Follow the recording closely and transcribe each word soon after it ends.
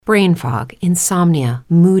brain fog, insomnia,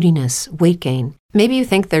 moodiness, weight gain. Maybe you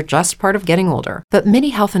think they're just part of getting older, but MIDI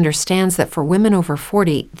Health understands that for women over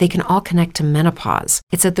 40, they can all connect to menopause.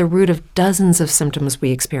 It's at the root of dozens of symptoms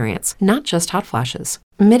we experience, not just hot flashes.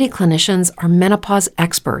 MIDI clinicians are menopause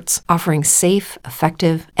experts, offering safe,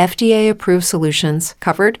 effective, FDA-approved solutions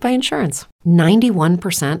covered by insurance.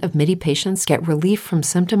 91% of MIDI patients get relief from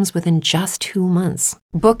symptoms within just 2 months.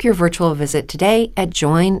 Book your virtual visit today at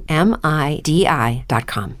joinmidi.com.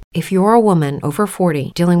 If you're a woman over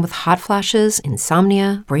 40 dealing with hot flashes,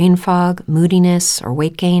 insomnia, brain fog, moodiness, or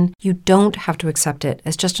weight gain, you don't have to accept it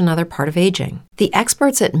as just another part of aging. The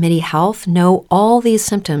experts at MIDI Health know all these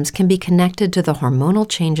symptoms can be connected to the hormonal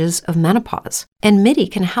changes of menopause, and MIDI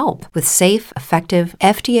can help with safe, effective,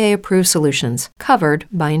 FDA-approved solutions covered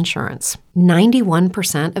by insurance.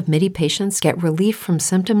 91% of MIDI patients get relief from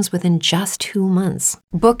symptoms within just 2 months.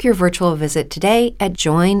 Book your virtual visit today at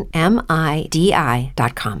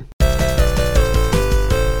joinmidi.com.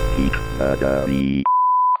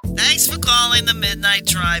 Thanks for calling the Midnight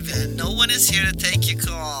Drive-In. No one is here to take your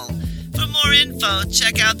call. For more info,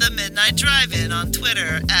 check out the Midnight Drive-In on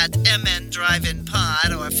Twitter at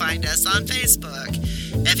MNDriveInPod or find us on Facebook.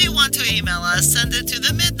 If you want to email us, send it to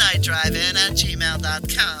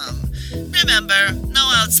themidnightdrivein@gmail.com. Remember,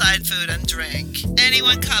 no outside food and drink.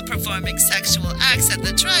 Anyone caught performing sexual acts at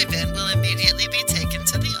the drive-in will immediately be taken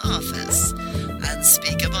to the office.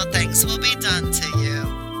 Unspeakable things will be done to you.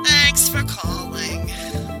 Thanks for calling.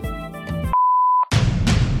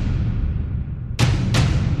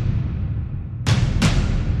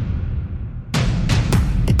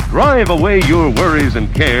 Drive away your worries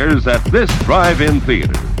and cares at this drive-in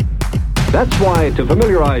theater. That's why, to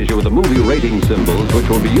familiarize you with the movie rating symbols which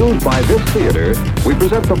will be used by this theater, we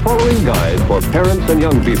present the following guide for parents and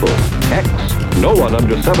young people. X, no one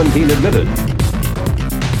under 17 admitted.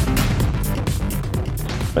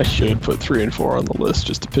 I should put 3 and 4 on the list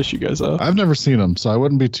just to piss you guys off. I've never seen them, so I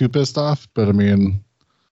wouldn't be too pissed off, but I mean...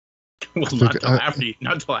 Well,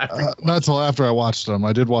 not till after I watched them.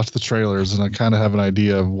 I did watch the trailers, and I kind of have an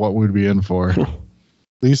idea of what we'd be in for. At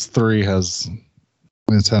least 3 has...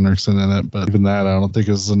 Lance Henriksen in it, but even that I don't think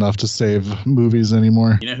is enough to save movies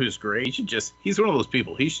anymore. You know who's great? He's one of those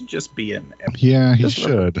people. He should just be in everything. Yeah, he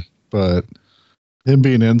should, but him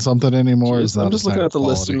being in something anymore is not. I'm just looking at the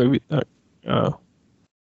list of movies.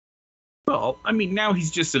 Well, I mean, now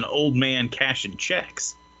he's just an old man cashing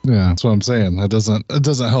checks. Yeah, that's what I'm saying. It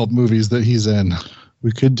doesn't help movies that he's in.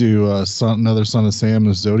 We could do another Son of Sam,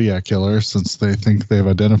 the Zodiac Killer, since they think they've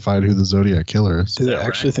identified who the Zodiac Killer is. Do they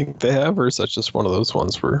actually think they have, or is that just one of those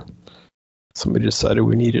ones where somebody decided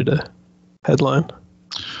we needed a headline?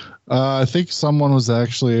 I think someone was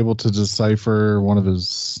actually able to decipher one of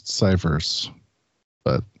his ciphers,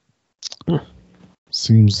 but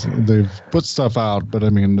seems they've put stuff out. But I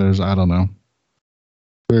mean, I don't know.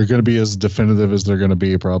 They're going to be as definitive as they're going to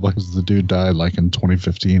be, probably, because the dude died like in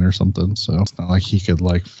 2015 or something. So it's not like he could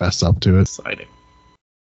like fess up to it. Exciting.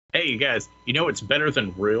 Hey, you guys, you know what's better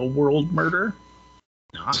than real world murder?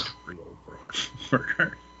 Not real world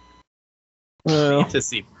murder.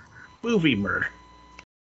 Fantasy murder. Movie murder.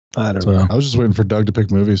 I don't know. I was just waiting for Doug to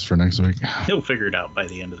pick movies for next week. He'll figure it out by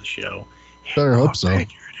the end of the show. Better hope so. Figure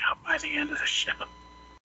it out by the end of the show.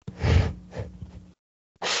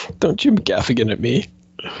 Don't you Gaffigan at me.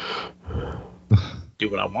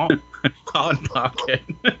 Do what I want. On pocket.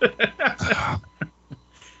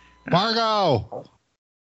 Margo!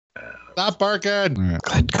 Stop barking!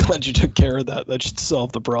 Glad you took care of that. That should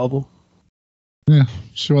solve the problem. Yeah,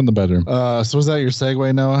 she won the bedroom. So was that your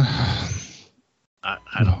segue, Noah? I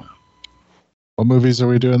don't know. What movies are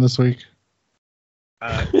we doing this week?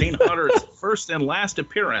 Kane Hodder's first and last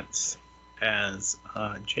appearance as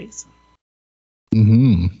Jason.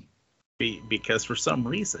 Mm-hmm. Because for some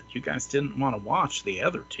reason, you guys didn't want to watch the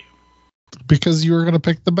other 2. Because you were going to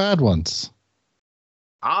pick the bad ones.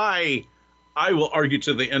 I will argue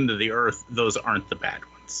to the end of the earth, those aren't the bad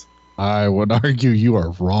ones. I would argue you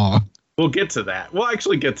are wrong. We'll get to that. We'll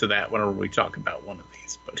actually get to that whenever we talk about one of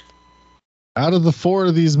these. But out of the 4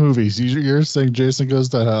 of these movies, you're saying Jason Goes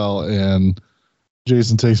to Hell and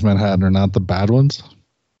Jason Takes Manhattan are not the bad ones?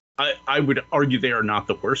 I would argue they are not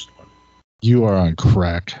the worst one. You are on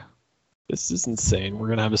crack. This is insane. We're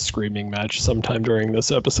going to have a screaming match sometime during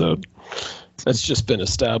this episode. That's just been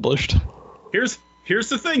established. Here's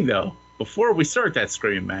the thing, though. Before we start that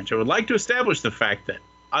screaming match, I would like to establish the fact that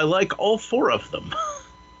I like all 4 of them.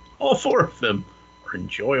 All 4 of them are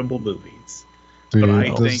enjoyable movies. Dude, but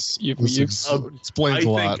I think explains a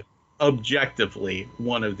lot. Objectively,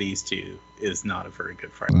 one of these 2 is not a very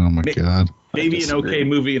good fight. Oh my God. Maybe an okay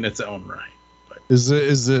movie in its own right. But Is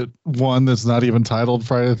it one that's not even titled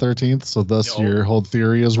Friday the 13th? So thus No. your whole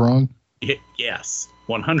theory is wrong? Yes,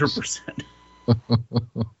 100%.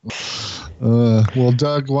 Well,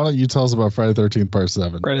 Doug, why don't you tell us about Friday the 13th Part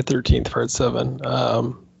 7? Friday the 13th, Part 7.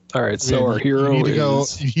 All right, so our hero you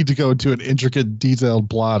need to go into an intricate, detailed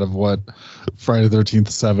plot of what Friday the 13th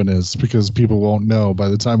 7 is, because people won't know by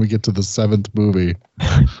the time we get to the 7th movie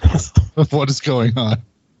what is going on.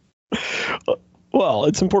 Well,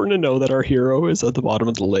 it's important to know that our hero is at the bottom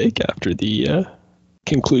of the lake after the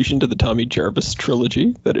conclusion to the Tommy Jarvis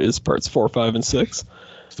trilogy, that is parts 4, 5, and 6.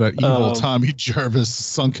 So that evil Tommy Jarvis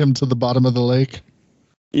sunk him to the bottom of the lake?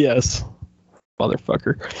 Yes.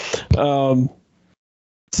 Motherfucker.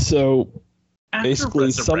 So After basically,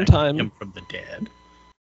 resurrecting sometime him from the dead,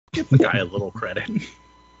 give the guy a little credit.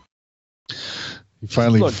 He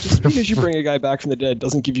finally. Look, just because you bring a guy back from the dead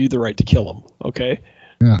doesn't give you the right to kill him, okay?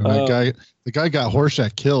 Yeah, the guy got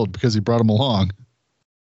Horshack killed because he brought him along.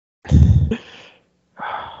 Are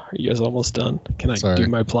you guys almost done? Can I Sorry. do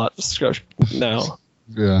my plot discussion now?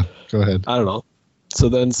 Yeah, go ahead. I don't know. So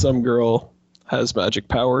then some girl has magic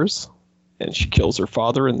powers, and she kills her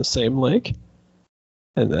father in the same lake.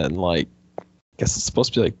 And then, like, I guess it's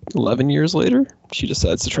supposed to be like 11 years later, she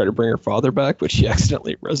decides to try to bring her father back, but she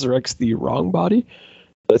accidentally resurrects the wrong body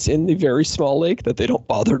that's in the very small lake that they don't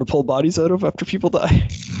bother to pull bodies out of after people die.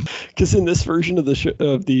 Because in this version of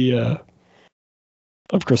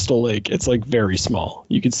of Crystal Lake, it's like very small.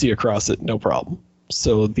 You can see across it, no problem.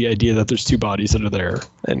 So the idea that there's two bodies that are there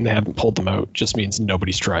and they haven't pulled them out just means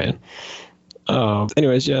nobody's trying.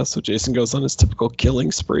 Anyways, yeah, so Jason goes on his typical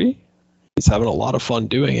killing spree. He's having a lot of fun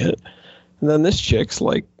doing it. And then this chick's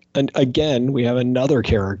like, and again, we have another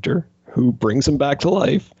character who brings him back to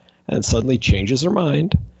life and suddenly changes her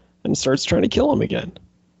mind and starts trying to kill him again.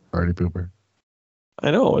 Party pooper.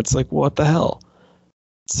 I know, it's like, what the hell?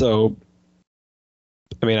 So,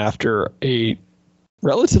 I mean, after a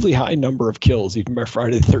relatively high number of kills, even by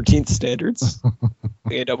Friday the 13th standards,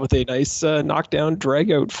 we end up with a nice knockdown,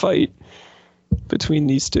 drag-out fight between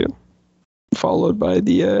these two, followed by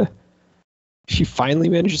the... she finally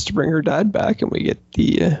manages to bring her dad back, and we get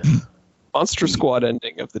the Monster Squad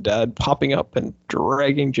ending of the dad popping up and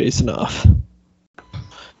dragging Jason off.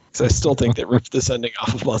 Because I still think they ripped this ending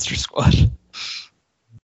off of Monster Squad.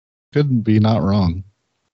 Couldn't be not wrong.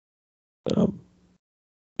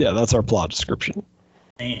 Yeah, that's our plot description.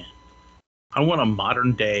 Man, I want a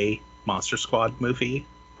modern day Monster Squad movie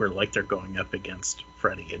where like they're going up against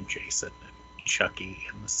Freddy and Jason and Chucky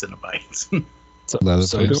and the Cenobites. So do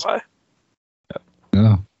Leatherface. I.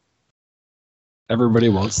 Yeah. Everybody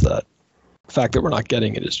wants that. The fact that we're not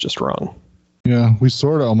getting it is just wrong. Yeah, we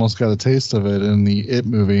sort of almost got a taste of it in the It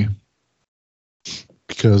movie.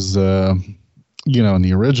 Because, in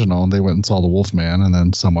the original, they went and saw the Wolfman, and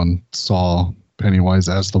then someone saw Pennywise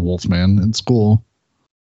as the Wolfman in school.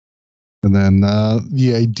 And then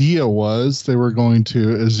the idea was they were going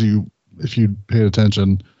to, if you paid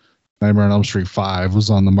attention, Nightmare on Elm Street 5 was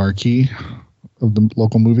on the marquee of the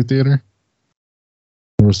local movie theater.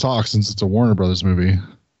 There was talk, since it's a Warner Brothers movie,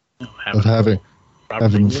 of having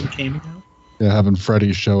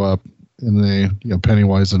Freddy show up in the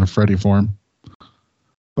Pennywise in a Freddy form.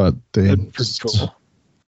 But they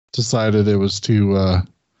decided it was too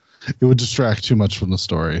it would distract too much from the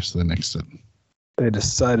story, so they nixed it. They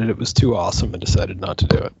decided it was too awesome and decided not to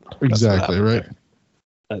do it. Exactly, right?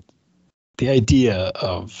 The idea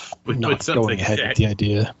of not going ahead with the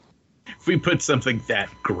idea. If we put something that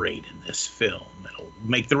great in this film, it'll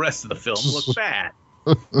make the rest of the film look bad.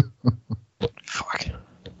 Fuck.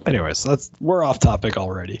 Anyways, we're off topic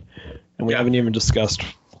already. And we haven't even discussed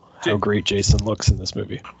how great Jason looks in this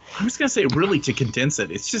movie. I was going to say, really, to condense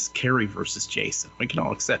it, it's just Carrie versus Jason. We can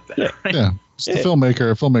all accept that. Yeah. Right? Yeah. The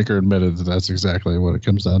filmmaker admitted that that's exactly what it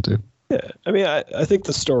comes down to. Yeah. I mean, I think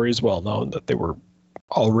the story is well known that they were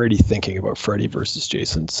already thinking about Freddy versus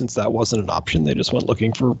Jason. Since that wasn't an option, they just went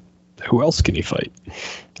looking for who else can he fight?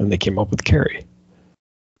 And they came up with Carrie.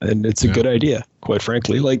 And it's a good idea, quite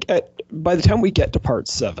frankly. Like, by the time we get to part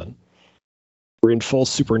 7, we're in full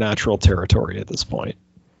supernatural territory at this point.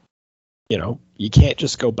 You can't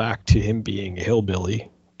just go back to him being a hillbilly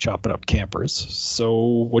chopping up campers. So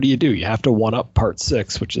what do? You have to one-up part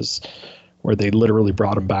 6, which is where they literally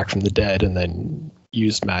brought him back from the dead and then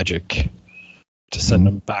used magic to send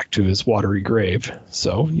him back to his watery grave.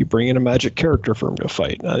 So you bring in a magic character for him to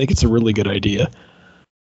fight. And I think it's a really good idea.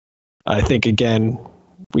 I think, again,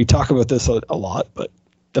 we talk about this a lot, but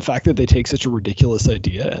the fact that they take such a ridiculous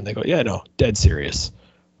idea and they go, yeah, no, dead serious.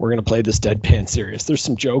 we're going to play this deadpan serious. There's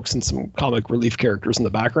some jokes and some comic relief characters in the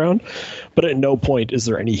background, but at no point is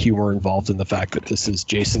there any humor involved in the fact that this is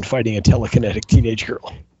Jason fighting a telekinetic teenage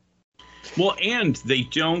girl. Well, and they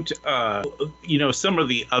don't, some of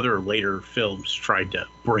the other later films tried to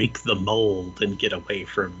break the mold and get away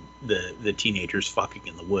from the teenagers fucking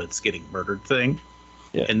in the woods getting murdered thing.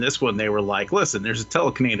 Yeah. In this one, they were like, listen, there's a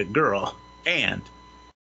telekinetic girl and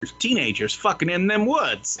there's teenagers fucking in them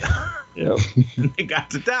woods. Yeah. And they got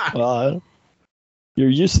to die. Your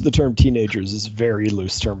use of the term teenagers is very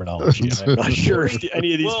loose terminology. And I'm not sure if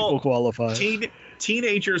any of these people qualify.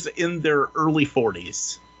 Teenagers in their early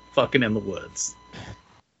 40s fucking in the woods.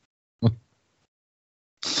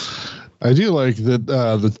 I do like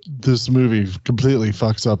that this movie completely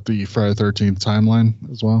fucks up the Friday the 13th timeline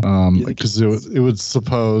as well. Because it would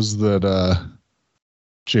suppose that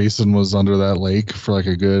Jason was under that lake for like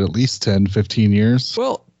a good at least 10, 15 years.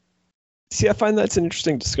 Well, see, I find that's an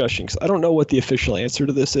interesting discussion because I don't know what the official answer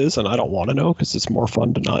to this is, and I don't want to know because it's more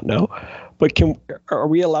fun to not know. But are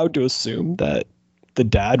we allowed to assume that the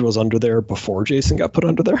dad was under there before Jason got put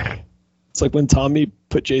under there? It's like when Tommy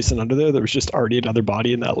put Jason under there was just already another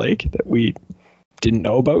body in that lake that we didn't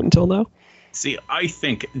know about until now. See, I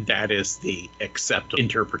think that is the acceptable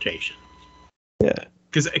interpretation. Yeah.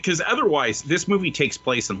 Because otherwise, this movie takes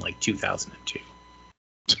place in like 2002.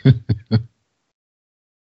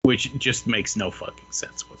 Which just makes no fucking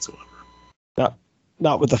sense whatsoever.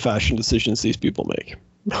 Not with the fashion decisions these people make.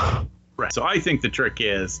 Right. So I think the trick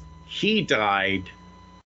is he died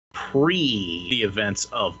pre the events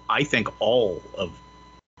of, I think, all of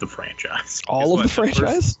the franchise. All of the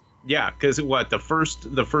franchise? Yeah, because the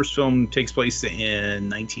first film takes place in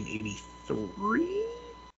 1983?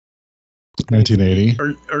 1980?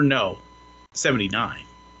 Or no, 79.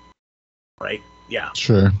 Right? Yeah.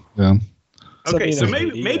 Sure. Yeah. Okay, so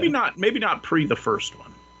maybe not pre the first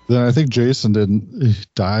one. Then I think Jason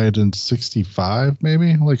died in 65,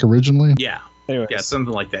 maybe, like originally. Yeah. Anyways. Yeah,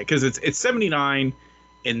 something like that. Because it's 79,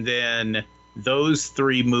 and then those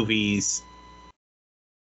three movies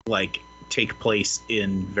like take place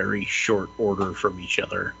in very short order from each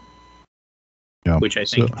other. Yeah. Which I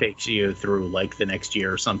think takes you through like the next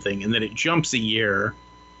year or something, and then it jumps a year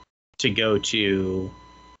to go to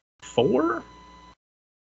 4,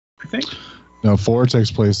 I think. No, 4 takes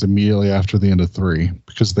place immediately after the end of 3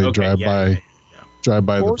 because they drive by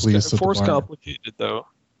the police. 4's complicated though.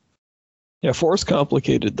 Yeah, 4's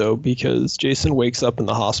complicated though because Jason wakes up in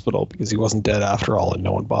the hospital because he wasn't dead after all, and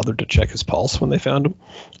no one bothered to check his pulse when they found him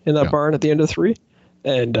in that barn at the end of 3.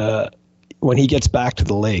 And when he gets back to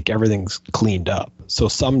the lake, everything's cleaned up. So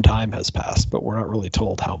some time has passed, but we're not really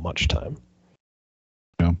told how much time.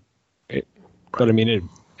 Yeah. Right? But I mean,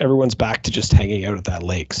 everyone's back to just hanging out at that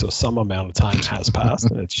lake, so some amount of time has passed,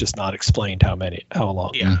 and it's just not explained how long.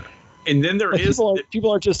 Yeah, and then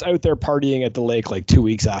people are just out there partying at the lake like 2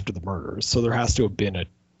 weeks after the murders, so there has to have been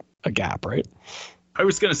a gap, right? I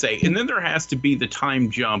was gonna say, and then there has to be the time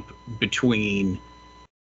jump between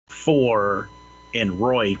 4 and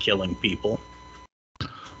Roy killing people.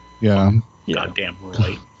 Yeah. Goddamn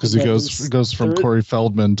Roy. Because he goes from Corey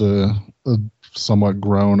Feldman to a somewhat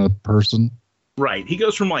grown person. Right. He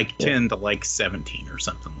goes from like 10 to like 17 or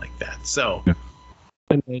something like that. So. Yeah.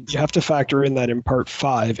 And then you have to factor in that in part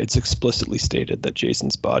 5, it's explicitly stated that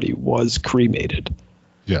Jason's body was cremated.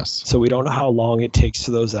 Yes. So we don't know how long it takes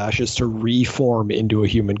for those ashes to reform into a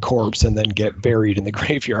human corpse and then get buried in the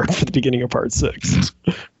graveyard for the beginning of part 6.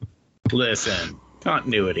 Listen,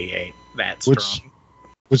 continuity ain't that strong.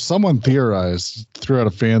 Which someone theorized, threw out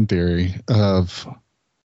a fan theory of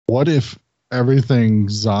what if everything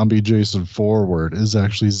zombie Jason forward is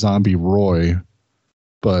actually zombie Roy,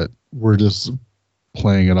 but we're just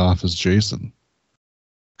playing it off as Jason.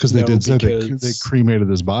 Because they did say they cremated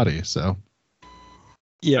his body, so.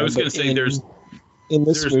 Yeah, I was going to say in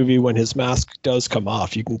this movie, when his mask does come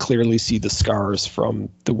off, you can clearly see the scars from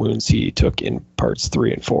the wounds he took in parts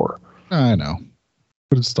 3 and 4. I know,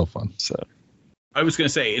 but it's still fun. So, I was going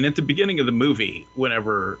to say, and at the beginning of the movie,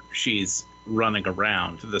 whenever she's running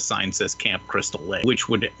around, the sign says Camp Crystal Lake, which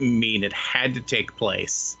would mean it had to take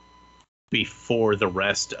place before the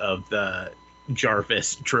rest of the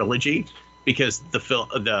Jarvis trilogy, because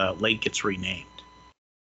the lake gets renamed.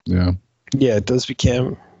 Yeah. Yeah, it does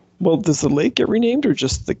become. Well, does the lake get renamed or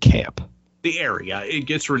just the camp? The area. It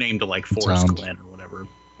gets renamed to like Forest Glen or whatever.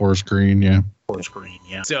 Forest Green, yeah. Forest Green,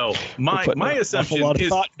 yeah. So my assumption is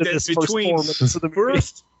that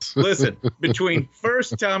between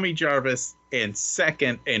first Tommy Jarvis and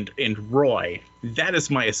second and Roy, that is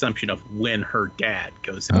my assumption of when her dad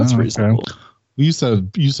goes in. That's reasonable. You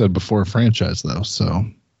said before franchise though, so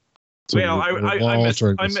So Well, I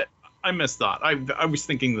Walter is- misthought. I was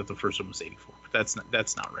thinking that the first one was 84, but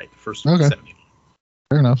that's not right. The first one was Okay. 71.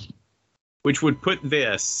 Fair enough. Which would put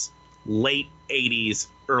this late 80s,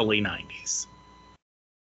 early 90s.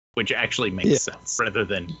 Which actually makes sense rather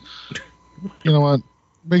than You know what?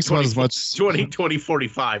 Makes about as much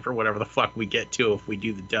 2045 or whatever the fuck we get to if we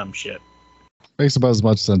do the dumb shit. makes about as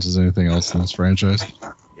much sense as anything else in this franchise.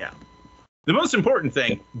 Yeah. The most important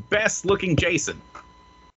thing, best looking Jason.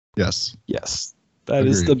 Yes. Yes, that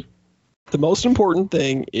is Agreed. the most important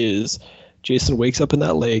thing. Is Jason wakes up in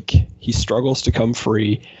that lake. He struggles to come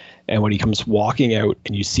free, and when he comes walking out,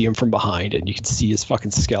 and you see him from behind, and you can see his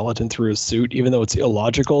fucking skeleton through his suit, even though it's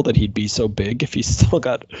illogical that he'd be so big if he's still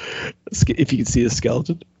got, if you can see his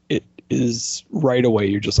skeleton, it is right away.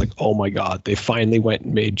 You're just like, oh my god, they finally went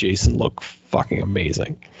and made Jason look fucking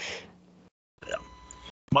amazing.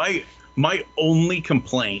 My only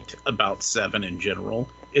complaint about 7 in general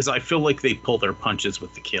is I feel like they pull their punches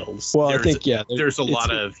with the kills. Well, I think there's a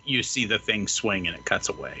lot of you see the thing swing and it cuts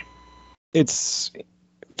away. It's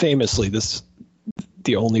famously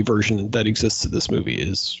the only version that exists of this movie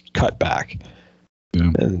is cut back.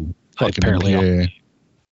 Yeah. And Fucking apparently MPAA.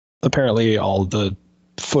 apparently all the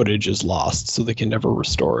footage is lost, so they can never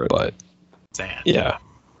restore it. But Sad. yeah,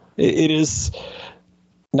 it is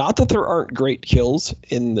not that there aren't great kills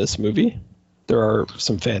in this movie. There are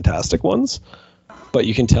some fantastic ones, but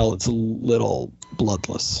you can tell it's a little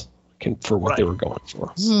bloodless for what they were going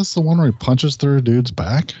for. Is this the one where he punches through a dude's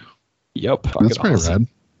back? Yep. That's pretty awesome. rad.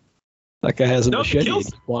 That guy has a No, the machete. kills-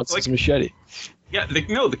 He wants his like- machete. Yeah,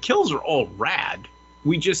 the kills are all rad.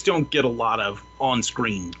 We just don't get a lot of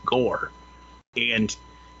on-screen gore. And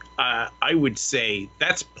I would say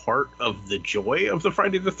that's part of the joy of the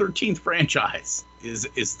Friday the 13th franchise is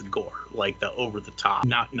the gore, like the over-the-top,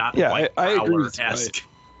 not Yeah, quite I agree with you. Prowler-esque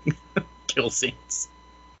kill scenes.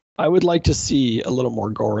 I would like to see a little more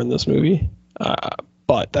gore in this movie.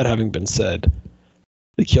 But that having been said,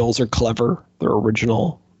 the kills are clever. They're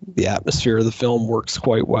original. The atmosphere of the film works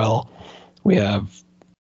quite well. We have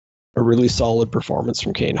a really solid performance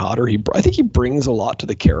from Kane Hodder. I think he brings a lot to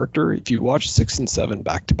the character. If you watch 6 and 7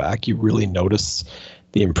 back to back, you really notice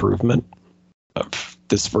the improvement of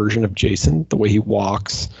this version of Jason, the way he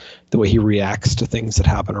walks, the way he reacts to things that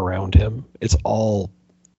happen around him.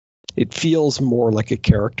 It feels more like a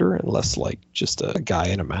character and less like just a guy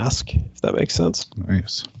in a mask, if that makes sense.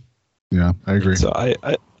 Nice. Yeah, I agree. So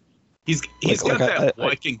He's Like- got like that I-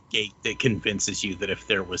 walking gait that convinces you that if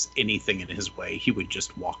there was anything in his way, he would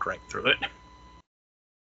just walk right through it.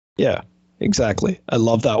 yeah, exactly. I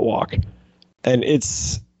love that walk. And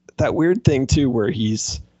it's that weird thing too, where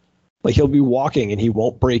he'll be walking and he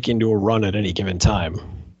won't break into a run at any given time.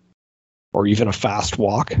 Or even a fast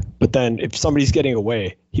walk. But then if somebody's getting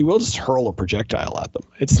away, he will just hurl a projectile at them.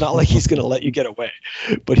 It's not like he's going to let you get away.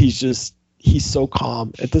 But he's so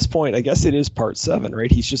calm. At this point, I guess it is part 7, right?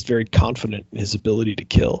 He's just very confident in his ability to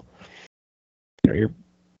kill.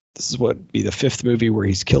 This is what would be the 5th movie where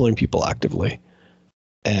he's killing people actively.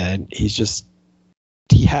 And he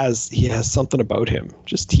has something about him.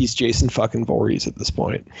 He's Jason fucking Voorhees at this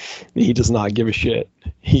point. He does not give a shit.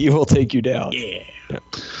 He will take you down. Yeah.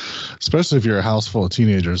 Especially if you're a house full of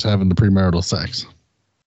teenagers having the premarital sex.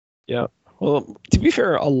 Yeah. Well, to be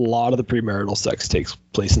fair, a lot of the premarital sex takes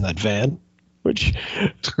place in that van, which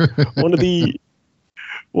one of the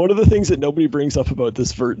things that nobody brings up about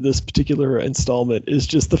this particular installment is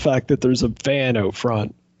just the fact that there's a van out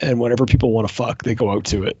front, and whenever people want to fuck, they go out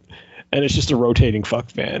to it, and it's just a rotating fuck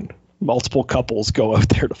van. Multiple couples go out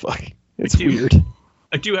there to fuck. It's weird.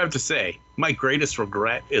 I do have to say, my greatest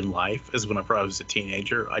regret in life is whenever I was a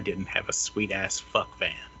teenager, I didn't have a sweet-ass fuck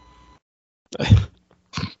van.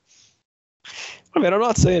 I mean, I'm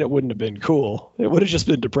not saying it wouldn't have been cool. It would have just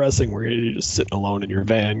been depressing where you're just sitting alone in your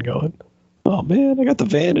van going, oh man, I got the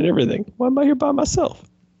van and everything. Why am I here by myself?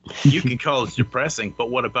 You can call it depressing,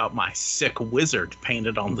 but what about my sick wizard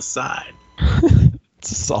painted on the side?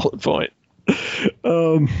 It's a solid point.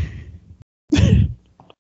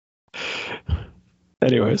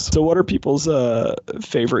 Anyways, so what are people's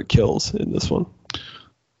favorite kills in this one?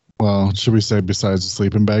 Well, should we say besides the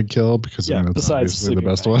sleeping bag kill? Because I mean, it's besides obviously the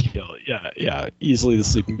best one. kill. Yeah, easily the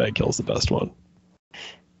sleeping bag kill is the best one.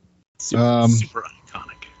 Super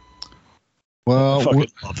iconic. Well, I fucking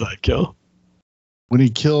love that kill. when he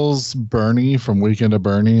kills Bernie from Weekend at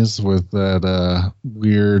Bernie's with that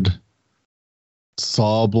weird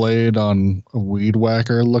saw blade on a weed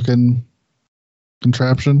whacker looking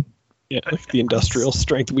contraption. Yeah, like the industrial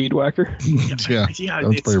strength weed whacker. Yeah, Yeah, that's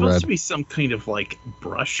it's pretty supposed rad. to be some kind of like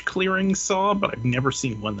brush clearing saw, but I've never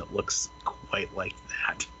seen one that looks quite like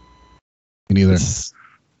that. Me neither.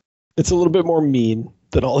 It's a little bit more mean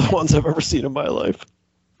than all the ones I've ever seen in my life.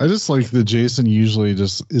 I just like the Jason usually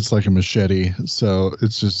it's like a machete. So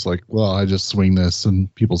it's just like, well, I just swing this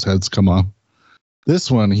and people's heads come off. This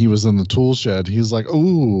one, he was in the tool shed. He's like,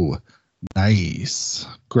 ooh, nice.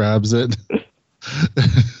 Grabs it.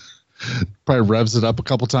 Probably revs it up a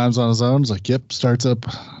couple times on his own. He's like, yep, starts up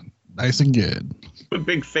nice and good. I'm a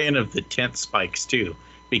big fan of the tent spikes too,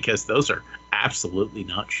 because those are absolutely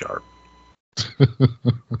not sharp.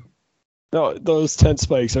 No, those tent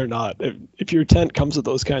spikes are not. If your tent comes with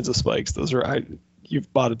those kinds of spikes,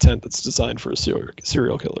 you've bought a tent that's designed for a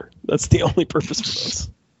serial killer. That's the only purpose for those.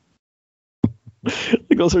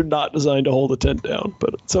 Like, those are not designed to hold a tent down,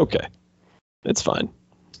 but it's okay. It's fine.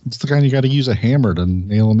 It's the kind you got to use a hammer to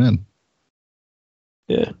nail them in.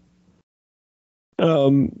 Yeah.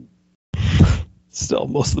 Still,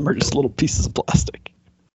 most of them are just little pieces of plastic.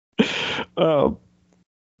 But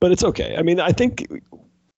it's okay. I mean, I think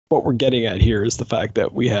what we're getting at here is the fact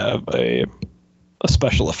that we have a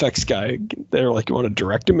special effects guy. They're like, you want to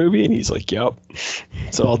direct a movie? And he's like, yep.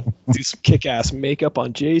 So I'll do some kick-ass makeup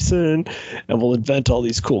on Jason, and we'll invent all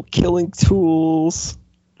these cool killing tools.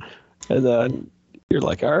 And then you're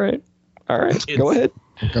like, all right, go ahead.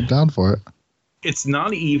 I'm down for it. It's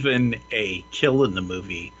not even a kill in the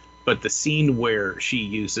movie, but the scene where she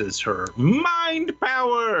uses her mind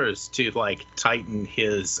powers to like tighten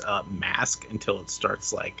his mask until it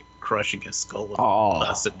starts like crushing his skull and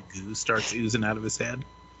pus and goo starts oozing out of his head.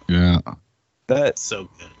 Yeah. That's so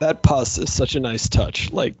good. That pus is such a nice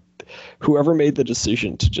touch. Like, whoever made the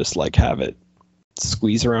decision to just like have it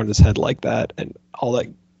squeeze around his head like that and all that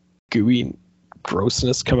gooey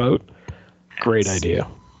grossness come out. Great idea.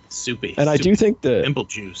 Soupy. And I do think pimple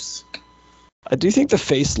juice. I do think the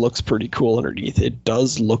face looks pretty cool underneath. It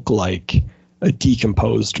does look like a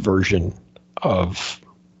decomposed version of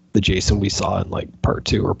the Jason we saw in like part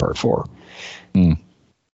 2 or part 4. I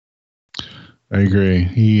agree.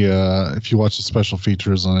 He, if you watch the special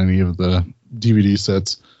features on any of the DVD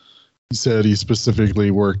sets, he said he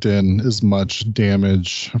specifically worked in as much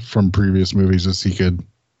damage from previous movies as he could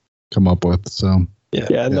come up with. So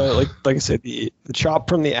yeah. No, like I said, the chop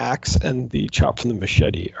from the axe and the chop from the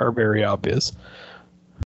machete are very obvious.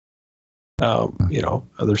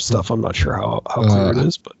 Other stuff I'm not sure how clear it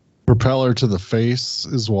is, but propeller to the face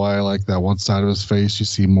is why, like, that one side of his face, you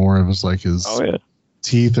see more of his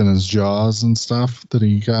teeth and his jaws and stuff. That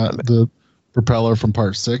he got the propeller from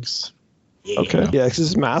part 6. Yeah. Okay, yeah, because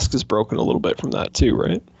his mask is broken a little bit from that too,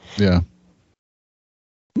 right? Yeah.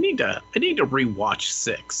 I need to rewatch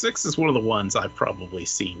 6. 6 is one of the ones I've probably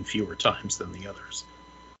seen fewer times than the others.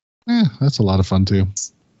 That's a lot of fun too.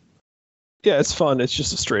 Yeah, it's fun. It's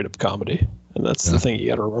just a straight up comedy, and that's the thing you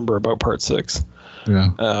got to remember about part 6.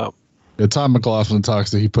 Yeah. Tom McLaughlin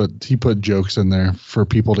talks that he put jokes in there for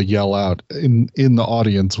people to yell out in the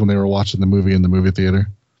audience when they were watching the movie in the movie theater.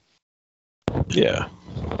 Yeah.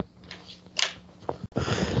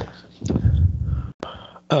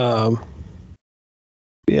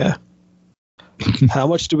 Yeah. How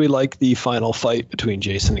much do we like the final fight between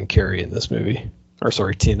Jason and Carrie in this movie? Or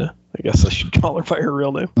sorry, Tina. I guess I should call her by her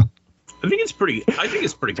real name. I think it's pretty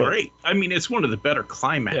great. I mean, it's one of the better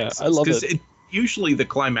climaxes. Yeah, I love it. Usually the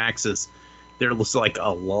climaxes, there's like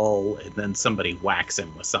a lull and then somebody whacks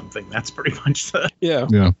him with something. That's pretty much the...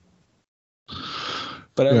 Yeah.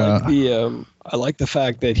 But I like the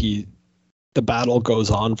fact that the battle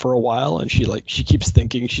goes on for a while, and she keeps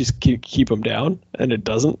thinking she's keep him down, and it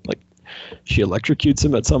doesn't. Like, she electrocutes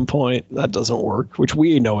him at some point. That doesn't work, which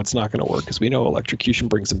we know it's not going to work because we know electrocution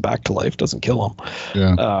brings him back to life, doesn't kill him.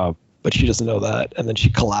 Yeah. But she doesn't know that, and then she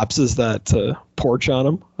collapses that porch on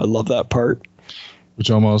him. I love that part. Which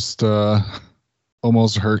almost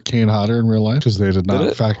hurt Kane Hodder in real life because they did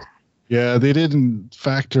not factor. Yeah, they didn't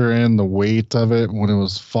factor in the weight of it when it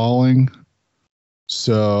was falling.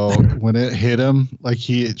 So when it hit him, like,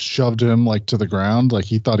 he shoved him like to the ground. Like,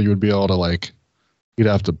 he thought he would be able to, like, he'd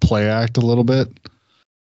have to play act a little bit.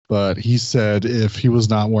 But he said if he was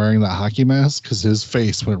not wearing that hockey mask, because his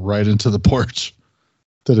face went right into the porch,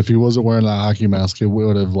 that if he wasn't wearing that hockey mask, it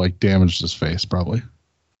would have like damaged his face probably.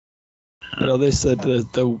 You know, they said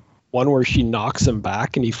the one where she knocks him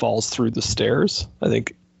back and he falls through the stairs. I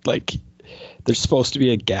think like there's supposed to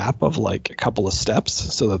be a gap of like a couple of steps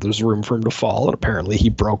so that there's room for him to fall. And apparently he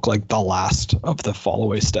broke like the last of the fall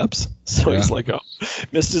away steps. So he's like,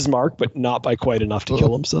 missed his mark, but not by quite enough to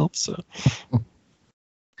kill himself. So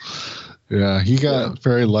yeah, he got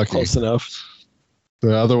very lucky. Close enough.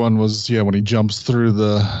 The other one was, when he jumps through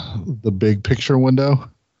the big picture window,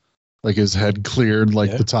 like his head cleared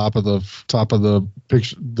like the top of the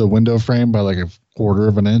picture, the window frame by like a quarter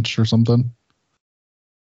of an inch or something.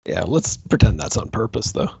 Yeah, let's pretend that's on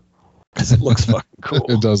purpose though, because it looks fucking cool.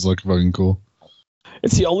 It does look fucking cool.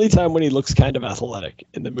 It's the only time when he looks kind of athletic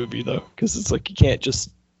in the movie though, because it's like you can't just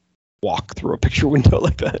walk through a picture window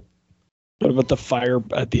like that. What about the fire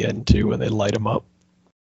at the end too when they light him up?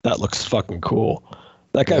 That looks fucking cool.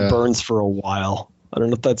 That guy burns for a while. I don't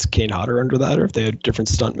know if that's Kane Hodder under that or if they had a different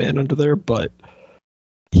stuntman under there, but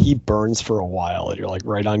he burns for a while and you're like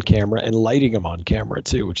right on camera and lighting him on camera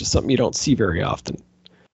too, which is something you don't see very often.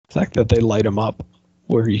 The fact that they light him up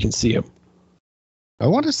where you can see him. I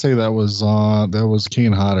want to say that was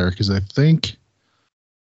Kane Hodder because I think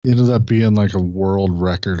it ended up being like a world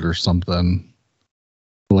record or something,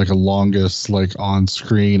 like a longest like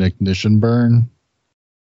on-screen ignition burn.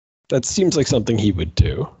 That seems like something he would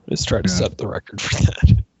do, is try to set the record for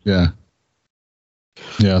that. Yeah.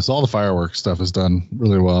 Yeah, so all the fireworks stuff is done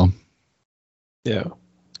really well. Yeah.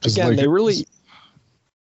 Again, like, they really.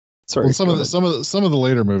 Sorry. Well, some of the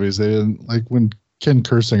later movies, they didn't like when Ken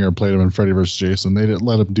Kersinger played him in Freddy vs. Jason. They didn't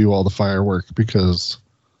let him do all the firework because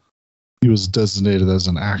he was designated as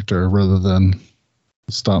an actor rather than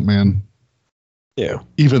a stuntman. Yeah.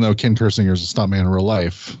 Even though Ken Kersinger is a stuntman in real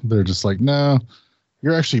life, they're just like, no,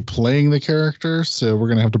 you're actually playing the character, so we're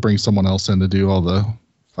gonna have to bring someone else in to do all the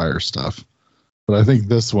fire stuff. But I think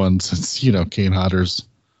this one, since Kane Hodder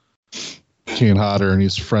and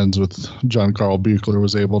he's friends with John Carl Buechler,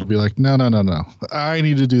 was able to be like, no. I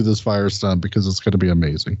need to do this fire stunt because it's going to be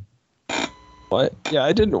amazing. What? Yeah,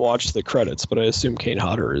 I didn't watch the credits, but I assume Kane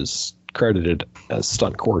Hodder is credited as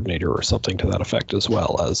stunt coordinator or something to that effect as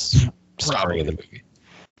well as starring in the movie.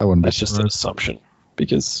 I wouldn't be That's just an assumption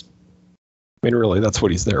because, I mean, really, that's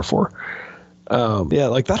what he's there for. Yeah,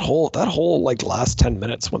 like that whole like last 10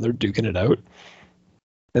 minutes when they're duking it out,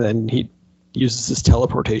 and then he uses his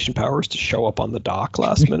teleportation powers to show up on the dock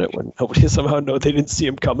last minute when nobody somehow know they didn't see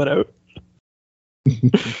him coming out.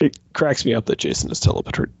 It cracks me up that Jason has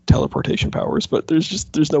teleportation powers, but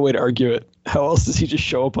there's no way to argue it. How else does he just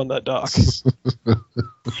show up on that dock?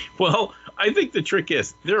 Well, I think the trick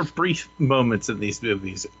is there are brief moments in these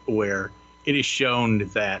movies where it is shown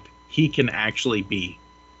that he can actually be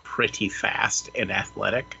pretty fast and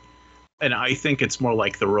athletic. And I think it's more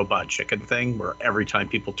like the Robot Chicken thing, where every time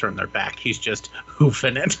people turn their back, he's just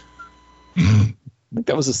hoofing it. I think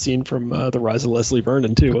that was a scene from The Rise of Leslie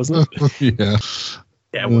Vernon, too, wasn't it? Yeah.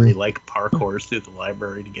 Yeah, where he like parkours through the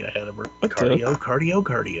library to get ahead of her.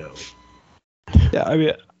 Cardio. Yeah, I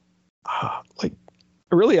mean,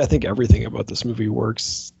 really, I think everything about this movie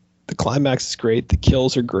works. The climax is great. The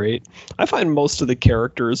kills are great. I find most of the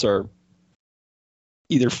characters are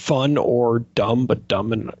either fun or dumb, but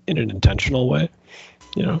dumb in an intentional way.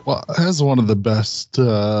 Well, it has one of the best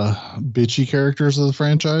bitchy characters of the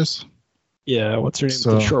franchise. Yeah, what's her name?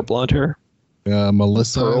 The short blonde hair. Yeah,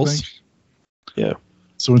 Melissa, Pearls. I think. Yeah.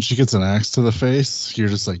 So when she gets an axe to the face, you're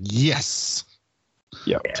just like, yes.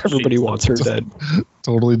 Yeah, everybody wants her dead.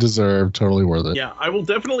 Totally deserved, totally worth it. Yeah, I will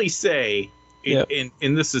definitely say,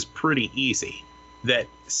 and this is pretty easy, that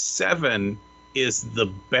 7 is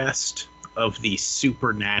the best of the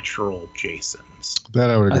supernatural Jasons. That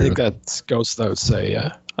I would agree. I think that's Ghost that would say,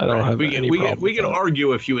 yeah. I don't have any problem. We can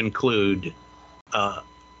argue if you include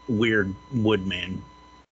weird woodman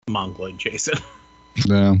mongoloid Jason.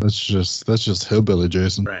 No, that's just hillbilly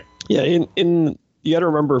Jason. Right. Yeah, in you got to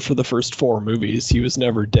remember for the first 4 movies, he was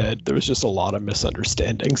never dead. There was just a lot of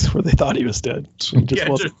misunderstandings where they thought he was dead.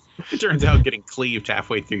 It turns out getting cleaved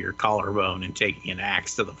halfway through your collarbone and taking an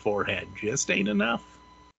axe to the forehead just ain't enough.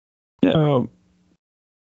 Yeah.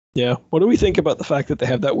 Yeah. What do we think about the fact that they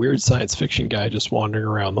have that weird science fiction guy just wandering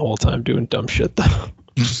around the whole time doing dumb shit? Though.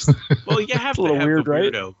 Well, you have to have weird, the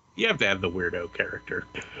weirdo. right? You have to have the weirdo character.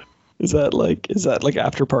 Is that like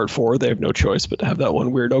after part 4, they have no choice but to have that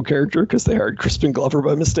one weirdo character because they hired Crispin Glover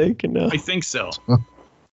by mistake? And I think so.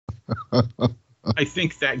 I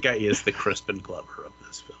think that guy is the Crispin Glover of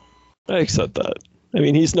this film. I accept that. I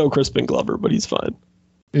mean, he's no Crispin Glover, but he's fine.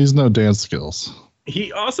 He's no dance skills.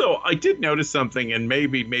 He also, I did notice something, and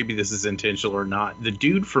maybe this is intentional or not. The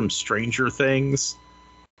dude from Stranger Things,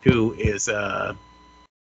 who is the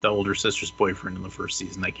older sister's boyfriend in the first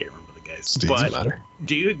season, I can't remember the guy's. But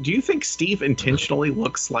do you think Steve intentionally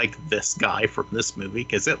looks like this guy from this movie?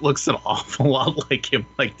 Because it looks an awful lot like him,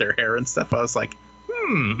 like their hair and stuff. I was like,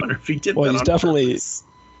 I wonder if he did that. Well, he's definitely. Purpose.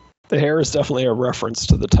 The hair is definitely a reference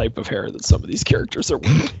to the type of hair that some of these characters are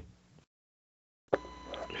wearing.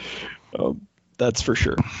 That's for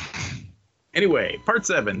sure. Anyway, part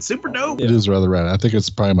 7, super dope. It is rather rad. I think it's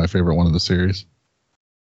probably my favorite one of the series.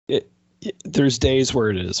 There's days where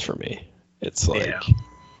it is for me. It's like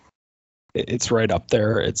it's right up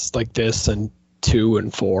there. It's like this and 2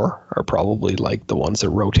 and 4 are probably like the ones that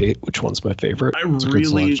rotate. Which one's my favorite? I It's a good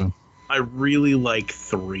really, selection. I really like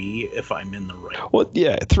 3 if I'm in the right. Well,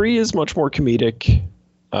 yeah, 3 is much more comedic.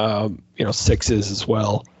 6 is as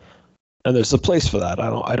well, and there's a place for that.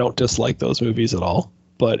 I don't dislike those movies at all,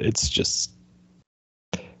 but it's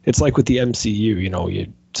like with the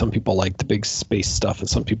MCU. Some people like the big space stuff, and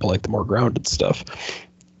some people like the more grounded stuff.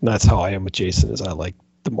 And that's how I am with Jason. Is I like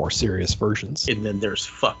the more serious versions. And then there's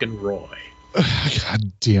fucking Roy. God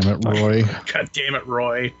damn it, Roy. God damn it,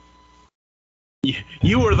 Roy.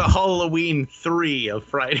 You were the Halloween 3 of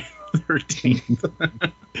Friday the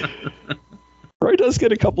 13th. Roy does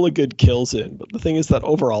get a couple of good kills in, but the thing is that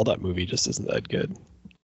overall that movie just isn't that good.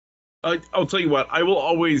 I'll tell you what, I will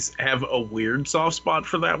always have a weird soft spot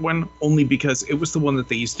for that one, only because it was the one that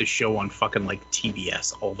they used to show on fucking like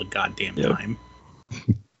TBS all the goddamn time.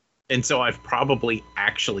 And so I've probably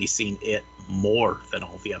actually seen it more than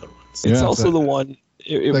all the other ones. It's Yeah, also that- the one,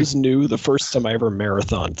 it was new the first time I ever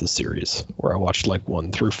marathoned the series, where I watched like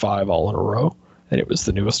 1 through 5 all in a row, and it was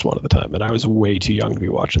the newest one at the time, and I was way too young to be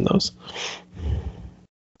watching those.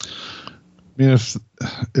 I mean,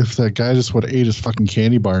 if that guy just would have ate his fucking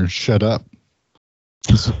candy bar and shut up,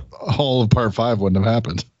 all of part 5 wouldn't have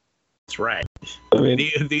happened. That's right. I mean,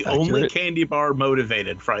 The only accurate. candy bar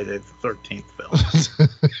motivated Friday the 13th film.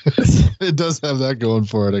 It does have that going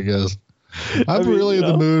for it, I guess. I'm mean, really in the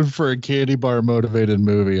you know. mood for a candy bar motivated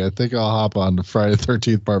movie. I think I'll hop on to Friday the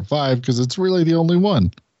 13th part 5 because it's really the only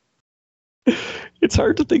one. It's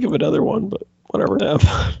hard to think of another one, but whatever.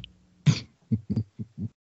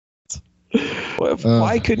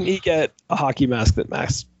 Why couldn't he get a hockey mask that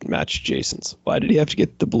matched Jason's? Why did he have to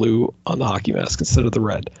get the blue on the hockey mask instead of the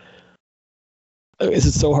red? Is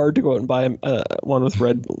it so hard to go out and buy one with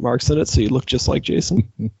red marks in it so you look just like Jason?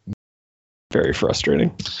 Very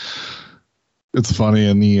frustrating. It's funny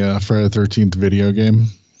in the Friday the 13th video game.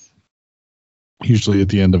 Usually at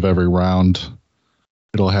the end of every round,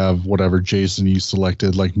 it'll have whatever Jason you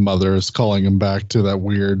selected, like Mother is calling him back to that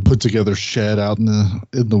weird put together shed out in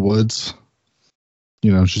the woods.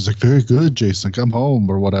 She's like, "Very good, Jason, come home,"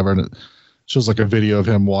 or whatever. And it shows like a video of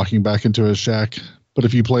him walking back into his shack. But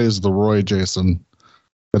if you play as the Roy Jason,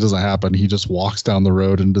 that doesn't happen. He just walks down the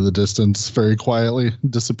road into the distance very quietly, and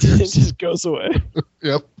It disappears. just goes away.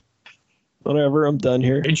 Yep. Whatever, I'm done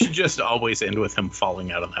here. It should just always end with him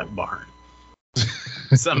falling out of that barn.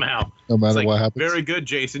 Somehow. No It's matter like, what happens. very good,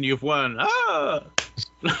 Jason, you've won. Ah!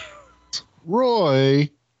 Roy.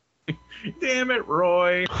 Damn it,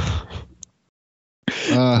 Roy.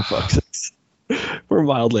 Fuck's sakes. We're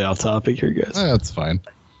mildly off topic here, guys. That's fine.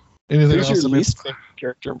 Anything Who's else? your least favorite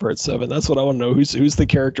character in part 7? That's what I want to know. Who's the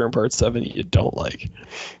character in part 7 you don't like?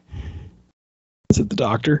 Is it the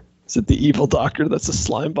doctor? Is it the evil doctor that's a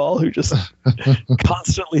slime ball who just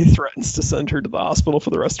constantly threatens to send her to the hospital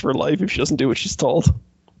for the rest of her life if she doesn't do what she's told?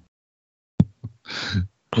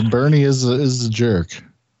 Bernie is a jerk.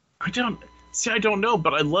 I don't know,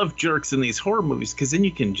 but I love jerks in these horror movies because then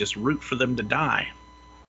you can just root for them to die.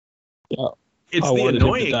 Yeah. It's I the wanted him to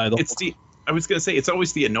annoying. die the It's the. I was gonna say it's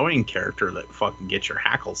always the annoying character that fucking gets your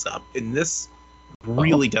hackles up. And this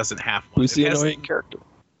really doesn't have one. Who's the It has- annoying character?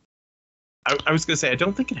 I was gonna say I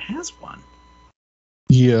don't think it has one.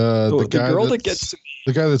 Yeah, The girl that gets...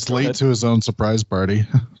 the guy that's Go late ahead. to his own surprise party.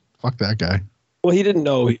 Fuck that guy. Well, he didn't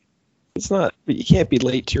know. It's not... You can't be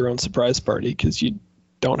late to your own surprise party because you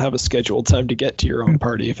don't have a scheduled time to get to your own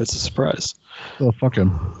party if it's a surprise. Oh, fuck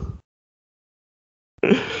him.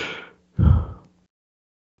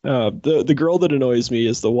 The girl that annoys me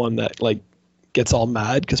is the one that like gets all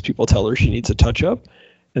mad because people tell her she needs a touch up,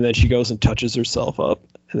 and then she goes and touches herself up,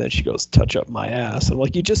 and then she goes, "Touch up my ass." I'm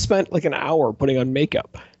like, you just spent like an hour putting on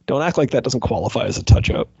makeup. Don't act like that doesn't qualify as a touch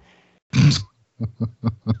up.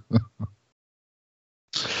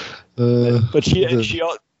 But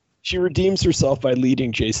she redeems herself by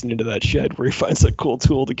leading Jason into that shed where he finds a cool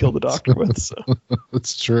tool to kill the doctor with. So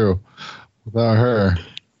It's true. Without her,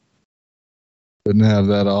 wouldn't have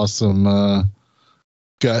that awesome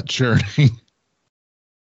gut churning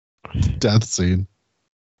death scene.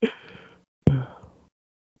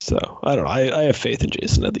 So I don't know. I have faith in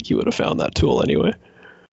Jason. I think he would have found that tool anyway.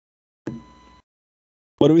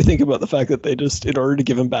 What do we think about the fact that they just, in order to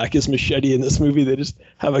give him back his machete in this movie, they just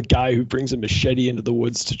have a guy who brings a machete into the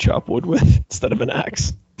woods to chop wood with instead of an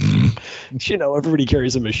axe? Everybody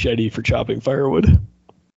carries a machete for chopping firewood.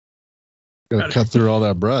 Gotta cut through all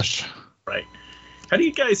that brush. Right. How do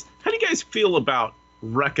you guys feel about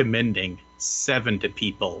recommending 7 to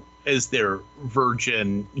people as their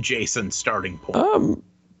virgin Jason starting point?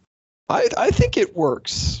 I think it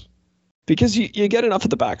works because you get enough of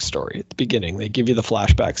the backstory at the beginning. They give you the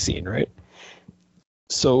flashback scene, right?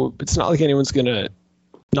 So it's not like anyone's gonna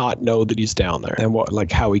not know that he's down there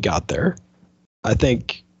and how he got there. I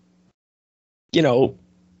think, in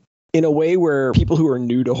a way where people who are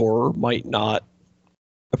new to horror might not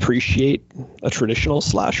appreciate a traditional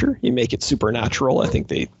slasher, you make it supernatural. I think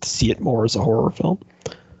they see it more as a horror film.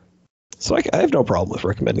 So I have no problem with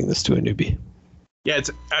recommending this to a newbie. Yeah,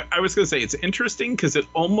 I was going to say it's interesting because it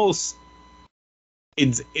almost,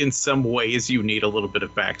 in some ways, you need a little bit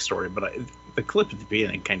of backstory. But the clip at the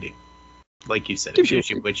beginning kind of, like you said, it gives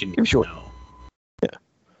you what you need to know. Yeah.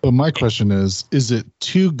 But my question is it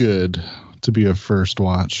too good to be a first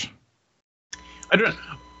watch? I don't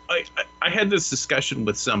know. I had this discussion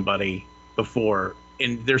with somebody before,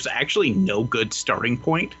 and there's actually no good starting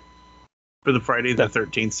point for the Friday the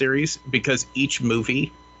 13th series because each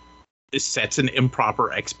movie sets an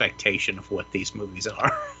improper expectation of what these movies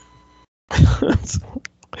are.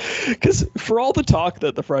 Because for all the talk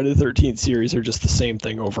that the Friday the 13th series are just the same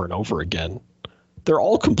thing over and over again, they're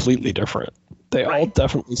all completely different. They all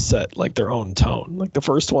definitely set their own tone. Like the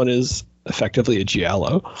first one is effectively a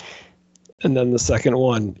giallo. And then the second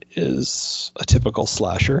one is a typical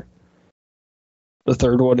slasher. The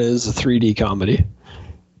third one is a 3D comedy.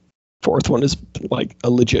 Fourth one is a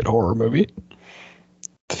legit horror movie.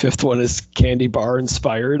 The fifth one is candy bar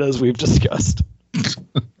inspired, as we've discussed.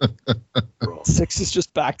 6 is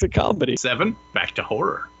just back to comedy. 7, back to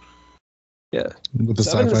horror. Yeah. With the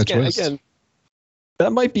sci-fi twist. Again,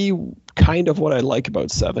 that might be kind of what I like about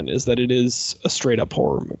 7, is that it is a straight up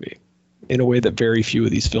horror movie in a way that very few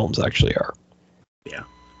of these films actually are. Yeah.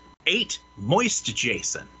 8, moist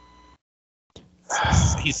Jason.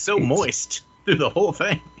 He's so moist through the whole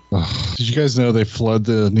thing. Oh, did you guys know they flood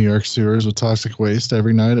the New York sewers with toxic waste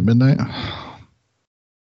every night at midnight?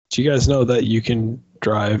 Do you guys know that you can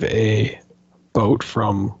drive a boat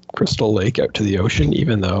from Crystal Lake out to the ocean,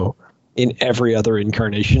 even though in every other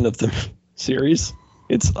incarnation of the series,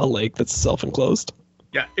 it's a lake that's self-enclosed?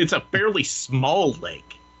 Yeah, it's a fairly small lake.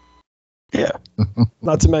 Yeah.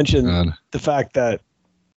 Not to mention the fact that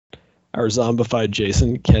our zombified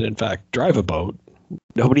Jason can, in fact, drive a boat.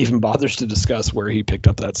 Nobody even bothers to discuss where he picked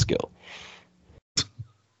up that skill.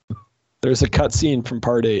 There's a cutscene from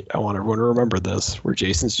Part 8, I want everyone to remember this, where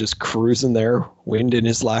Jason's just cruising there, wind in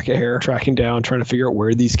his lack of hair, tracking down, trying to figure out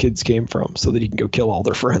where these kids came from so that he can go kill all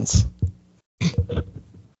their friends.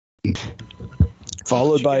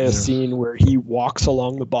 Followed by a scene where he walks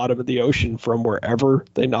along the bottom of the ocean from wherever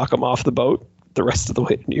they knock him off the boat the rest of the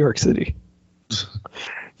way to New York City.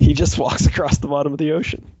 He just walks across the bottom of the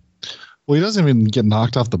ocean. Well, he doesn't even get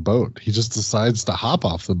knocked off the boat. He just decides to hop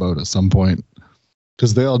off the boat at some point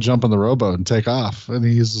because they all jump in the rowboat and take off. And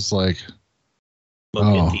he's just like, look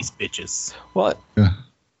at these bitches. Well, yeah.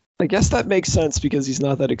 I guess that makes sense because he's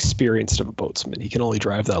not that experienced of a boatsman. He can only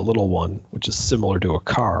drive that little one, which is similar to a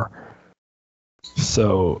car.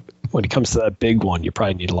 So when it comes to that big one, you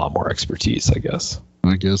probably need a lot more expertise, I guess.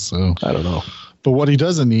 I guess so. I don't know. But what he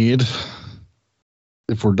doesn't need,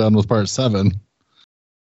 if we're done with part 7,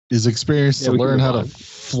 is experience to learn how to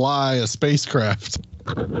fly a spacecraft.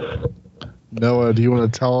 Noah, do you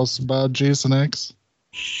want to tell us about Jason X?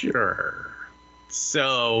 Sure.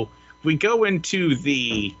 So we go into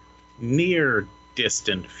the near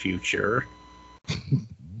distant future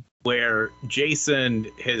where Jason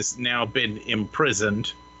has now been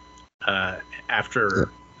imprisoned after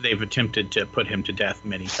they've attempted to put him to death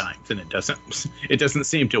many times, and it doesn't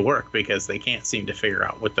seem to work because they can't seem to figure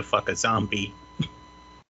out what the fuck a zombie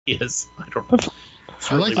is. I don't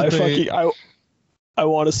know. I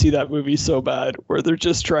want to see that movie so bad where they're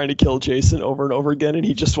just trying to kill Jason over and over again and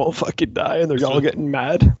he just won't fucking die and they're all getting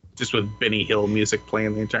mad. Just with Benny Hill music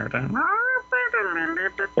playing the entire time.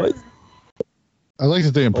 What? I like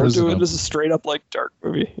that they imprison him. It as a straight up dark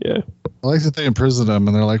movie. Yeah. I like that they imprison him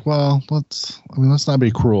and they're like, well, let's not be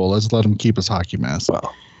cruel. Let's let him keep his hockey mask.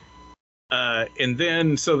 Wow. And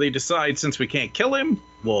then, so they decide since we can't kill him,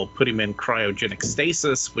 we'll put him in cryogenic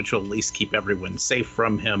stasis, which will at least keep everyone safe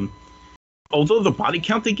from him. Although the body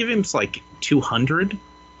count they give him is 200,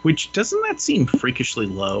 which doesn't that seem freakishly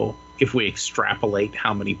low if we extrapolate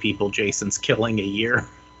how many people Jason's killing a year?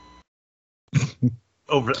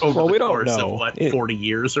 over the course of 40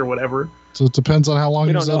 years or whatever. So it depends on how long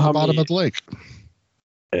he's on the bottom of the lake.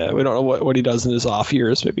 Yeah, we don't know what he does in his off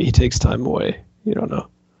years. Maybe he takes time away. You don't know.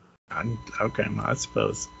 Okay, I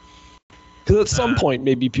suppose. Because at some point,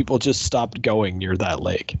 maybe people just stopped going near that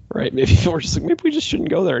lake, right? Maybe people were just like, maybe we just shouldn't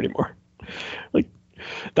go there anymore.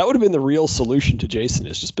 That would have been the real solution to Jason,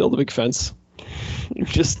 is just build a big fence.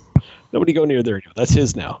 Just nobody go near there anymore. That's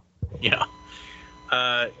his now. Yeah.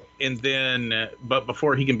 And then, but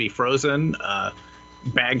before he can be frozen,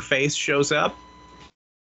 Bagface shows up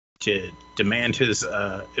to demand his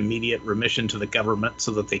immediate remission to the government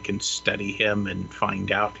so that they can study him and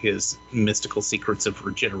find out his mystical secrets of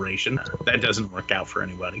regeneration. That doesn't work out for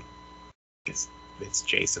anybody. It's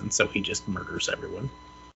Jason, so he just murders everyone.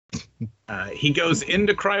 He goes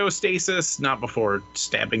into cryostasis, not before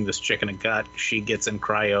stabbing this chick in the gut. She gets in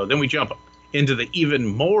cryo. Then we jump into the even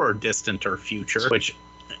more distanter future, which,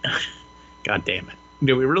 God damn it.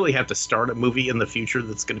 Do we really have to start a movie in the future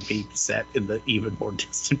that's going to be set in the even more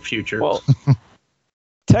distant future? Well,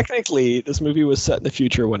 technically, this movie was set in the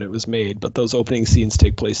future when it was made, but those opening scenes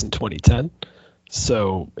take place in 2010.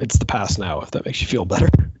 So it's the past now, if that makes you feel better.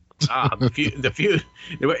 In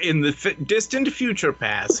the distant future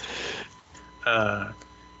past.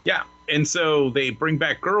 Yeah. And so they bring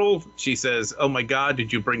back Girl. She says, "Oh my God,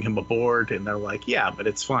 did you bring him aboard?" And they're like, "Yeah, but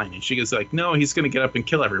it's fine." And she goes like, "No, he's going to get up and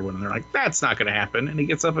kill everyone." And they're like, "That's not going to happen." And he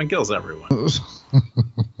gets up and kills everyone.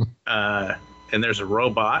 And there's a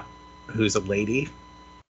robot who's a lady.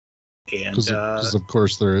 And because of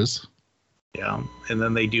course there is. Yeah. And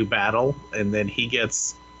then they do battle. And then he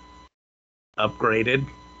gets upgraded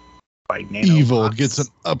by nanobots. Evil gets an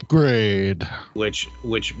upgrade. Which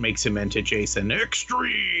makes him into Jason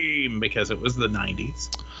Extreme because it was the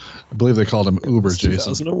 90s. I believe they called him Uber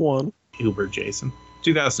Jason. 2001. Uber Jason.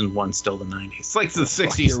 2001 still the 90s. It's like the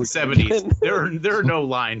 60s and 70s. There are no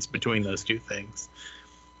lines between those two things.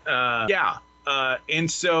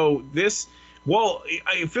 And so this, well,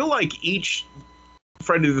 I feel like each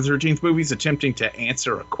Friday the 13th movie is attempting to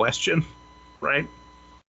answer a question, right?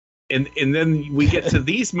 And then we get to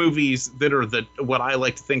these movies that are what I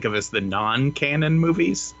like to think of as the non-canon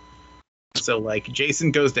movies. So like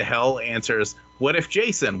Jason Goes to Hell answers, what if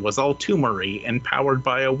Jason was all tumory and powered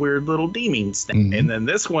by a weird little demon snake? Mm-hmm. And then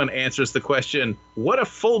this one answers the question, what if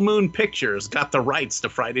Full Moon Pictures got the rights to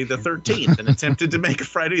Friday the 13th and attempted to make a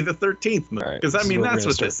Friday the 13th movie? Because I mean, that's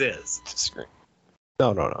what this is.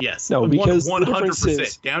 No. Yes. No, because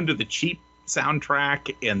 100% down to the cheap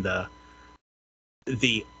soundtrack and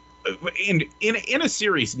and in a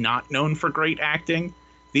series not known for great acting,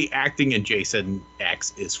 the acting in Jason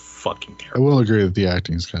X is fucking terrible. I will agree that the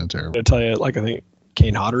acting is kind of terrible. I tell you, like, I think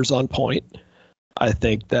Kane Hodder's on point. I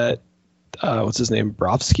think that what's his name,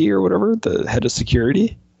 Brovsky or whatever, the head of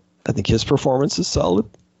security, I think his performance is solid.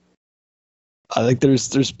 I think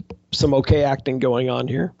there's some okay acting going on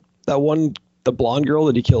here. That one, the blonde girl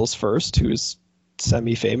that he kills first, who's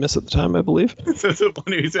semi-famous at the time, I believe. The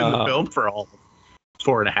one who's in the film for all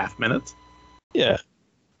 4.5 minutes. Yeah,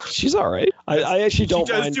 she's all right. I actually don't.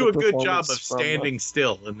 She does mind do a good job of standing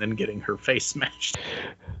still and then getting her face smashed.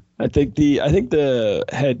 I think the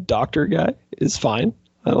head doctor guy is fine.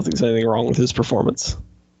 I don't think there's anything wrong with his performance.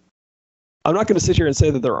 I'm not going to sit here and say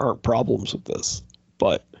that there aren't problems with this,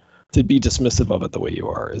 but to be dismissive of it the way you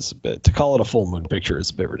are is a bit. To call it a Full Moon Picture is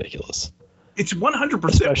a bit ridiculous. It's 100%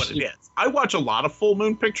 what it is. I watch a lot of Full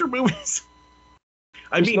Moon Picture movies.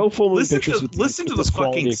 There's no Full Moon Pictures with the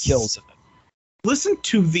fucking kills in it. Listen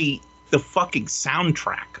to the fucking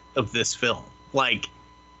soundtrack of this film. Like,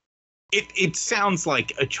 it sounds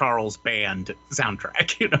like a Charles Band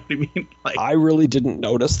soundtrack. You know what I mean? Like, I really didn't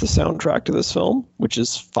notice the soundtrack to this film, which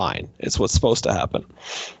is fine. It's what's supposed to happen.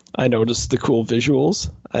 I noticed the cool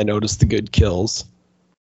visuals. I noticed the good kills.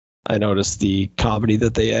 I noticed the comedy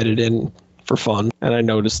that they added in for fun. And I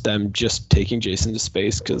noticed them just taking Jason to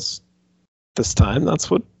space because this time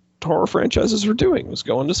that's what horror franchises were doing, was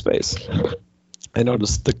going to space. I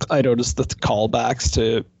noticed the callbacks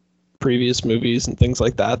to previous movies and things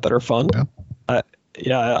like that are fun.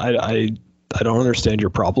 Yeah. I don't understand your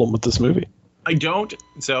problem with this movie. I don't.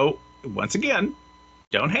 So once again,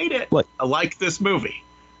 don't hate it. I like this movie.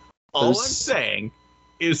 All I'm saying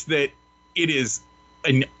is that it is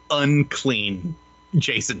an unclean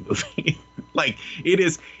Jason movie. Like,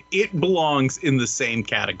 it belongs in the same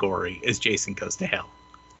category as Jason Goes to Hell.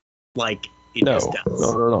 Like, it just does.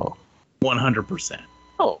 No. 100%.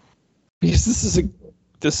 Oh,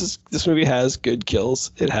 because this movie has good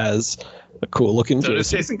kills. It has a cool looking Jason. So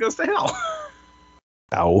does Jason Goes to Hell.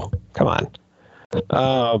 Oh, come on.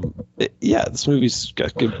 This movie's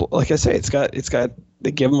got good. Like I say, it's got.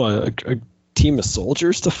 They give him a team of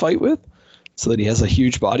soldiers to fight with, so that he has a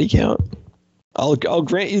huge body count. I'll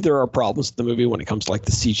grant you there are problems with the movie when it comes to like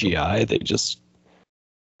the CGI. They just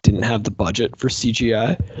didn't have the budget for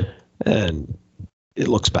CGI, and it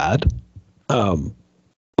looks bad.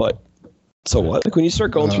 But so what? Like, when you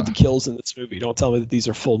start going through the kills in this movie, don't tell me that these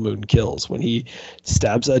are Full Moon kills. When he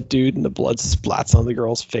stabs that dude and the blood splats on the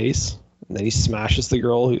girl's face, and then he smashes the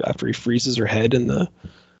girl after he freezes her head in the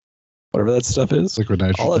whatever that stuff is. Liquid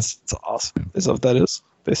nitrogen. Oh, that's awesome. Is that what that is?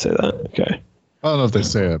 They say that? Okay. I don't know if they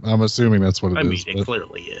say it. I'm assuming that's what it is. It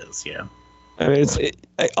clearly is, yeah. I mean,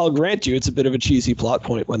 I'll grant you, it's a bit of a cheesy plot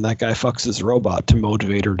point when that guy fucks his robot to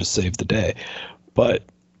motivate her to save the day. But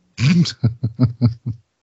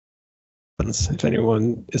if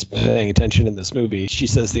anyone is paying attention in this movie, she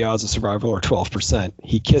says the odds of survival are 12%.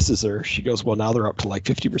 He kisses her. She goes, well, now they're up to like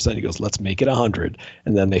 50%. He goes, let's make it 100.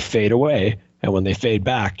 And then they fade away. And when they fade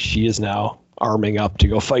back, she is now arming up to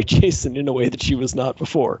go fight Jason in a way that she was not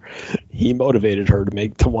before. He motivated her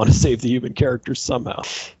to want to save the human characters somehow.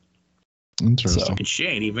 Interesting. And she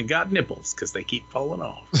ain't even got nipples because they keep falling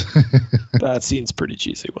off. That scene's pretty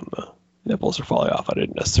cheesy when the nipples are falling off. I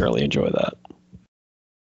didn't necessarily enjoy that.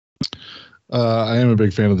 I am a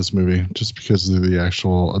big fan of this movie just because of the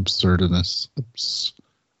actual absurdness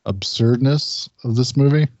of this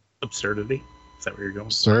movie. Absurdity? Is that where you're going?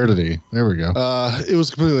 Absurdity. There we go. It was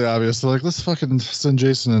completely obvious. They're like, let's fucking send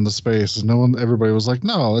Jason into space. And everybody was like,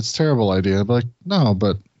 no, it's a terrible idea. But like, no,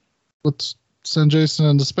 but let's send Jason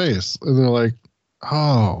into space. And they're like,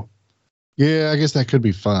 oh, yeah, I guess that could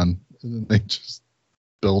be fun. And then they just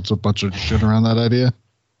built a bunch of shit around that idea.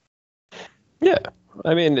 Yeah.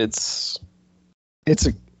 I mean, it's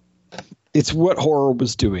what horror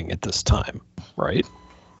was doing at this time, right?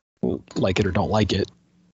 Like it or don't like it.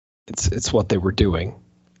 It's what they were doing.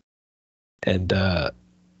 And why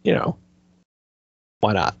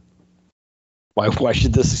not? Why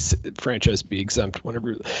should this franchise be exempt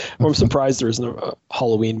whenever I'm surprised there isn't a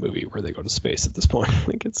Halloween movie where they go to space at this point. I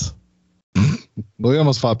think it's well, we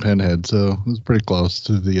almost fought Pinhead, so it was pretty close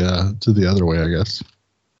to the other way, I guess.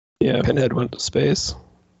 Yeah, Pinhead went to space.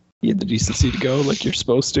 He had the decency to go like you're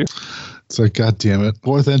supposed to. It's like, God damn it.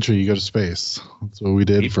 Fourth entry, you go to space. That's what we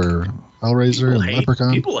did for Hellraiser and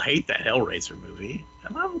Leprechaun. People hate that Hellraiser movie,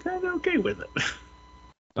 and I'm kind of okay with it.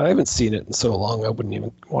 I haven't seen it in so long, I wouldn't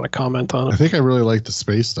even want to comment on it. I think I really liked the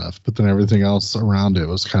space stuff, but then everything else around it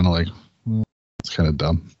was kind of like, it's kind of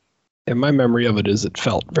dumb. And my memory of it is it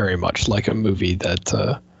felt very much like a movie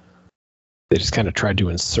that they just kind of tried to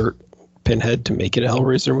insert Pinhead to make it a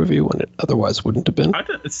Hellraiser movie when it otherwise wouldn't have been.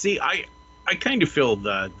 I kind of feel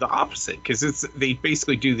the opposite because they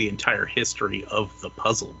basically do the entire history of the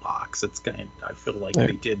puzzle box. I feel like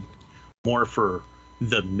they did more for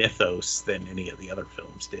the mythos than any of the other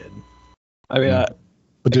films did. I mean,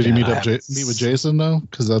 but did you meet with Jason though?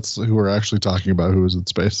 Because that's who we're actually talking about. Who was in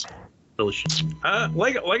space?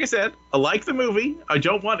 Like I said, I like the movie. I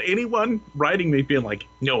don't want anyone writing me being like,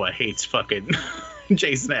 Noah hates fucking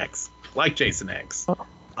Jason X. Like Jason X.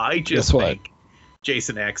 I just think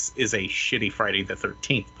Jason X is a shitty Friday the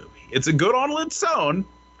 13th movie. It's a good on its own,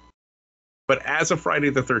 but as a Friday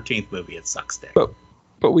the 13th movie, it sucks dick.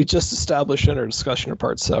 But we just established in our discussion of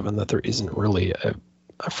Part 7 that there isn't really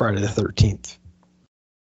a Friday the 13th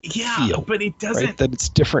feel, but it doesn't... Right? That it's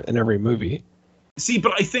different in every movie. See,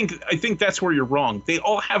 but I think that's where you're wrong. They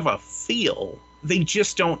all have a feel. They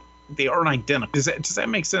just don't... They aren't identical. Does that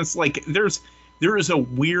make sense? Like, there is a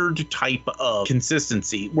weird type of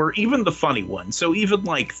consistency where even the funny ones, so even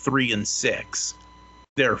like 3 and 6,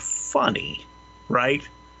 they're funny, right?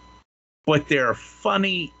 But they're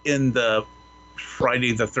funny in the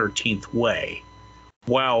Friday the 13th way,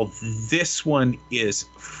 while this one is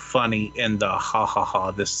funny in the ha ha ha,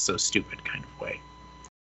 this is so stupid kind of way,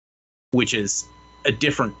 which is a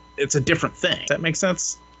different thing. Does that make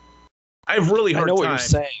sense? I have really hard time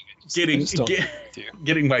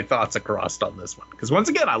getting my thoughts across on this one. Because once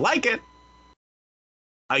again, I like it.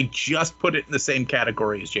 I just put it in the same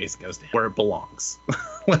category as Jason Goes to Hell, where it belongs.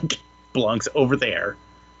 Like, belongs over there.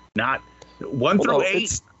 Not 1 through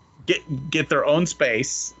 8 get their own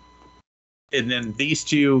space. And then these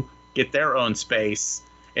two get their own space.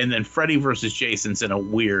 And then Freddy versus Jason's in a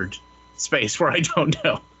weird space where I don't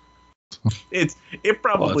know. It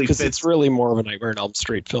probably fits. It's really more of a Nightmare on Elm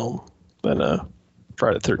Street film than a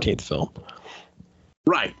Friday the 13th film.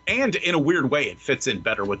 Right. And in a weird way, it fits in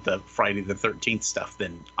better with the Friday the 13th stuff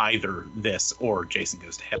than either this or Jason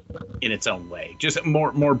Goes to Hell in its own way. Just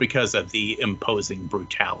more because of the imposing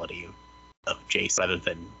brutality of Jason rather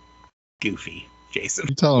than goofy Jason.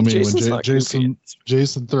 You're telling me when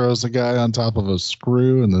Jason throws a guy on top of a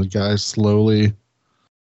screw and the guy slowly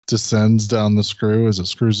descends down the screw as it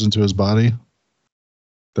screws into his body?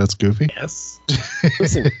 That's goofy? Yes.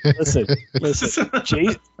 Listen.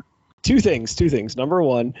 Two things. Number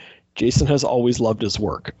one, Jason has always loved his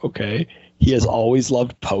work, okay? He has always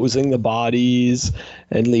loved posing the bodies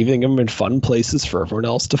and leaving them in fun places for everyone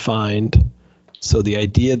else to find. So the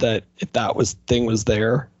idea that if that thing was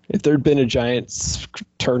there, if there'd been a giant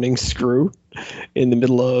turning screw in the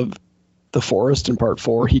middle of the forest in Part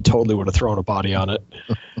 4, he totally would have thrown a body on it.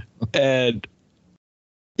 And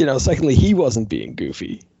secondly, he wasn't being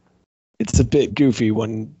goofy. It's a bit goofy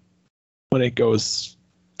when it goes,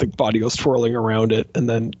 the body goes twirling around it, and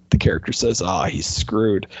then the character says, he's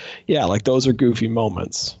screwed. Yeah, like those are goofy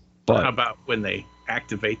moments. But how about when they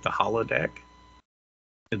activate the holodeck?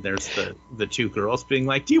 And there's the two girls being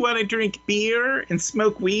like, do you want to drink beer and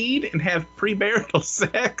smoke weed and have premarital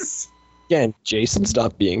sex? Again, Jason's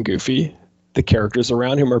not being goofy. The characters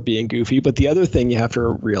around him are being goofy. But the other thing you have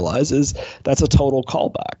to realize is that's a total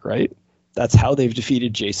callback, right? That's how they've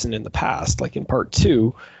defeated Jason in the past. Like in part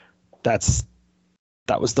 2, that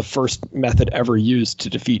was the first method ever used to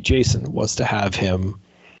defeat Jason, was to have him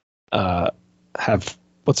have,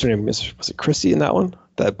 what's her name? Was it Chrissy in that one?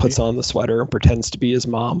 That puts on the sweater and pretends to be his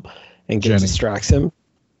mom and distracts him. It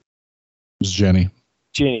was Jenny.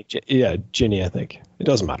 Ginny, I think. It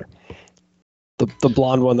doesn't matter. The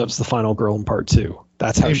blonde one that was the final girl in part 2.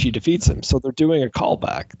 That's how she defeats him. So they're doing a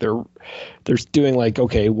callback. They're doing like,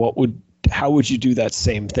 okay, how would you do that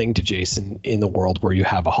same thing to Jason in the world where you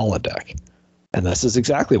have a holodeck? And this is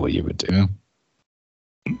exactly what you would do. Yeah.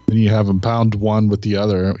 And you have him pound one with the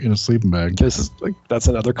other in a sleeping bag. That's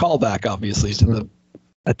another callback, obviously, to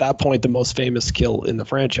at that point, the most famous kill in the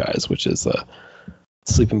franchise, which is a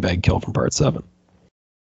sleeping bag kill from part 7.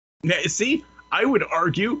 Now, see, I would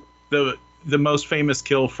argue the most famous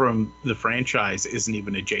kill from the franchise isn't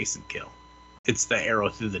even a Jason kill. It's the arrow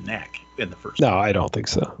through the neck in the first No, I don't think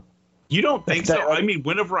so. You don't think so? I mean,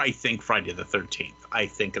 whenever I think Friday the 13th, I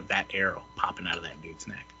think of that arrow popping out of that dude's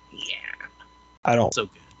neck. Yeah. I don't. So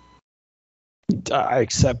good. I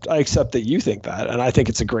accept that you think that, and I think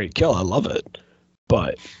it's a great kill. I love it.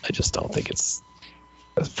 But I just don't think it's,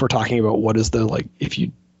 if we're talking about what is the, like, if we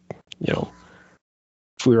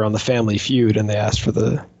were on the Family Feud and they asked for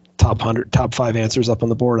the top 5 answers up on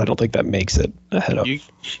the board, I don't think that makes it ahead of.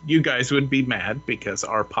 You guys would be mad because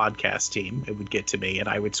our podcast team, it would get to me and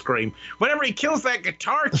I would scream, whenever he kills that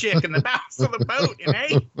guitar chick in the bows of the boat,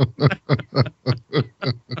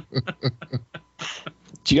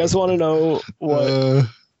 Do you guys want to know what?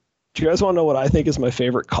 Do you guys want to know what I think is my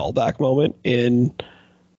favorite callback moment in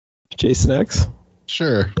Jason X?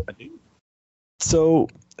 Sure. So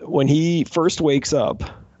when he first wakes up,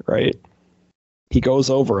 right, he goes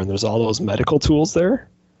over and there's all those medical tools there.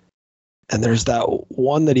 And there's that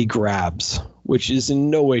one that he grabs, which is in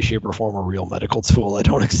no way, shape, or form a real medical tool. I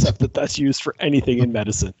don't accept that that's used for anything in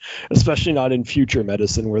medicine, especially not in future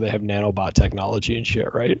medicine where they have nanobot technology and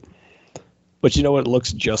shit, right? But you know what it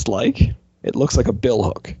looks just like? It looks like a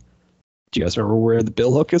billhook. Do you guys remember where the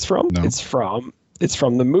billhook is from? No. It's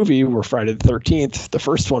from the movie where Friday the 13th, the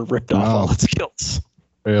first one, ripped off all its kills.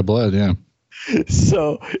 Bay of Blood, yeah.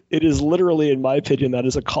 So it is literally, in my opinion, that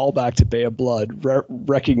is a callback to Bay of Blood,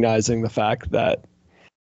 recognizing the fact that,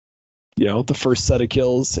 the first set of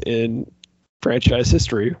kills in franchise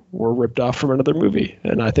history were ripped off from another movie.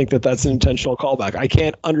 And I think that that's an intentional callback. I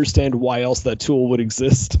can't understand why else that tool would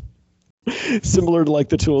exist. Similar to like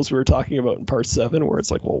the tools we were talking about in part 7, where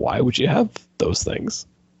it's like, well, why would you have those things?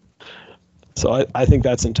 So I think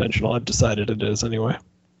that's intentional. I've decided it is anyway.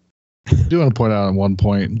 I do want to point out at one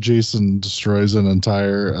point, Jason destroys an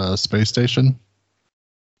entire space station.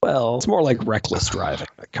 Well, it's more like reckless driving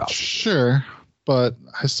that causes. Sure, but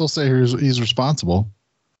I still say he's responsible.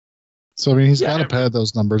 So I mean, he's got to pad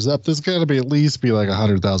those numbers up. There's got to be at least like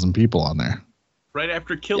 100,000 people on there. Right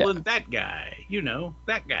after killing that guy,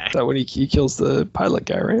 that guy. Is that when he kills the pilot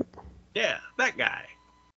guy, right? Yeah, that guy.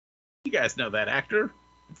 You guys know that actor.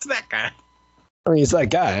 It's that guy. I mean, it's that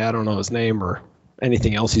guy. I don't know his name or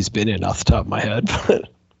anything else he's been in off the top of my head. But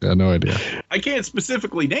yeah, no idea. I can't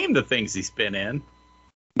specifically name the things he's been in.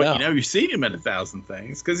 But you've seen him in 1,000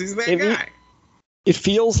 things because he's that guy. It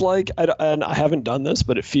feels like, and I haven't done this,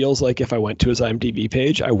 but it feels like if I went to his IMDb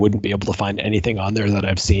page, I wouldn't be able to find anything on there that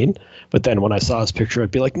I've seen. But then when I saw his picture,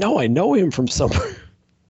 I'd be like, no, I know him from somewhere.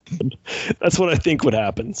 That's what I think would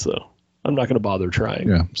happen. So I'm not going to bother trying.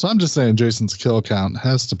 Yeah. So I'm just saying Jason's kill count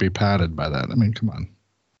has to be padded by that. I mean, come on.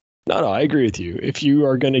 No, I agree with you. If you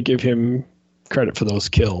are going to give him credit for those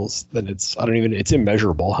kills, then it's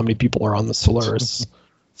immeasurable. How many people are on the Solaris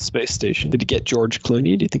space station? Did he get George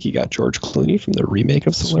Clooney? Do you think he got George Clooney from the remake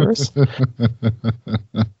of Solaris?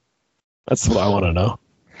 That's what I want to know.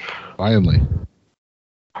 Finally.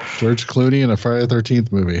 George Clooney in a Friday the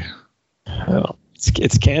 13th movie. Well,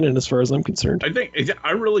 it's canon as far as I'm concerned.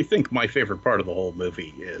 I really think my favorite part of the whole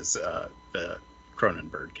movie is the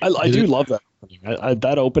Cronenberg. I do love that opening.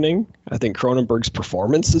 That opening, I think Cronenberg's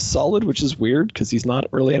performance is solid, which is weird because he's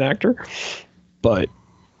not really an actor. But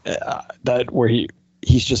that where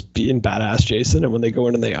he's just being badass Jason, and when they go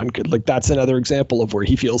in and they like, that's another example of where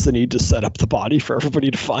he feels the need to set up the body for everybody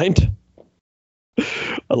to find.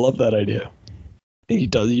 I love that idea. He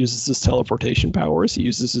uses his teleportation powers. He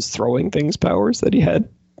uses his throwing things powers that he had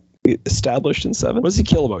established in 7. What does he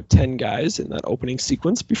kill? About 10 guys in that opening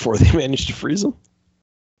sequence before they managed to freeze him?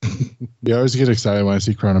 Yeah, I always get excited when I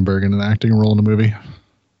see Cronenberg in an acting role in a movie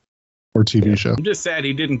or TV show. I'm just sad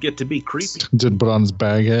he didn't get to be creepy. Didn't put on his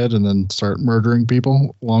bag head and then start murdering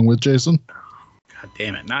people along with Jason. God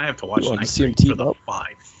damn it. Now I have to watch You want Night to see him Train for team the up?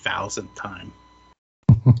 5,000th time.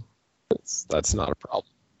 That's not a problem.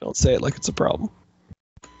 Don't say it like it's a problem.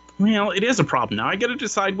 Well, it is a problem. Now I got to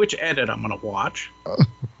decide which edit I'm going to watch.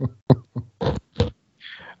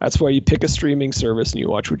 That's why you pick a streaming service and you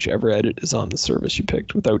watch whichever edit is on the service you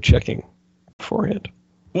picked without checking beforehand.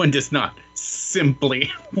 One does not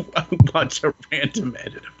simply watch a random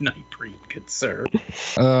edit of Night Train, good sir.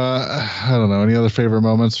 I don't know. Any other favorite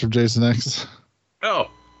moments from Jason X? Oh.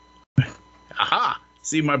 Aha.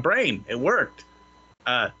 See, my brain. It worked.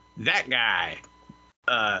 That guy.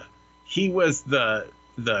 He was the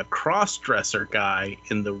cross-dresser guy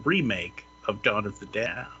in the remake of Dawn of the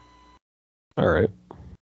Dead. All right.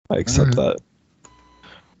 I accept that.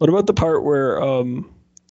 What about the part where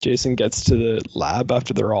Jason gets to the lab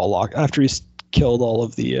after they're all locked, after he's killed all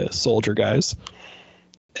of the soldier guys,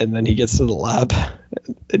 and then he gets to the lab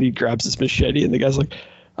and he grabs his machete and the guy's like,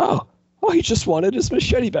 oh, he just wanted his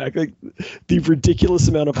machete back. Like the ridiculous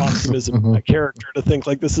amount of optimism in that character to think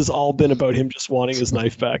like this has all been about him just wanting his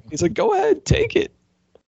knife back. He's like, go ahead, take it.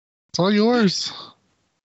 It's all yours.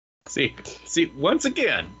 See, once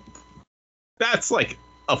again, that's like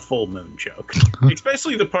a full moon joke.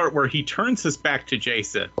 Especially the part where he turns his back to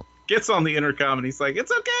Jason, gets on the intercom, and he's like,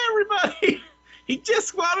 it's okay, everybody. He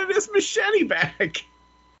just wanted his machete back.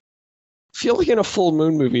 I feel like in a full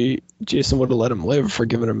moon movie, Jason would have let him live for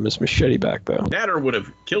giving him his machete back, though. That or would have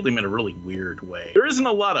killed him in a really weird way. There isn't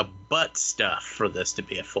a lot of butt stuff for this to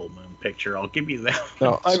be a full moon picture. I'll give you that.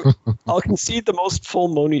 No, I'll concede the most full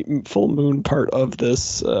moon part of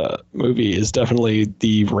this movie is definitely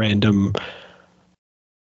the random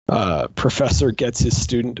professor gets his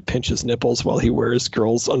student to pinch his nipples while he wears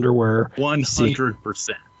girls' underwear. 100%.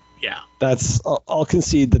 Yeah. I'll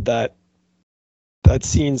concede that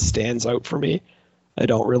scene stands out for me. I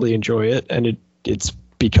don't really enjoy it, and it's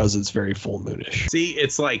because it's very full moonish. See,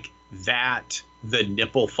 it's like that, the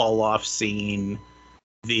nipple fall off scene,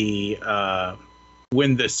 the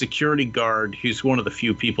when the security guard, who's one of the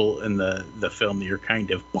few people in the film that you're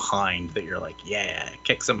kind of behind, that you're like, yeah,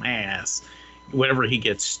 kick some ass. Whenever he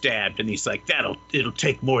gets stabbed, and he's like, it'll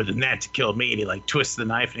take more than that to kill me, and he like twists the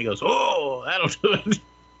knife, and he goes, oh, that'll do it.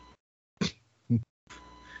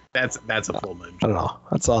 That's a full moon. I don't know.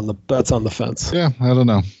 That's on the fence. Yeah, I don't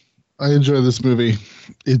know. I enjoy this movie.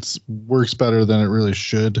 It works better than it really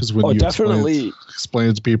should. Because when you definitely explain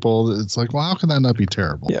it to people, it's like, well, how can that not be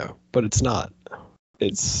terrible? Yeah, but it's not.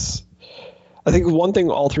 I think one thing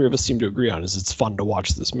all three of us seem to agree on is it's fun to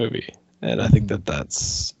watch this movie, and I think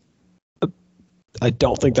that's. I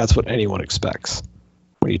don't think that's what anyone expects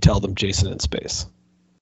when you tell them Jason in space.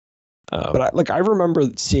 But I remember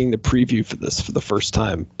seeing the preview for this for the first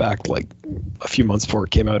time back like a few months before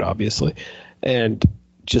it came out, obviously, and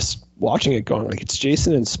just watching it going like it's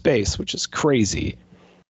Jason in space, which is crazy.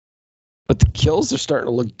 But the kills are starting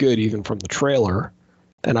to look good even from the trailer,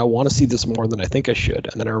 and I want to see this more than I think I should.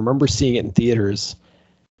 And then I remember seeing it in theaters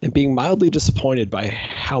and being mildly disappointed by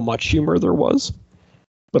how much humor there was.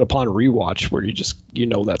 But upon rewatch, where you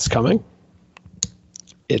know that's coming,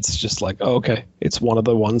 it's just like, oh, okay, it's one of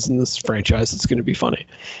the ones in this franchise that's going to be funny,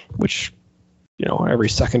 which, every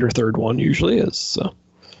second or third one usually is. So.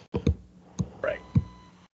 Right.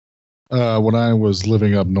 When I was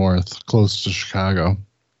living up north, close to Chicago,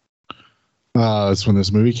 that's when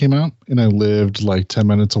this movie came out, and I lived like 10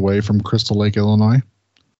 minutes away from Crystal Lake, Illinois.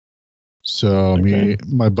 So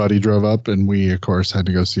my buddy drove up, and we, of course, had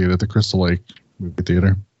to go see it at the Crystal Lake movie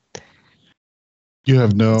theater. You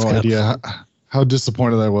have no idea how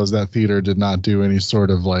disappointed I was. That theater did not do any sort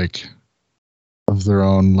of like of their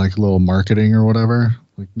own like little marketing or whatever.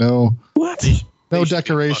 Like no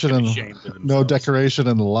decoration in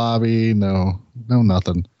the lobby. No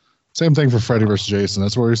nothing. Same thing for Freddy vs. Jason.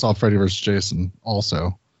 That's where we saw Freddy vs. Jason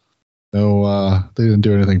also. No, they didn't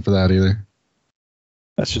do anything for that either.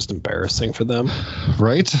 That's just embarrassing for them.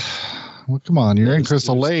 Right? Well, come on. You're in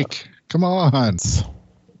Crystal Lake. Come on.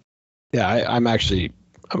 Yeah, I'm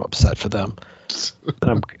upset for them.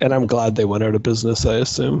 And I'm glad they went out of business, I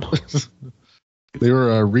assume. They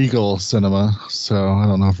were a Regal Cinema, so I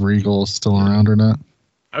don't know if Regal is still around or not.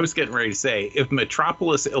 I was getting ready to say, if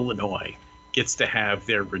Metropolis, Illinois gets to have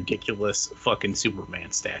their ridiculous fucking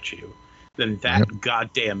Superman statue, then that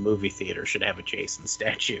goddamn movie theater should have a Jason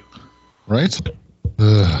statue. Right?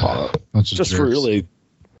 Bunch of Just for jerks. really,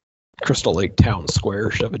 Crystal Lake Town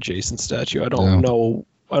Square should have a Jason statue. I don't know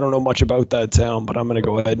much about that town, but I'm going to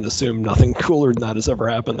go ahead and assume nothing cooler than that has ever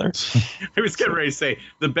happened there. I was getting ready to say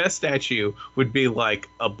the best statue would be like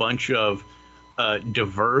a bunch of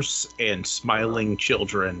diverse and smiling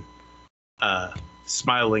children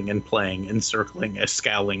smiling and playing, encircling a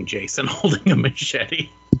scowling Jason holding a machete.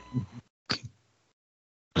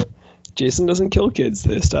 Jason doesn't kill kids.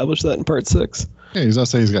 They established that in part 6. Yeah, he's not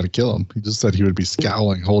saying he's got to kill him. He just said he would be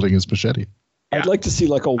scowling, holding his machete. Yeah. I'd like to see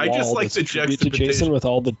like a I just wall like that's the a tribute to juxtaposition. Jason with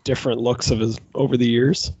all the different looks of his over the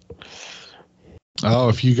years. Oh,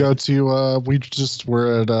 if you go to, we just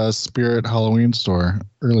were at a Spirit Halloween store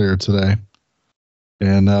earlier today,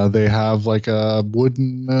 and they have like a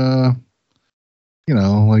wooden,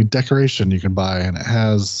 like decoration you can buy, and it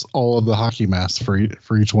has all of the hockey masks for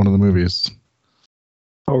each one of the movies.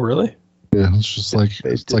 Oh, really? Yeah, it's just like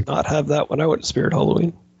They it's did like not have that when I went to Spirit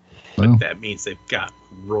Halloween. oh. That means they've got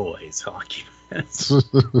Roy's hockey mask.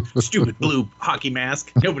 Stupid blue hockey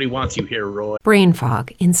mask. Nobody wants you here, Roy. Brain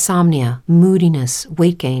fog, insomnia, moodiness,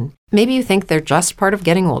 weight gain. Maybe you think they're just part of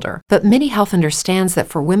getting older, but MIDI Health understands that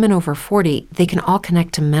for women over 40, they can all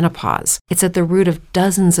connect to menopause. It's at the root of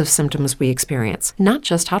dozens of symptoms we experience, not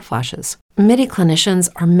just hot flashes. MIDI clinicians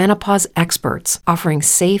are menopause experts, offering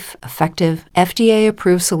safe, effective,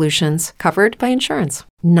 FDA-approved solutions covered by insurance.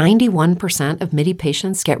 91% of MIDI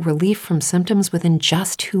patients get relief from symptoms within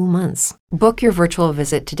just 2 months. Book your virtual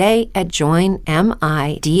visit today at joinmidi.com.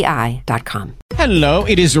 Hello,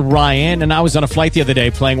 it is Ryan, and I was on a flight the other day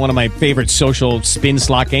playing one of my favorite social spin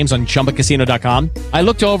slot games on ChumbaCasino.com. I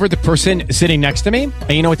looked over at the person sitting next to me,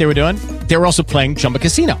 and you know what they were doing? They were also playing Chumba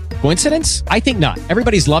Casino. Coincidence? I think not.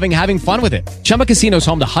 Everybody's loving having fun with it. Chumba Casino is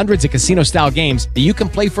home to hundreds of casino-style games that you can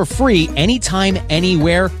play for free anytime,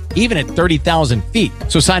 anywhere, even at 30,000 feet.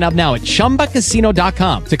 So sign up now at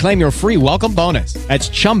ChumbaCasino.com to claim your free welcome bonus. That's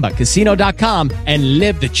ChumbaCasino.com and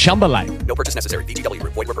live the Chumba life. No purchase necessary. VGW.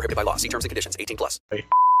 Void where prohibited by law. See terms and conditions. 18+.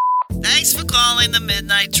 Thanks for calling the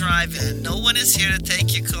Midnight Drive-In. No one is here to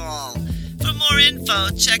take your call. For more info,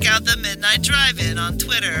 check out the Midnight Drive-In on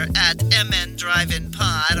Twitter at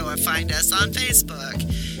MNDriveInPod or find us on Facebook.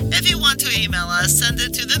 If you want to email us, send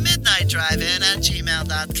it to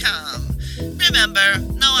themidnightdrivein@gmail.com. Remember,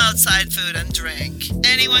 no outside food and drink.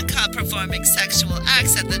 Anyone caught performing sexual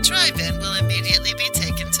acts at the drive-in will immediately be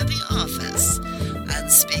taken to the office.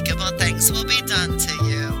 Unspeakable things will be done to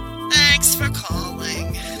you. Thanks for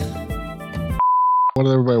calling. What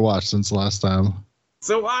did everybody watch since the last time?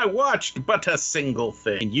 So I watched but a single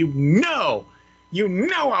thing. You know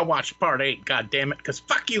I watched part 8, goddammit, because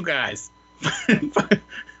fuck you guys. fuck you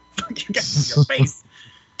guys in your face.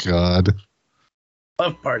 God.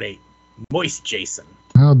 Love part 8. Moist Jason.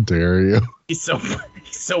 How dare you? He's so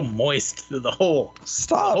moist through the whole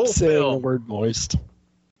Stop whole saying film. the word moist.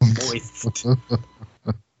 Moist.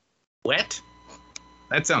 Wet?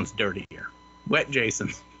 That sounds dirtier. Wet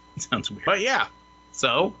Jason. Sounds weird. But yeah.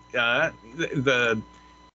 So, the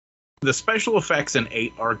special effects in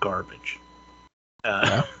 8 are garbage.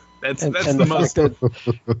 That's And the the most. fact that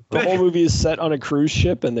the whole movie is set on a cruise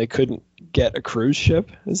ship and they couldn't get a cruise ship,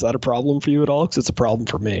 is that a problem for you at all? Because it's a problem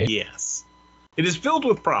for me. Yes. It is filled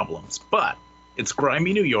with problems, but it's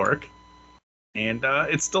grimy New York, and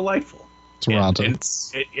it's delightful. Toronto. And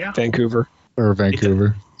yeah. Vancouver. Or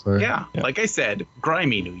Vancouver. Sorry. Yeah, like I said,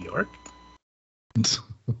 grimy New York.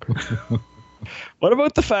 What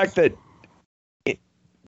about the fact that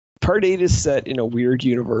Part 8 is set in a weird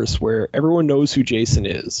universe where everyone knows who Jason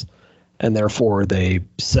is, and therefore they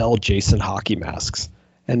sell Jason hockey masks.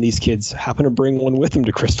 And these kids happen to bring one with them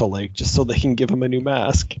to Crystal Lake just so they can give him a new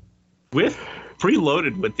mask.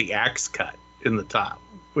 Preloaded with the axe cut in the top,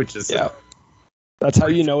 which is Yeah. That's how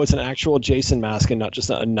you know it's an actual Jason mask and not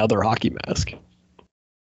just another hockey mask.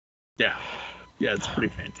 Yeah, it's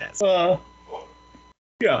pretty fantastic.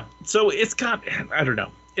 Yeah, so it's got, I don't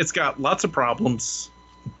know, it's got lots of problems,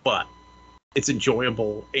 but it's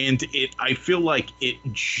enjoyable, and I feel like it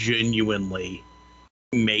genuinely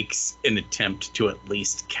makes an attempt to at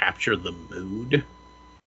least capture the mood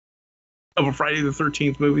of a Friday the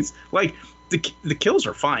 13th movies. Like, the kills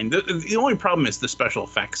are fine. The only problem is the special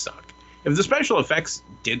effects suck. If the special effects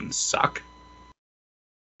didn't suck,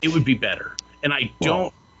 it would be better. And I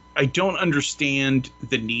don't understand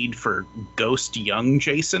the need for ghost young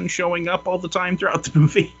Jason showing up all the time throughout the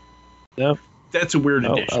movie. No. That's a weird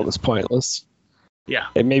No, addition. that was pointless. Yeah.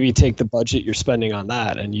 And maybe take the budget you're spending on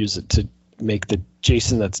that and use it to make the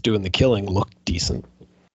Jason that's doing the killing look decent.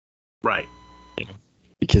 Right.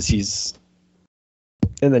 Because he's...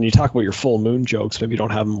 And then you talk about your full moon jokes. Maybe you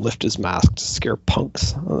don't have him lift his mask to scare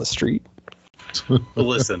punks on the street.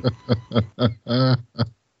 Listen,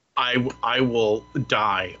 I will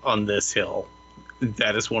die on this hill.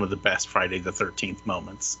 That is one of the best Friday the 13th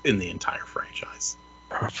moments in the entire franchise.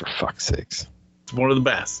 Oh, for fuck's sakes. It's one of the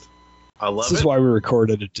best. I love it. This is why we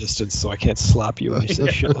record at a distance, so I can't slap you when you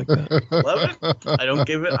say shit like that. Love it. I don't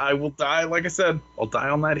give it. I will die. Like I said, I'll die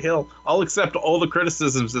on that hill. I'll accept all the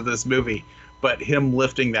criticisms of this movie, but him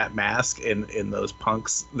lifting that mask in those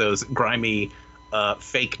punks, those grimy,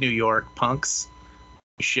 fake New York punks,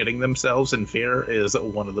 shitting themselves in fear is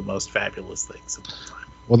one of the most fabulous things of all time.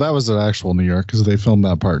 Well, that was in actual New York because they filmed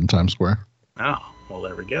that part in Times Square. Oh, well,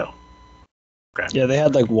 there we go. Okay. Yeah, they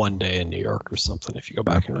had like one day in New York or something. If you go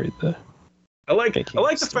back and read the, I like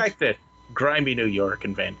the fact that grimy New York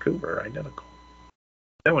and Vancouver are identical.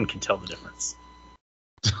 No one can tell the difference.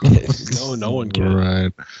 no one can.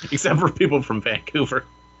 Right. Except for people from Vancouver,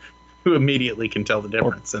 who immediately can tell the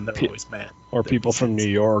difference, and they're always mad. Or people from New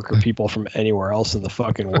York, or people from anywhere else in the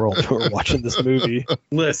fucking world who are watching this movie.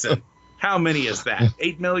 Listen, how many is that?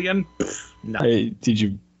 8 million? No. Hey, did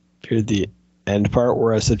you hear the end part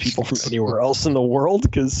where I said people from anywhere else in the world?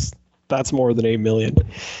 Because that's more than 8 million.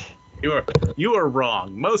 You are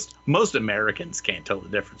wrong. Most Americans can't tell the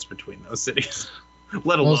difference between those cities,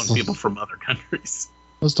 let alone people from other countries.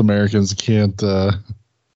 Most Americans can't point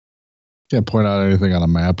out anything on a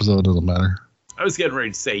map, so it doesn't matter. I was getting ready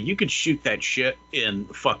to say, you could shoot that shit in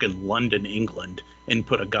fucking London, England, and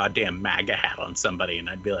put a goddamn MAGA hat on somebody, and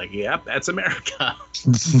I'd be like, yep, that's America.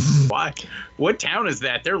 Why? What town is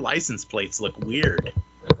that? Their license plates look weird.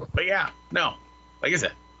 But yeah, no. Like I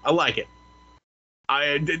said, I like it.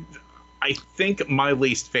 I think my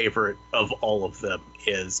least favorite of all of them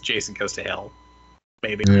is Jason Goes to Hell.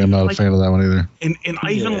 Maybe. Yeah, I'm not a fan of that one either. And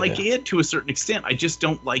I even like it to a certain extent. I just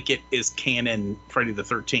don't like it as canon Friday the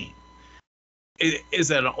 13th. It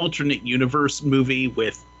is an alternate universe movie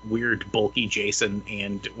with weird, bulky Jason,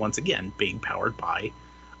 and once again, being powered by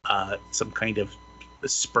some kind of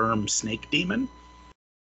sperm snake demon.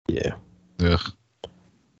 Yeah. Yeah.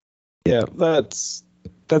 Yeah, that's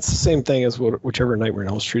the same thing as whichever Nightmare on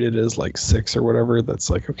Elm Street it is, like 6 or whatever. That's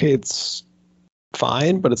like, okay, it's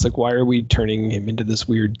fine, but it's like, why are we turning him into this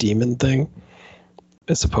weird demon thing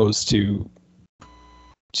as opposed to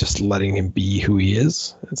just letting him be who he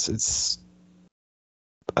is?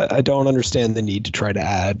 I don't understand the need to try to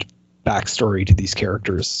add backstory to these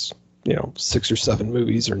characters, 6 or 7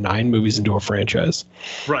 movies or 9 movies into a franchise.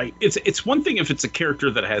 Right. It's one thing if it's a character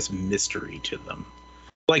that has mystery to them.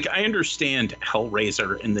 Like, I understand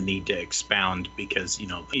Hellraiser and the need to expound because,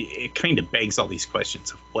 it kind of begs all these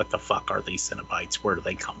questions of what the fuck are these Cenobites? Where do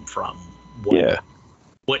they come from?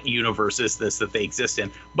 What universe is this that they exist in?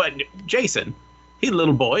 But Jason, he's a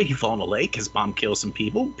little boy. He fall in a lake. His mom kills some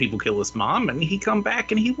people. People kill his mom. And he come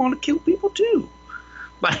back and he want to kill people too.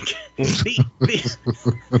 Like, the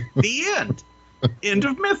end. End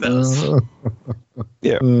of Mythos.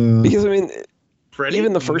 Yeah. Because, Freddy,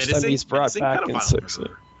 even the first time he's brought back in 6.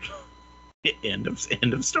 End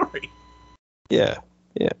of story. Yeah.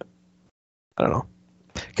 I don't know.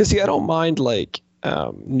 Because, I don't mind, like,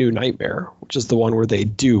 New Nightmare, which is the one where they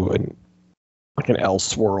do an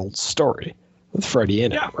Elseworld story with Freddy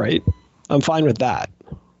in it, right? I'm fine with that.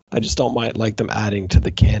 I just don't mind, like, them adding to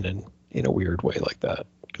the canon in a weird way like that.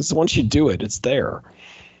 Because once you do it, it's there.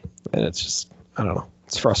 And it's just, I don't know.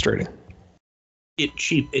 It's frustrating. It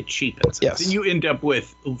cheapens. Yes. And you end up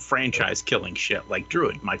with franchise killing shit like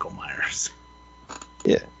Druid Michael Myers.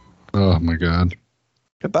 Yeah. Oh my god.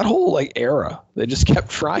 That whole era, they just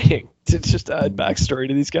kept trying to just add backstory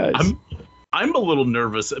to these guys. I'm a little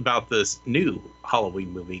nervous about this new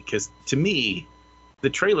Halloween movie because to me, the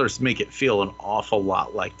trailers make it feel an awful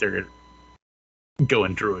lot like they're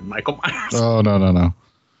going Druid Michael Myers. Oh no.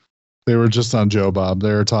 They were just on Joe Bob.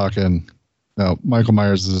 They were talking. No, Michael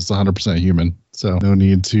Myers is 100% human, so no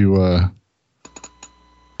need to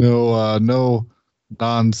no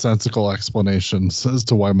nonsensical explanations as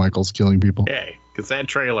to why Michael's killing people. Hey, because that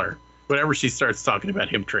trailer, whenever she starts talking about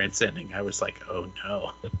him transcending, I was like, oh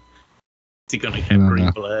no. Is he going to have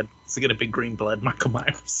green blood? Is he going to be green blood Michael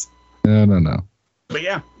Myers? No. But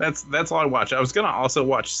yeah, that's all I watched. I was going to also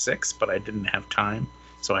watch 6, but I didn't have time,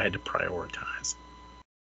 so I had to prioritize.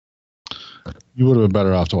 You would have been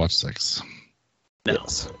better off to watch 6. No,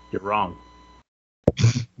 Yes. You're wrong.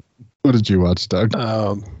 What did you watch, Doug?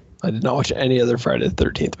 I did not watch any other Friday the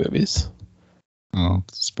 13th movies. Oh,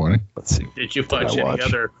 it's disappointing. Let's see. Did you watch any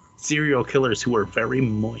other serial killers who are very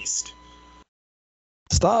moist?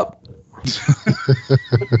 Stop.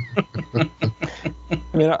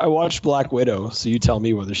 I watched Black Widow, so you tell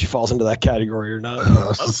me whether she falls into that category or not.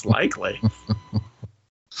 Most likely.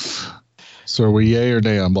 So are we yay or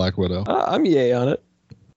nay on Black Widow? I'm yay on it.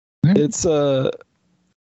 Yeah. It's I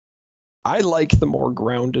like the more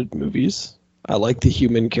grounded movies. I like the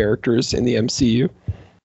human characters in the MCU,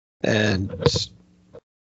 and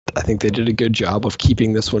I think they did a good job of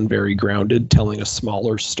keeping this one very grounded, telling a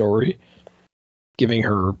smaller story, giving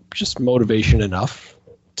her just motivation enough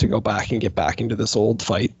to go back and get back into this old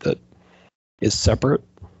fight that is separate.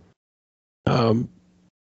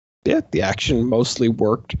 Yeah, the action mostly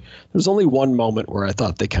worked. There's only one moment where I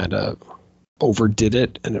thought they kind of overdid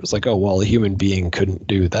it, and it was like, oh, well, a human being couldn't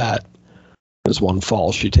do that. There's one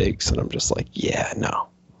fall she takes, and I'm just like, yeah, no.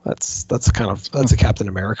 That's a Captain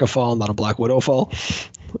America fall, not a Black Widow fall.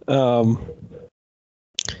 But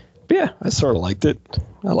yeah, I sort of liked it.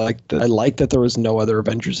 I liked that there was no other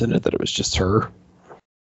Avengers in it, that it was just her.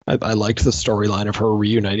 I liked the storyline of her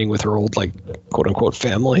reuniting with her old, like, quote unquote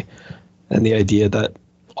family, and the idea that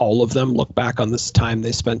all of them look back on this time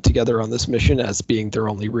they spent together on this mission as being their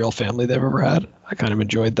only real family they've ever had. I kind of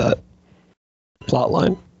enjoyed that plot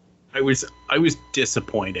line. I was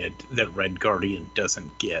disappointed that Red Guardian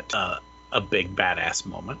doesn't get a big badass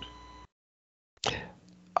moment.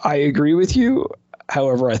 I agree with you.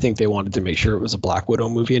 However, I think they wanted to make sure it was a Black Widow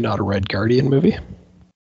movie and not a Red Guardian movie.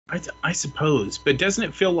 I suppose, but doesn't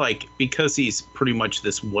it feel like, because he's pretty much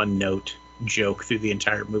this one-note joke through the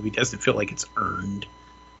entire movie, doesn't it feel like it's earned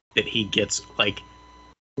that he gets like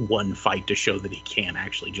one fight to show that he can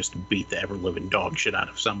actually just beat the ever-living dog shit out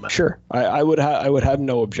of somebody? Sure, I would have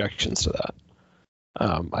no objections to that.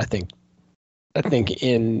 I think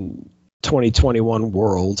in 2021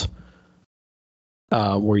 world,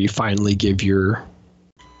 where you finally give your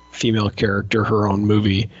female character her own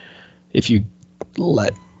movie, if you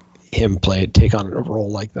let him take on a role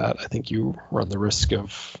like that, I think you run the risk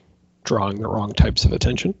of drawing the wrong types of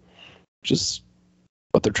attention, which is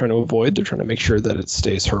what they're trying to avoid. They're trying to make sure that it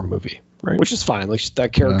stays her movie, right? Which is fine. Like,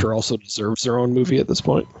 that character also deserves their own movie at this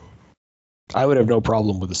point. I would have no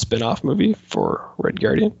problem with a spin-off movie for Red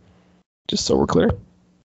Guardian, just so we're clear.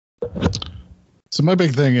 So my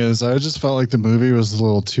big thing is, I just felt like the movie was a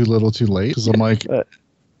little too late, because I'm like,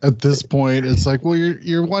 at this point, it's like, well,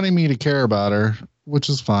 you're wanting me to care about her, which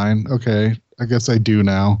is fine. Okay, I guess I do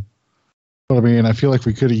now. But I mean, I feel like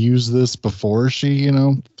we could have used this before she,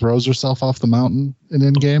 throws herself off the mountain in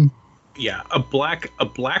Endgame. Yeah, a Black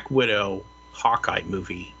Widow Hawkeye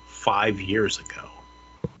movie 5 years ago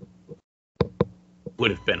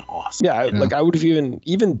would have been awesome. Yeah, like, I would have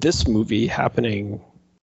even this movie happening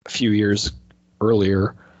a few years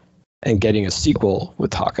earlier and getting a sequel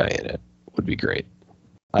with Hawkeye in it would be great.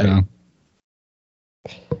 I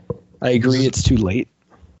agree it's too late.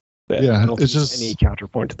 But yeah, I don't it's think just any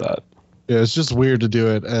counterpoint to that. Yeah, it's just weird to do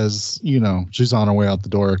it as, she's on her way out the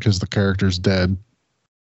door because the character's dead.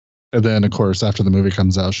 And then, of course, after the movie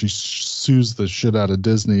comes out, she sues the shit out of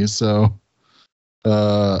Disney. So,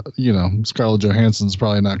 Scarlett Johansson's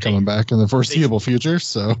probably not coming back in the foreseeable future.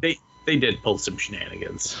 So they did pull some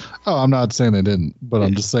shenanigans. Oh, I'm not saying they didn't, but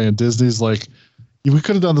I'm just saying Disney's like, we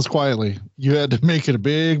could have done this quietly. You had to make it a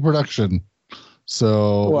big production.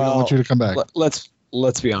 So we don't want you to come back.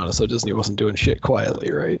 Let's be honest. So Disney wasn't doing shit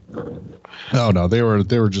quietly, right? No, they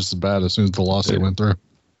were just as bad as soon as the lawsuit went through.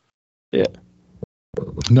 Yeah.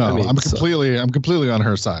 No, I'm completely on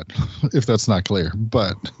her side, if that's not clear.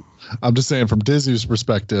 But I'm just saying, from Disney's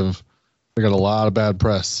perspective, they got a lot of bad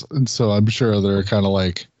press, and so I'm sure they're kind of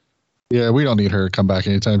like, yeah, we don't need her to come back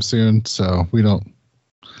anytime soon, so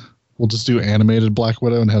we'll just do animated Black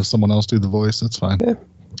Widow and have someone else do the voice. That's fine. Yeah.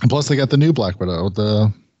 And plus, they got the new Black Widow,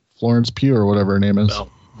 the Florence Pugh or whatever her name is. Well,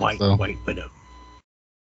 White Widow.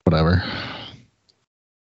 Whatever.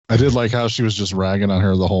 I did like how she was just ragging on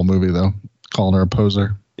her the whole movie, though, calling her a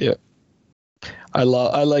poser. Yeah. I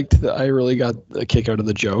really got a kick out of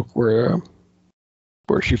the joke where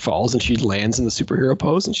she falls and she lands in the superhero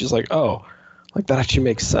pose, and she's like, oh, like, that actually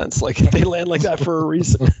makes sense. Like, they land like that for a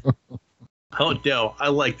reason. Oh no, I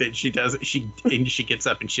like that she does it. She gets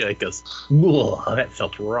up and she like goes, whoa, that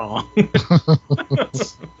felt wrong.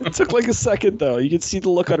 It took like a second though. You could see the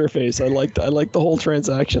look on her face. I like the whole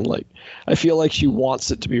transaction. Like, I feel like she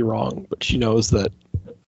wants it to be wrong, but she knows that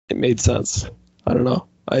it made sense. I don't know.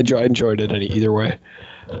 I enjoyed it either way.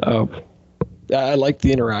 I like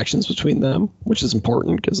the interactions between them, which is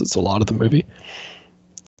important because it's a lot of the movie.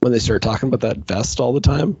 When they start talking about that vest all the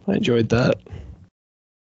time, I enjoyed that.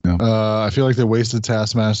 Yeah. I feel like they wasted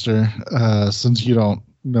Taskmaster. Since you don't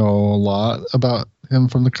know a lot about him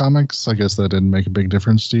from the comics, I guess that didn't make a big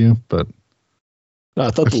difference to you. But no, I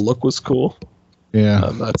thought the look was cool. Yeah,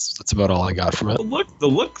 that's about all I got from it. The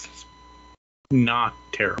look's not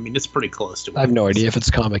terrible. I mean, it's pretty close to it. I have no idea if it's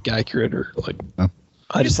comic accurate or like. No.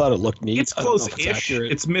 I just thought it looked neat. It's I don't know if close-ish.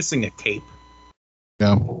 accurate. It's missing a cape,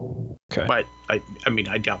 Yeah. Okay. but I mean,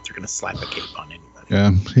 I doubt they're going to slap a cape on anybody.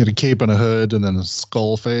 Yeah. He had a cape and a hood and then a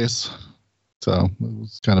skull face. So it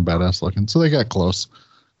was kind of badass looking. So they got close.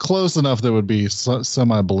 Close enough that would be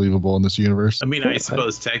semi-believable in this universe. I mean, I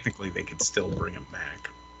suppose technically they could still bring him back.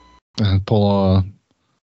 Pull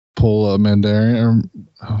a Mandarin.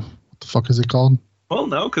 What the fuck is he called? Well,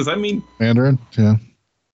 no, because I mean, Mandarin? Yeah.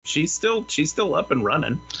 she's still up and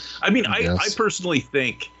running. I mean, I personally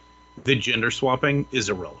think the gender swapping is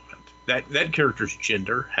irrelevant. That character's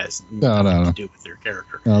gender has nothing to do with their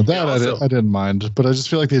character. No, that I didn't mind, but I just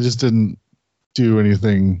feel like they just didn't do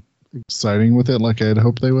anything exciting with it like I'd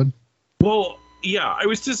hoped they would. Well, yeah, I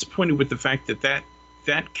was disappointed with the fact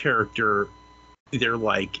that character, their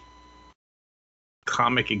like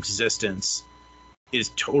comic existence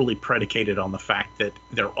is totally predicated on the fact that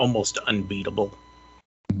they're almost unbeatable.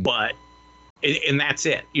 But and that's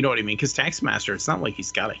it. You know what I mean? Because Taskmaster, it's not like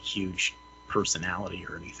he's got a huge personality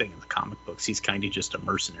or anything in the comic books. He's kind of just a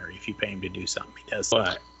mercenary. If you pay him to do something, he does.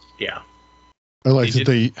 But yeah, I like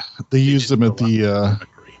that they used him at the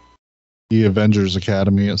Avengers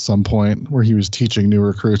Academy at some point where he was teaching new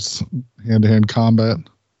recruits hand-to-hand combat.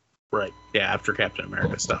 Right. Yeah. After Captain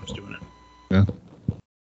America stops doing it. Yeah.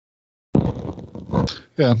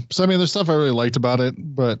 Yeah. So I mean, there's stuff I really liked about it,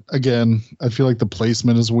 but again, I feel like the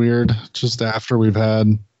placement is weird. Just after we've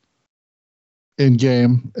had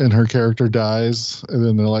Endgame and her character dies, and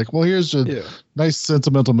then they're like, well, here's a nice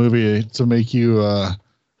sentimental movie to make you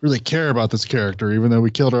really care about this character, even though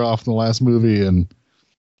we killed her off in the last movie. And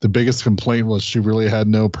the biggest complaint was she really had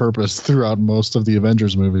no purpose throughout most of the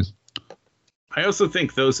Avengers movies. I also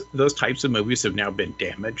think those types of movies have now been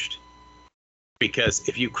damaged, because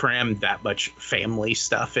if you cram that much family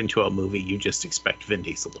stuff into a movie, you just expect Vin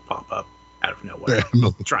Diesel to pop up out of nowhere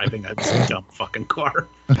driving a dumb fucking car.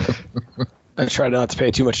 I try not to pay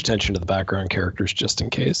too much attention to the background characters just in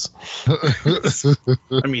case.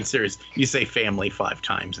 I mean, seriously, you say family 5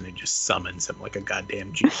 times and it just summons him like a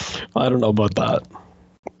goddamn genie. I don't know about that.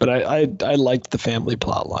 But I liked the family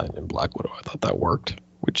plot line in Black Widow. I thought that worked,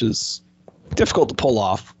 which is difficult to pull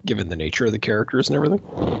off given the nature of the characters and everything.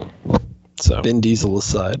 So Vin Diesel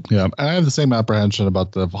aside. Yeah, I have the same apprehension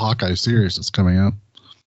about the Hawkeye series that's coming out.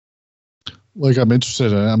 Like, I'm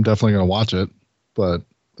interested in it. I'm definitely going to watch it. But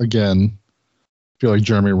again, I feel like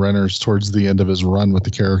Jeremy Renner's towards the end of his run with the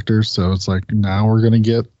characters. So it's like, now we're going to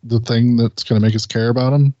get the thing that's going to make us care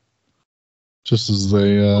about him. Just as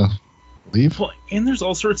they leave. Well, and there's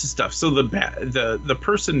all sorts of stuff. So the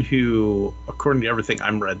person who, according to everything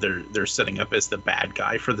I'm read, they're setting up as the bad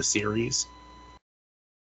guy for the series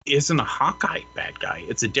isn't a Hawkeye bad guy.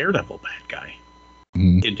 It's a Daredevil bad guy.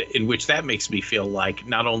 Mm-hmm. In which that makes me feel like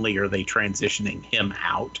not only are they transitioning him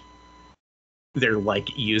out, they're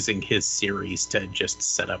like using his series to just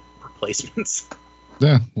set up replacements.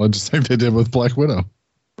 Yeah, well, just like they did with Black Widow.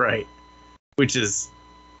 Right. Which is,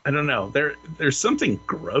 I don't know. There's something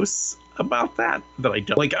gross about that I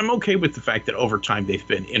don't like. I'm okay with the fact that over time they've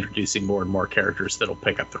been introducing more and more characters that'll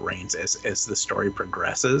pick up the reins as the story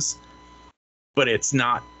progresses. But it's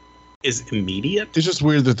not as immediate. It's just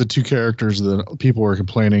weird that the two characters that people were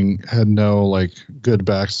complaining had no like good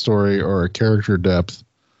backstory or character depth.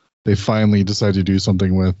 They finally decided to do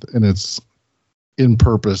something with, and it's in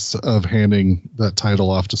purpose of handing that title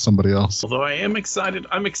off to somebody else. Although I am excited.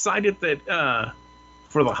 I'm excited that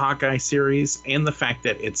for the Hawkeye series and the fact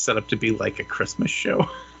that it's set up to be like a Christmas show.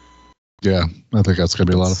 Yeah, I think that's going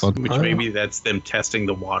to be a lot of fun. Which maybe that's them testing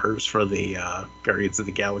the waters for the Guardians of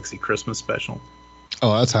the Galaxy Christmas special.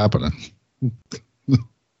 Oh, that's happening.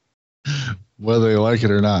 Whether they like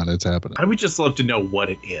it or not, it's happening. I would just love to know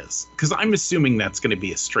what it is, because I'm assuming that's going to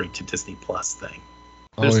be a straight to Disney Plus thing.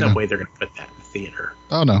 There's no way they're going to put that in the theater.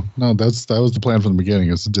 Oh no, that was the plan from the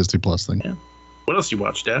beginning. It's a Disney Plus thing. Yeah. What else you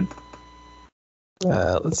watched, Dad?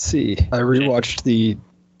 Let's see. I rewatched the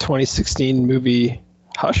 2016 movie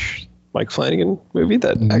Hush, Mike Flanagan movie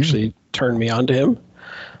that actually turned me on to him.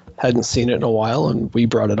 Hadn't seen it in a while, and we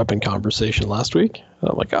brought it up in conversation last week.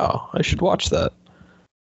 I'm like, oh, I should watch that.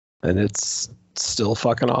 And it's still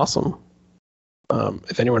fucking awesome.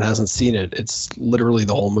 If anyone hasn't seen it, it's literally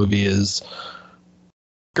the whole movie is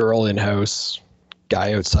girl in house,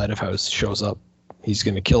 guy outside of house shows up. He's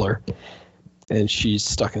going to kill her. And she's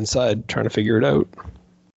stuck inside trying to figure it out.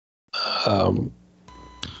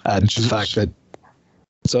 Add to the fact that...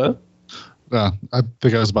 So? I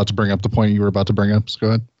think I was about to bring up the point you were about to bring up, so go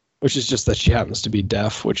ahead. Which is just that she happens to be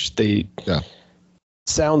deaf, which they... Yeah.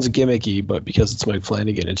 Sounds gimmicky, but because it's Mike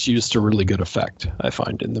Flanagan, it's used to really good effect, I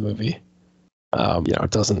find, in the movie.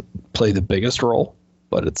 It doesn't play the biggest role,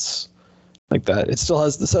 but it's like that.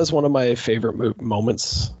 This has one of my favorite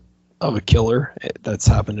moments of a killer that's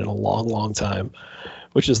happened in a long, long time,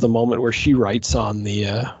 which is the moment where she writes on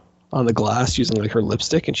the glass using like her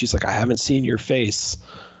lipstick, and she's like, "I haven't seen your face.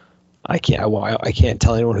 I can't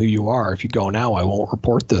tell anyone who you are. If you go now, I won't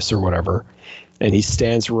report this," or whatever. And he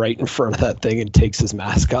stands right in front of that thing and takes his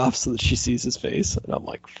mask off so that she sees his face. And I'm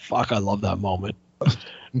like, fuck, I love that moment.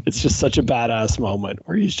 It's just such a badass moment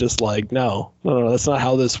where he's just like, no, that's not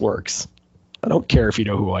how this works. I don't care if you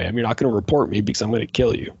know who I am. You're not going to report me because I'm going to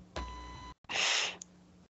kill you.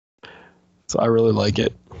 So I really like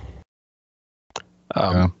it.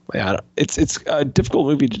 Yeah, it's a difficult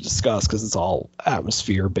movie to discuss because it's all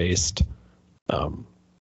atmosphere based,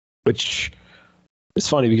 which is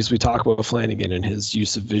funny because we talk about Flanagan and his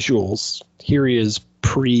use of visuals. Here he is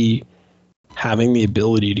having the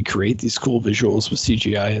ability to create these cool visuals with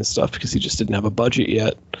CGI and stuff because he just didn't have a budget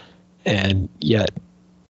yet, and yet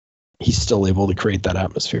he's still able to create that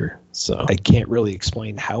atmosphere. So I can't really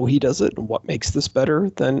explain how he does it and what makes this better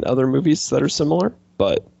than other movies that are similar,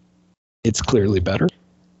 but it's clearly better.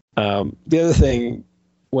 The other thing,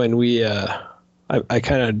 when we, I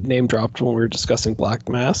kind of name dropped when we were discussing Midnight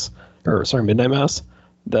Mass,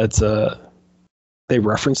 that they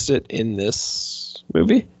referenced it in this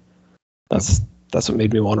movie. That's what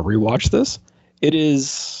made me want to rewatch this.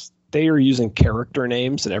 They are using character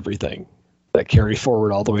names and everything that carry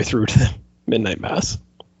forward all the way through to Midnight Mass.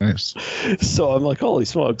 Nice. So I'm like, holy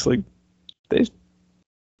smokes, like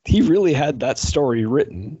he really had that story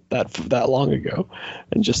written that long ago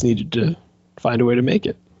and just needed to find a way to make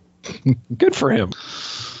it. Good for him.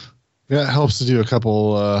 Yeah, it helps to do a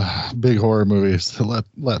couple big horror movies to let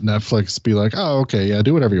Netflix be like, oh, okay, yeah,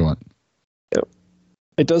 do whatever you want. Yep.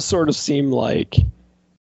 It does sort of seem like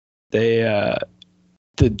there's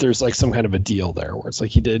like some kind of a deal there where it's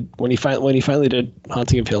like when he finally did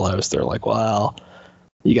Haunting of Hill House, they're like, well,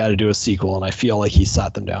 you got to do a sequel, and I feel like he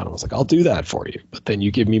sat them down and was like, I'll do that for you, but then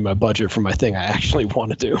you give me my budget for my thing I actually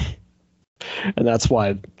want to do. And that's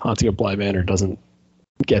why Haunting of Bly Manor doesn't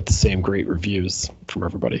get the same great reviews from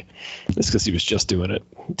everybody. It's because he was just doing it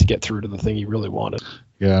to get through to the thing he really wanted.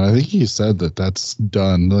 Yeah, and I think he said that that's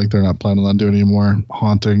done. Like they're not planning on doing any more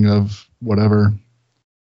Haunting of whatever.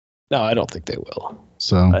 No, I don't think they will.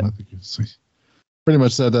 So I think he's pretty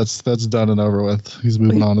much said that's done and over with. He's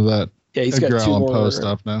moving on to that. Yeah, he's Edgar got two Allan more Poe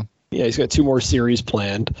stuff now. Yeah, he's got 2 more series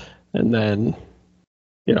planned, and then,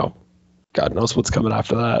 God knows what's coming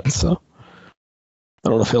after that. So I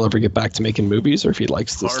don't know if he'll ever get back to making movies or if he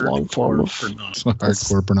likes this long form of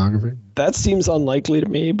hardcore pornography. That seems unlikely to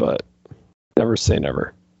me, but never say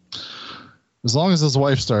never. As long as his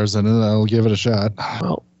wife stars in it, I'll give it a shot.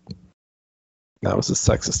 Well, that was a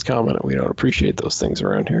sexist comment, and we don't appreciate those things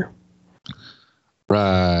around here.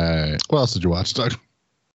 Right. What else did you watch, Doug?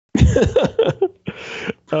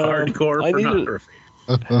 Hardcore pornography.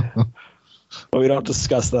 Well, we don't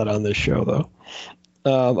discuss that on this show, though.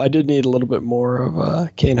 I did need a little bit more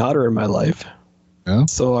of Kane Hodder in my life. Yeah.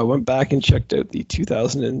 So I went back and checked out the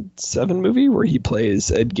 2007 movie where he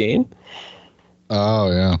plays Ed Gein.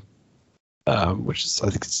 Oh, yeah. Which is, I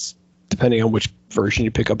think it's, depending on which version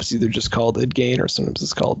you pick up, it's either just called Ed Gein or sometimes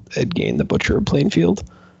it's called Ed Gein, the Butcher of Plainfield.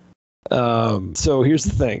 So here's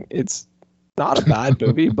the thing. It's not a bad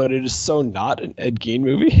movie, but it is so not an Ed Gein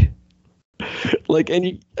movie. I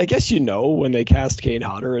guess when they cast Kane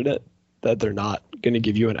Hodder in it, that they're not going to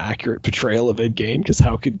give you an accurate portrayal of Ed Gein, because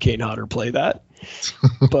how could Kane Hodder play that?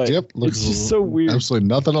 But it's just so weird. Absolutely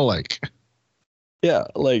nothing alike. Yeah,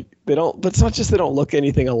 like they don't. But it's not just they don't look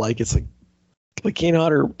anything alike. It's like Kane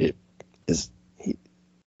Hodder. How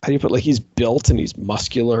do you put? Like, he's built and he's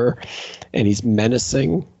muscular, and he's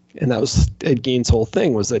menacing. And that was Ed Gein's whole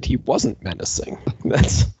thing, was that he wasn't menacing.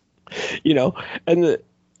 That's, and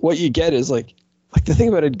what you get is like the thing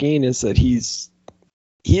about Ed Gein is that he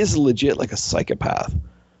is legit like a psychopath.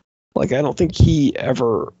 Like, I don't think he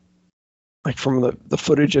ever, like, from the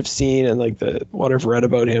footage I've seen and like what I've read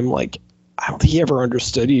about him, like, I don't think he ever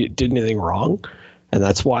understood he did anything wrong. And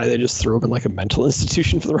that's why they just threw him in like a mental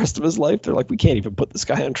institution for the rest of his life. They're like, we can't even put this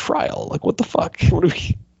guy on trial. Like, what the fuck?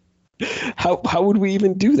 How would we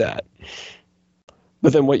even do that?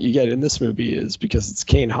 But then what you get in this movie is, because it's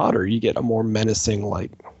Kane Hodder, you get a more menacing,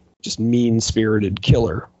 like, just mean-spirited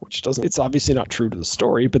killer, which doesn't, it's obviously not true to the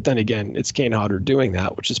story, but then again, it's Kane Hodder doing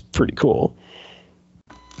that, which is pretty cool.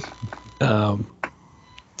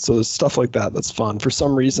 So there's stuff like that that's fun. For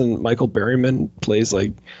some reason, Michael Berryman plays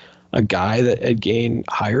like a guy that Ed Gein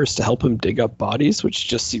hires to help him dig up bodies, which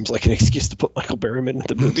just seems like an excuse to put Michael Berryman in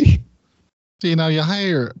the movie. See, now you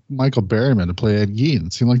hire Michael Berryman to play Ed Gein.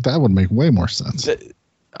 It seemed like that would make way more sense.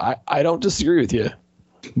 I don't disagree with you.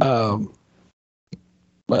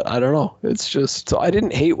 But I don't know. It's just, so I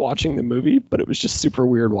didn't hate watching the movie, but it was just super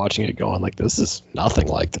weird watching it going like, this is nothing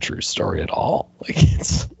like the true story at all. Like,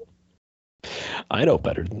 it's, I know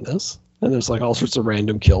better than this. And there's like all sorts of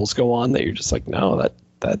random kills go on that you're just like, no,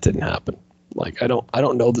 that didn't happen. Like, I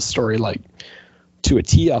don't know the story like to a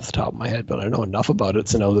T off the top of my head, but I know enough about it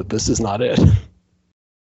to know that this is not it.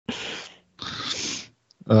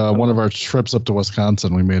 One of our trips up to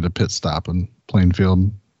Wisconsin, we made a pit stop in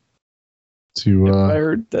Plainfield. I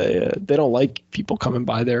heard they don't like people coming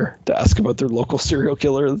by there to ask about their local serial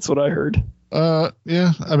killer. That's what I heard.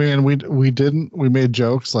 Yeah. I mean, we made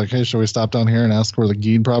jokes like, hey, should we stop down here and ask where the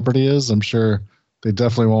Gein property is? I'm sure they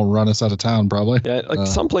definitely won't run us out of town, probably. Yeah, like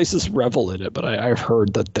some places revel in it, but I've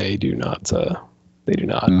heard that they do not. They do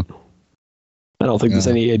not. Yeah. I don't think there's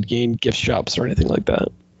any Ed Gein gift shops or anything like that.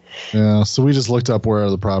 Yeah. So we just looked up where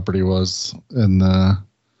the property was, and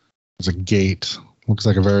there's a gate. Looks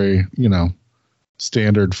like a very,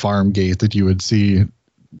 standard farm gate that you would see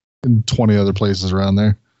in 20 other places around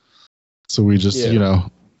there. So we just,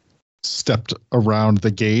 stepped around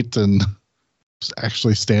the gate and was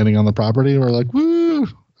actually standing on the property. We're like, woo!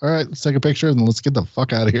 All right, let's take a picture and let's get the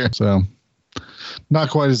fuck out of here. So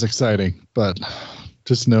not quite as exciting, but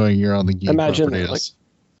just knowing you're on the Gein property is.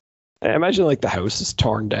 I imagine like the house is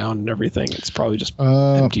torn down and everything. It's probably just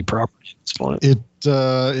empty property at this point.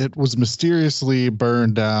 It was mysteriously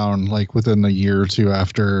burned down like within a year or two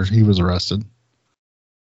after he was arrested.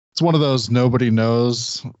 It's one of those nobody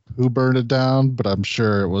knows who burned it down, but I'm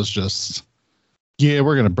sure it was just,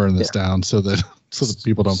 we're gonna burn this down so that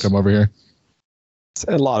people don't come over here.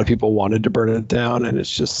 And a lot of people wanted to burn it down, and it's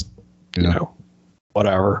just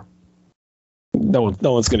whatever. No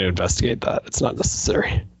one's going to investigate that. It's not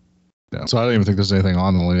necessary. Yeah, so I don't even think there's anything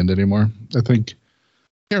on the land anymore. I think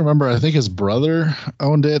his brother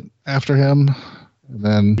owned it after him, and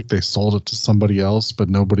then they sold it to somebody else, but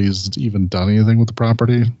nobody's even done anything with the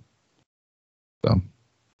property. So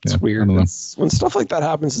it's weird. When stuff like that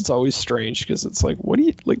happens, it's always strange because it's like, what do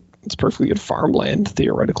you like? It's perfectly good farmland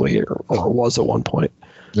theoretically, or was at one point.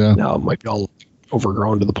 Yeah. Now it might be all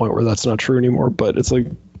overgrown to the point where that's not true anymore. But it's like,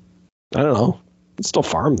 I don't know. It's still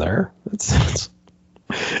farm there. It's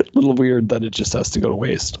a little weird that it just has to go to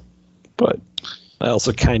waste. But I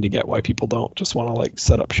also kind of get why people don't just want to like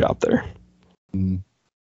set up shop there. Mm.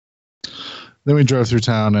 Then we drove through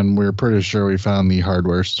town and we were pretty sure we found the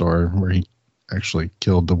hardware store where he actually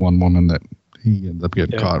killed the one woman that he ended up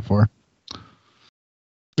getting caught for.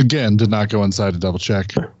 Again, did not go inside to double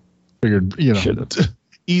check. Figured,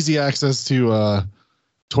 easy access to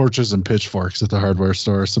torches and pitchforks at the hardware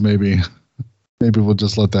store. So maybe we'll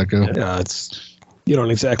just let that go. Yeah, you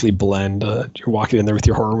don't exactly blend. You're walking in there with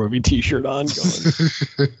your horror movie T-shirt on.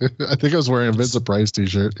 Going, I think I was wearing a Vincent Price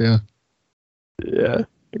T-shirt. Yeah. Yeah, I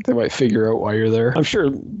think they might figure out why you're there. I'm sure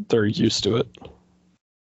they're used to it.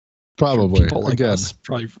 Probably. People like us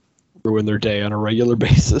probably ruin their day on a regular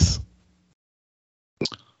basis.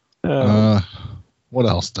 What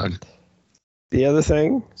else, Doug? The other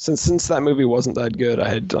thing, since that movie wasn't that good, I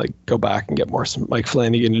had to like go back and get more Mike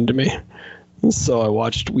Flanagan into me. And so I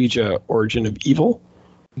watched Ouija: Origin of Evil,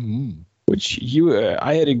 which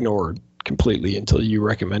I had ignored completely until you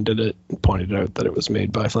recommended it and pointed out that it was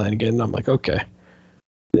made by Flanagan. And I'm like, okay,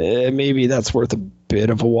 maybe that's worth a bit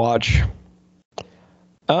of a watch.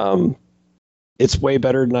 It's way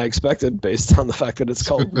better than I expected based on the fact that it's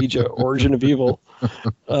called Ouija: Origin of Evil.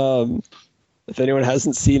 If anyone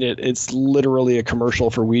hasn't seen it, it's literally a commercial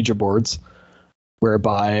for Ouija boards,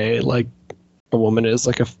 whereby like a woman is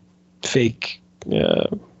like a fake,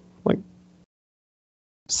 like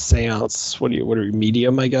seance. What are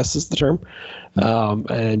medium? I guess is the term.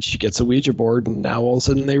 And she gets a Ouija board, and now all of a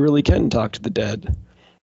sudden they really can talk to the dead.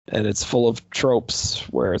 And it's full of tropes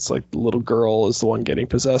where it's like the little girl is the one getting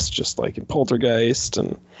possessed, just like in Poltergeist,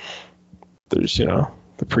 and there's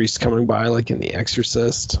the priest coming by like in The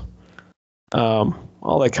Exorcist.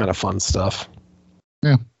 All that kind of fun stuff.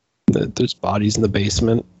 Yeah. There's bodies in the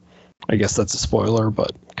basement. I guess that's a spoiler,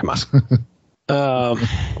 but come on.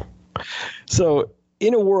 So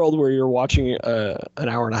in a world where you're watching an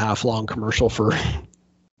hour and a half long commercial for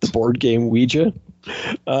the board game Ouija,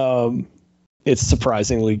 it's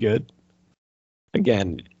surprisingly good.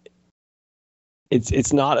 Again,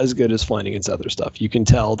 it's not as good as Flanagan's other stuff. You can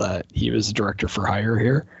tell that he was a director for hire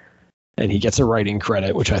here. And he gets a writing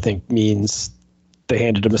credit, which I think means they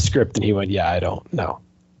handed him a script and he went, I don't know.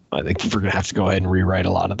 I think we're going to have to go ahead and rewrite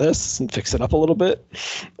a lot of this and fix it up a little bit.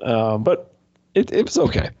 But it was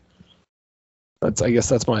okay. I guess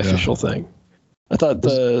that's my official thing. I thought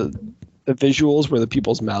the visuals where the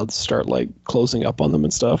people's mouths start like closing up on them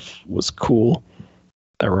and stuff was cool.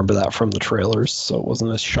 I remember that from the trailers, so it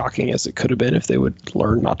wasn't as shocking as it could have been if they would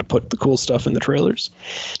learn not to put the cool stuff in the trailers.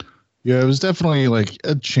 Yeah, it was definitely like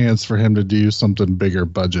a chance for him to do something bigger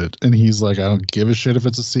budget. And he's like, I don't give a shit if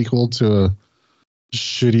it's a sequel to a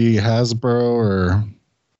shitty Hasbro or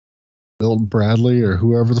Bill Bradley or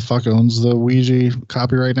whoever the fuck owns the Ouija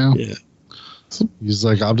copyright now. Yeah. He's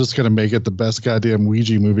like, I'm just going to make it the best goddamn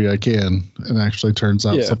Ouija movie I can. And it actually turns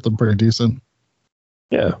out something pretty decent.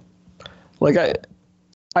 Yeah. Like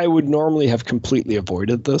I would normally have completely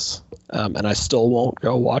avoided this, and I still won't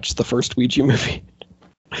go watch the first Ouija movie.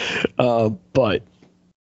 But,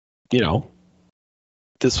 you know,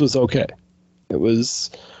 this was okay. It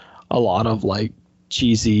was a lot of like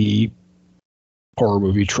cheesy horror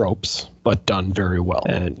movie tropes, but done very well.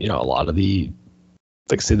 And, you know, a lot of the,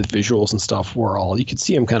 like say the visuals and stuff were all, you could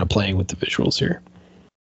see him kind of playing with the visuals here.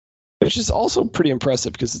 Which is also pretty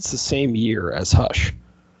impressive because it's the same year as Hush.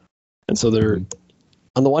 And so they're,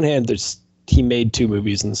 on the one hand, he made 2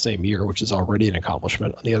 movies in the same year, which is already an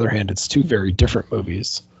accomplishment. On the other hand, it's 2 very different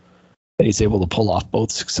movies, and he's able to pull off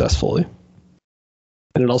both successfully.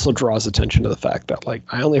 And it also draws attention to the fact that, like,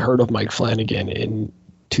 I only heard of Mike Flanagan in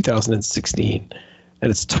 2016,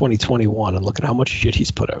 and it's 2021, and look at how much shit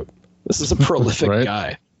he's put out. This is a prolific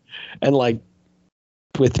guy. And, like,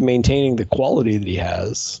 with maintaining the quality that he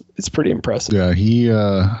has, it's pretty impressive. Yeah, he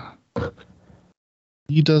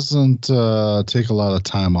doesn't take a lot of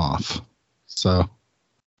time off. So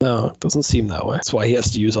no, it doesn't seem that way. That's why he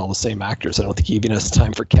has to use all the same actors. I don't think he even has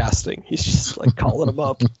time for casting. He's just like calling them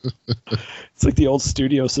up. It's like the old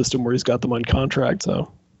studio system where he's got them on contract.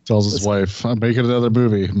 So tells his wife, I'm making another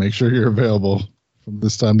movie. Make sure you're available from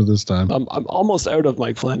this time to this time. I'm almost out of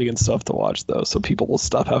Mike Flanagan stuff to watch, though, so people will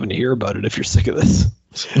stop having to hear about it if you're sick of this.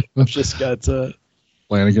 I've just got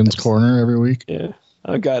Flanagan's Corner every week. Yeah.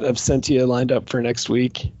 I've got Absentia lined up for next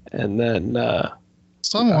week, and then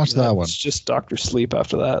still haven't watched that one. It's just Dr. Sleep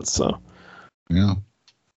after that, so yeah.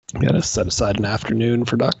 Got to set aside an afternoon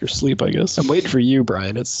for Dr. Sleep, I guess. I'm waiting for you,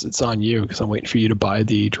 Brian. It's on you, because I'm waiting for you to buy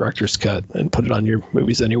the director's cut and put it on your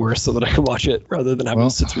Movies Anywhere so that I can watch it rather than having to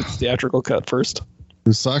sit through the theatrical cut first.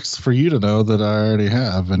 It sucks for you to know that I already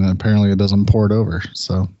have, and apparently it doesn't port over.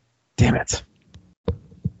 So, damn it.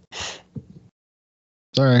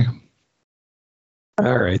 Sorry.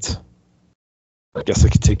 All right. I guess I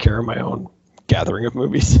could take care of my own gathering of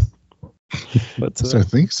movies. But so I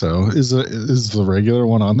think so. Is the regular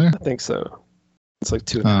one on there? I think so. It's like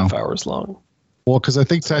 2.5 hours long. Well, because I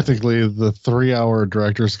think technically the 3-hour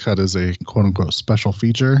director's cut is a quote unquote special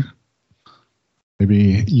feature.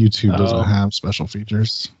 Maybe YouTube doesn't have special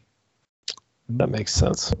features. That makes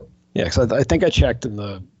sense. Yeah, because I think I checked, and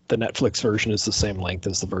the Netflix version is the same length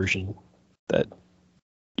as the version that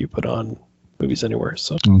you put on Movies Anywhere.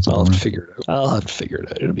 So I'll have to figure it out. I'll have to figure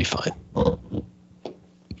it out. It'll be fine.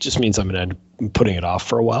 It just means I'm going to end up putting it off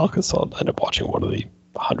for a while, because I'll end up watching one of the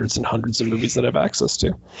hundreds and hundreds of movies that I have access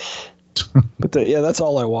to. But that's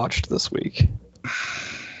all I watched this week.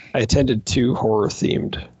 I attended 2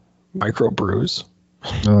 horror-themed microbrews.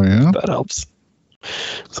 Oh, yeah? That helps.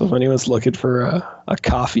 So if anyone's looking for a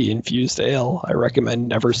coffee-infused ale, I recommend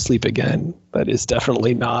Never Sleep Again. That is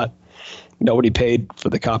definitely not... Nobody paid for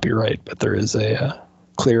the copyright, but there is a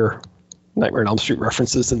clear Nightmare on Elm Street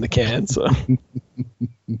references in the can. So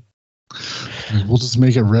we'll just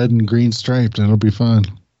make it red and green striped, and it'll be fun.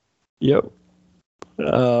 Yep.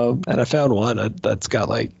 And I found one that's got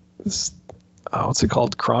like this, what's it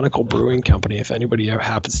called? Chronicle Brewing Company. If anybody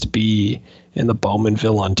happens to be in the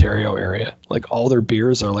Bowmanville, Ontario area, like all their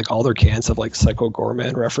beers are like, all their cans have like Psycho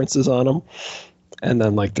Goreman references on them. And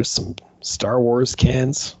then like there's some Star Wars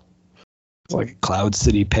cans. It's like a Cloud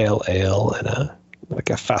City Pale Ale and a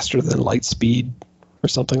Faster Than Light Speed or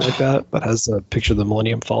something like that has a picture of the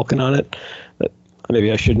Millennium Falcon on it that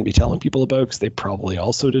maybe I shouldn't be telling people about, because they probably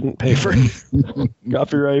also didn't pay for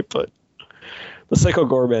copyright. But the Psycho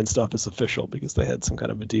Goreman stuff is official because they had some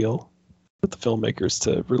kind of a deal with the filmmakers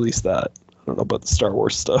to release that. I don't know about the Star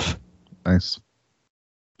Wars stuff. Nice.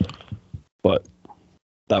 But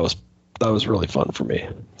that was really fun for me.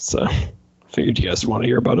 So I figured you guys would want to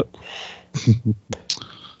hear about it.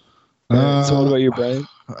 So what about you, Brian?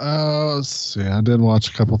 Let's see. I did watch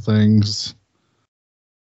a couple things.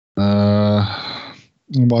 I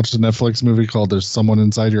watched a Netflix movie called There's Someone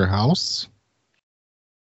Inside Your House.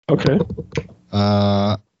 Okay.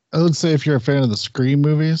 I would say if you're a fan of the Scream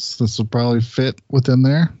movies, this would probably fit within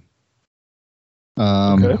there.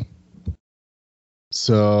 Okay.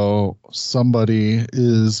 So somebody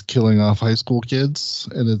is killing off high school kids,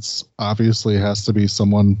 and it's obviously has to be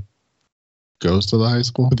someone goes to the high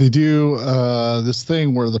school. But they do this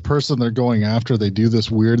thing where the person they're going after, they do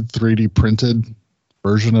this weird 3D printed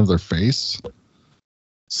version of their face,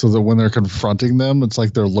 so that when they're confronting them, it's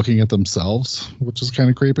like they're looking at themselves, which is kind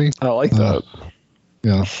of creepy. I like that.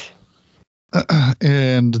 Yeah.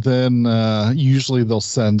 And then usually they'll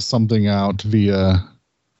send something out via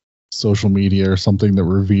social media or something that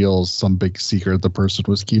reveals some big secret the person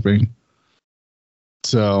was keeping.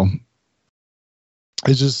 So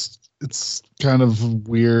it's kind of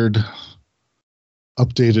weird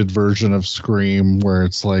updated version of Scream where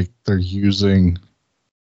it's like they're using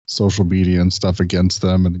social media and stuff against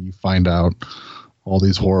them, and then you find out all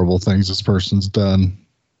these horrible things this person's done,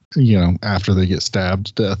 you know, after they get stabbed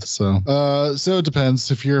to death. So it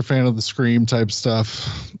depends. If you're a fan of the Scream type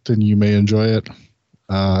stuff, then you may enjoy it.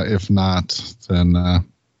 If not, then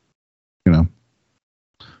you know,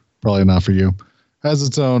 probably not for you. Has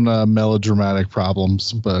its own melodramatic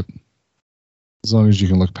problems, but as long as you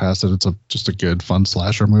can look past it, it's just a good, fun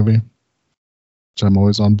slasher movie, which I'm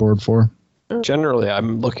always on board for. Generally,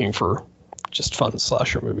 I'm looking for just fun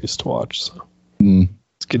slasher movies to watch, so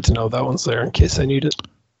it's good to know that one's there in case I need it.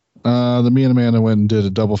 Me and Amanda went and did a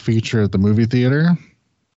double feature at the movie theater.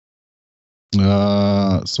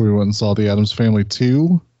 So we went and saw The Addams Family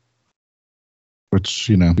 2, which,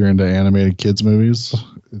 you know, if you're into animated kids movies,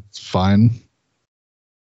 it's fine.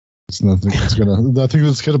 It's nothing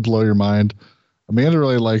that's gonna blow your mind. Amanda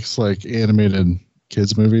really likes like animated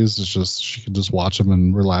kids movies. It's just she can just watch them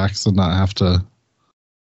and relax and not have to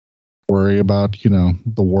worry about, you know,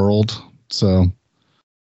 the world. So,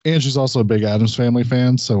 and she's also a big Addams Family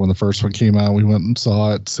fan. So when the first one came out, we went and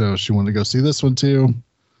saw it. So she wanted to go see this one too.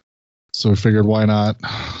 So we figured, why not?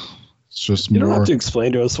 It's just you more. don't have to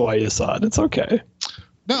explain to us why you saw it. It's okay.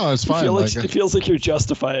 No, it's fine. It feels like you're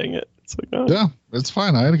justifying it. It's like, no. Yeah, it's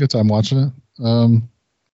fine. I had a good time watching it. You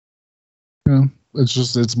know,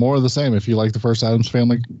 it's more of the same. If you like the first Addams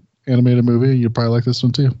Family animated movie, you probably like this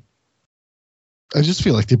one too. I just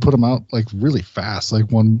feel like they put them out like really fast,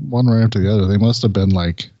 like one right after the other. They must have been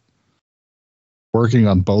like working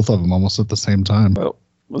on both of them almost at the same time. Well,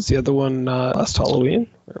 was the other one last Halloween?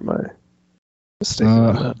 Or am I mistaken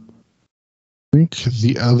on that? I think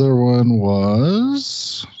the other one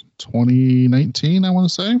was 2019, I want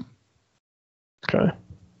to say. Okay.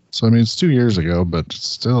 So, I mean, it's 2 years ago, but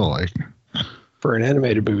still, like... For an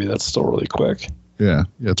animated movie, that's still really quick. Yeah,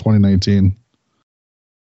 2019.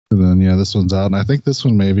 And then, yeah, this one's out. And I think this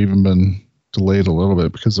one may have even been delayed a little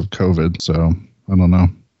bit because of COVID. So, I don't know.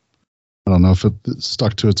 I don't know if it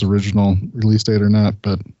stuck to its original release date or not,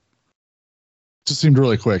 but it just seemed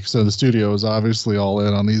really quick. So the studio was obviously all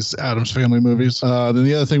in on these Addams Family movies. Then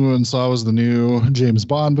the other thing we went and saw was the new James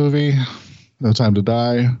Bond movie, No Time to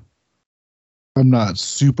Die. I'm not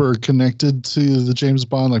super connected to the James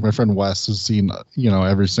Bond. Like my friend Wes has seen, you know,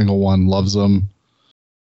 every single one, loves them,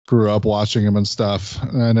 grew up watching them and stuff.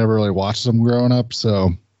 And I never really watched them growing up. So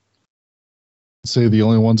I'd say the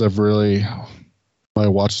only ones I've really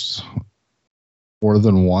watched more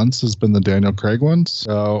than once has been the Daniel Craig ones.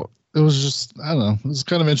 So it was just, I don't know, it was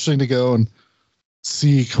kind of interesting to go and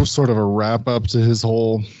see sort of a wrap up to his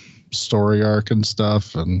whole story arc and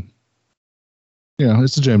stuff. And, you know,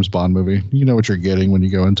 it's a James Bond movie. You know what you're getting when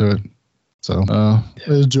you go into it. So I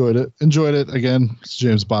enjoyed it. Again, it's a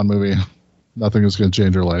James Bond movie. Nothing is going to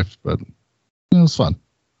change your life, but it was fun.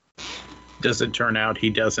 Does it turn out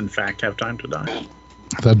he does in fact have time to die?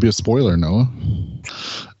 That'd be a spoiler, Noah.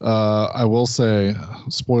 I will say,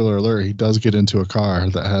 spoiler alert, he does get into a car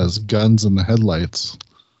that has guns in the headlights.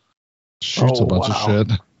 Shoots a bunch of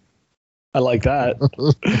shit. I like that.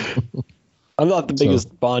 I'm not the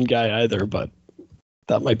biggest Bond guy either, but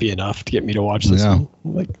that might be enough to get me to watch this one.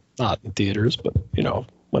 Like, not in theaters, but, you know,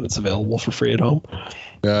 when it's available for free at home.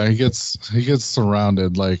 Yeah, he gets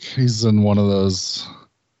surrounded. Like, he's in one of those,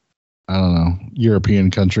 I don't know,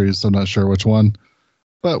 European countries. I'm not sure which one.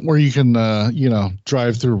 But where you can, you know,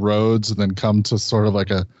 drive through roads and then come to sort of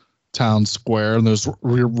like a town square, and there's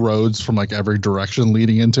roads from like every direction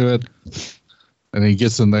leading into it. And he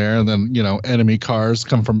gets in there, and then, you know, enemy cars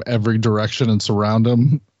come from every direction and surround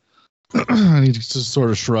him. And he just sort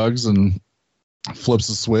of shrugs and flips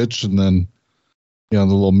a switch, and then, you know,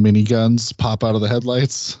 the little mini-guns pop out of the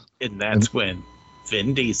headlights. And that's when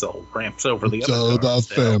Vin Diesel ramps over the other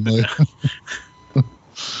cars. Family.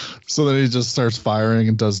 So then he just starts firing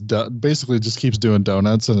and does basically just keeps doing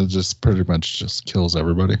donuts, and it just pretty much just kills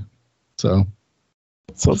everybody. So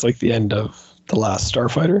it's like the end of The Last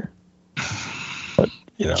Starfighter, but,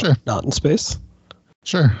 you know, not in space.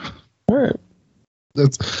 Sure. All right.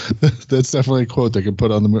 That's definitely a quote they could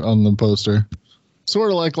put on the poster.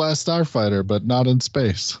 Sort of like Last Starfighter, but not in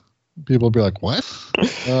space. People would be like, "What?"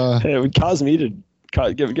 Hey, it would cause me to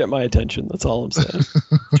get my attention. That's all I'm saying.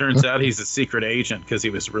 Turns out he's a secret agent because he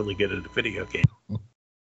was really good at a video game.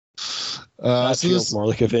 That feels more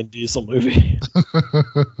like a Vin Diesel movie.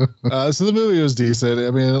 So the movie was decent.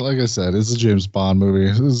 I mean, like I said, it's a James Bond movie.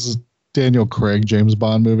 This is a Daniel Craig James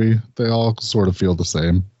Bond movie. They all sort of feel the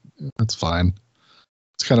same. That's fine.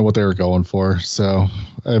 It's kind of what they were going for, so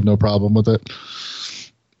I have no problem with it.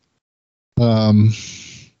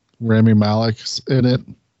 Rami Malek's in it.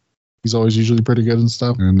 He's always usually pretty good and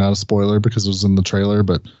stuff. And not a spoiler because it was in the trailer,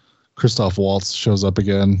 but Christoph Waltz shows up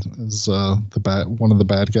again as one of the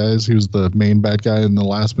bad guys. He was the main bad guy in the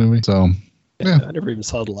last movie. So yeah. I never even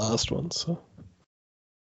saw the last one, so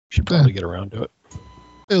should probably get around to it.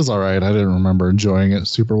 It was all right. I didn't remember enjoying it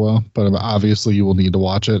super well, but obviously you will need to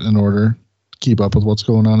watch it in order to keep up with what's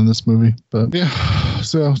going on in this movie. But yeah,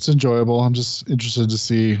 so it's enjoyable. I'm just interested to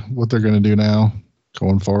see what they're going to do now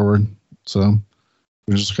going forward. So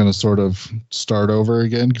we're just going to sort of start over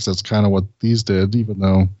again because that's kind of what these did, even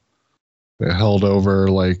though they held over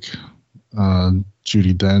like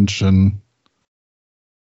Judi Dench and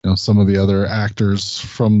some of the other actors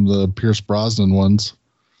from the Pierce Brosnan ones.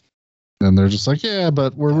 And they're just like, yeah,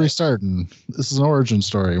 but we're restarting. This is an origin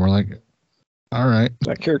story. We're like, all right.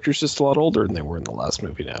 That character's just a lot older than they were in the last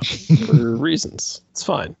movie now for reasons. It's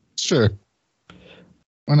fine. Sure.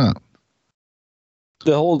 Why not?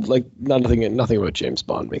 The whole, nothing about James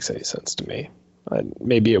Bond makes any sense to me.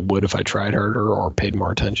 Maybe it would if I tried harder or paid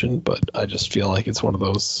more attention, but I just feel like it's one of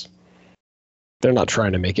those, they're not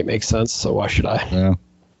trying to make it make sense, so why should I? Yeah.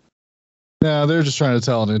 Yeah, they're just trying to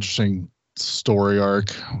tell an interesting story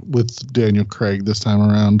arc with Daniel Craig this time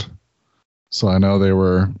around. So I know they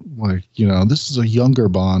were like, this is a younger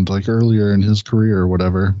Bond, like earlier in his career or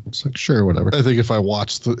whatever. It's like, sure, whatever. I think if I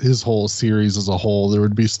watched his whole series as a whole, there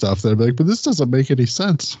would be stuff that I'd be like, but this doesn't make any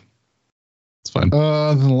sense. It's fine.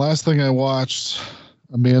 Then the last thing I watched,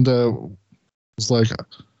 Amanda was like,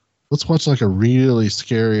 let's watch like a really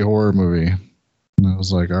scary horror movie. And I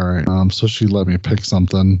was like, all right. So she let me pick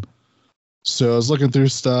something. So I was looking through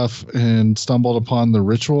stuff and stumbled upon The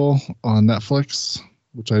Ritual on Netflix,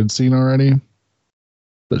 which I had seen already,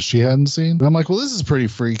 but she hadn't seen. And I'm like, well, this is pretty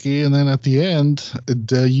freaky. And then at the end,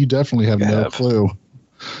 you definitely have no clue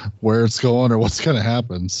where it's going or what's going to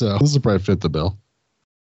happen. So this will probably fit the bill.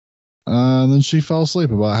 And then she fell asleep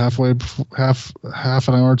about half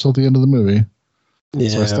an hour till the end of the movie.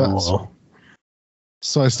 Yeah.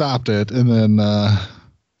 So I stopped it, and then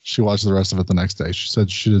she watched the rest of it the next day.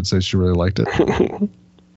 She did say she really liked it.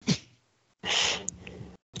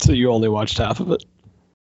 So you only watched half of it?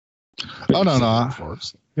 Oh, no.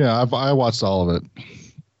 Yeah, I watched all of it.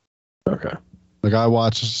 Okay. Like I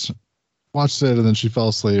watched it, and then she fell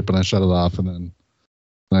asleep, and I shut it off, and then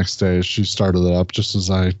the next day she started it up just as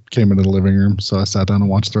I came into the living room. So I sat down and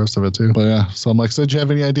watched the rest of it too. But yeah, so I'm like, so did you have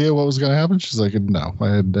any idea what was going to happen? She's like, no, I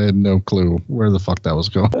had no clue where the fuck that was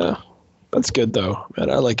going. Yeah, that's good though, man.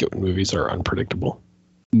 I like it when movies are unpredictable.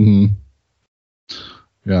 Mm-hmm.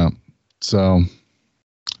 Yeah. So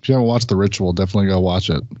if you haven't watched The Ritual, definitely go watch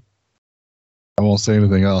it. I won't say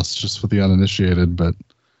anything else just for the uninitiated, but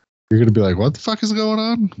you're going to be like, what the fuck is going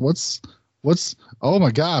on? What's, oh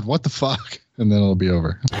my God, what the fuck? And then it'll be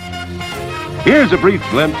over. Here's a brief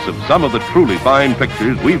glimpse of some of the truly fine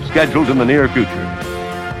pictures we've scheduled in the near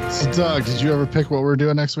future. So Doug, did you ever pick what we're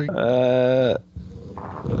doing next week?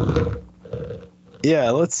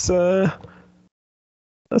 Yeah, let's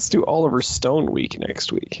do Oliver Stone week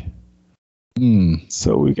next week.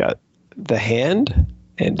 So we got The Hand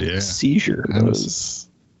and Seizure. Those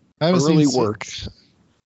really worked.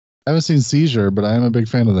 I haven't seen Seizure, but I am a big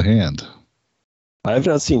fan of The Hand. I have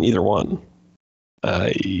not seen either one.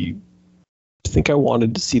 I think I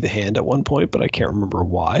wanted to see The Hand at one point, but I can't remember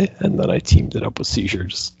why. And then I teamed it up with Seizure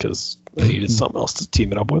just because I needed something else to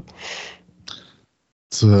team it up with.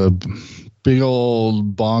 It's a big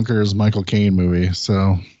old bonkers Michael Caine movie.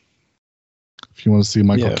 So if you want to see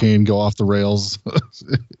Michael Caine go off the rails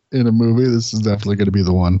in a movie, this is definitely going to be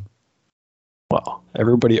the one. Well,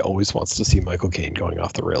 everybody always wants to see Michael Caine going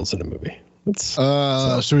off the rails in a movie. Yeah.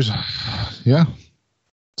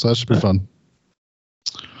 So that should be fun.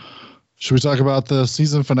 Should we talk about the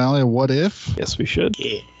season finale of What If? Yes, we should.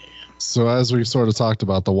 Yeah. So as we sort of talked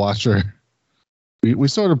about The Watcher, we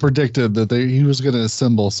sort of predicted that he was going to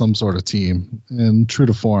assemble some sort of team. And true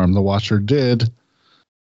to form, The Watcher did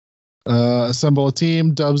assemble a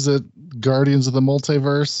team, dubs it Guardians of the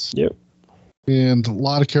Multiverse. Yep. And a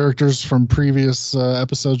lot of characters from previous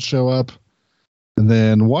episodes show up. And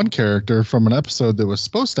then one character from an episode that was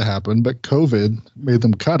supposed to happen, but COVID made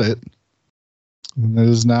them cut it. And that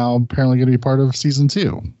is now apparently going to be part of season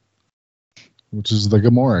 2, which is the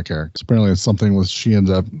Gamora character. Apparently it's something with she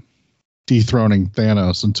ends up dethroning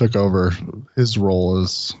Thanos and took over his role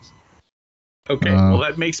as. Okay, well,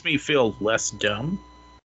 that makes me feel less dumb.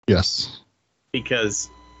 Yes. Because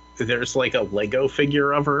there's like a Lego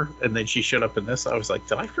figure of her, and then she showed up in this. I was like,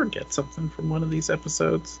 did I forget something from one of these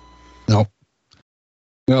episodes? Nope.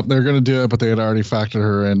 They're going to do it, but they had already factored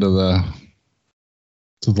her into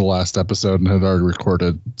the last episode and had already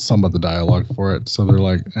recorded some of the dialogue for it. So they're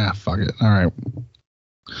like, fuck it. All right.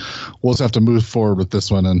 We'll just have to move forward with this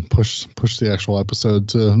one and push the actual episode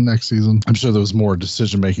to next season. I'm sure there was more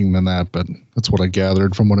decision making than that, but that's what I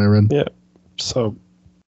gathered from what I read. Yeah. So.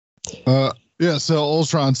 So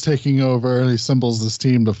Ultron's taking over. He assembles this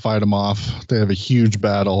team to fight him off. They have a huge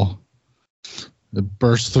battle. It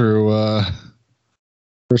bursts through all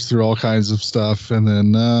kinds of stuff, and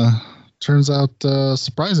then turns out,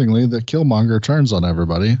 surprisingly, that Killmonger turns on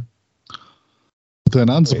everybody. But then,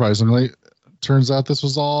 unsurprisingly, turns out this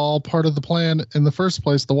was all part of the plan in the first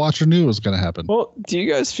place. The Watcher knew it was going to happen. Well, do you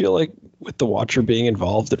guys feel like with the Watcher being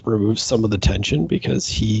involved, it removes some of the tension because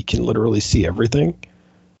he can literally see everything?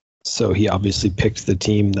 So he obviously picked the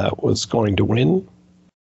team that was going to win,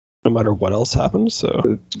 no matter what else happened.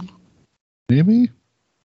 So maybe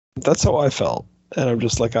that's how I felt. And I'm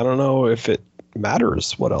just like, I don't know if it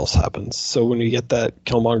matters what else happens. So when you get that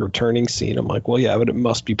Killmonger turning scene, I'm like, well, yeah, but it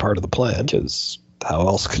must be part of the plan, because how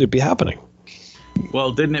else could it be happening?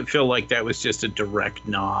 Well, didn't it feel like that was just a direct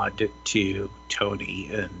nod to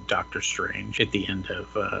Tony and Doctor Strange at the end of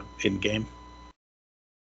Endgame?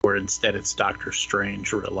 Where instead it's Doctor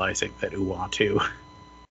Strange realizing that Uatu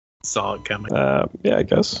saw it coming. Yeah, I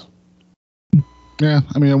guess. Yeah,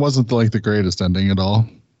 I mean, it wasn't like the greatest ending at all,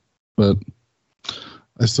 but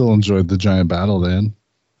I still enjoyed the giant battle then.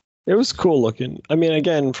 It was cool looking. I mean,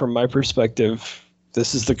 again, from my perspective,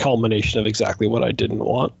 this is the culmination of exactly what I didn't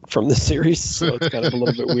want from the series, so it's kind of a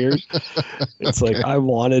little bit weird. It's like I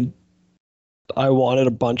wanted a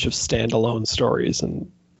bunch of standalone stories,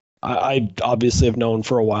 and I obviously have known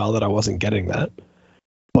for a while that I wasn't getting that.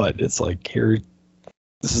 But it's like,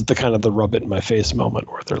 this is the kind of the rub it in my face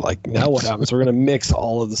moment where they're like, now what happens? We're going to mix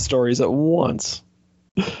all of the stories at once.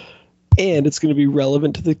 And it's going to be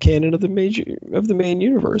relevant to the canon of the main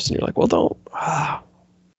universe. And you're like, well, don't.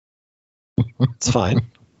 It's fine.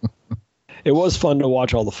 It was fun to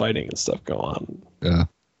watch all the fighting and stuff go on. Yeah.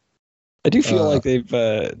 I do feel like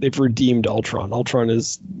they've redeemed Ultron.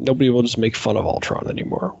 Nobody will just make fun of Ultron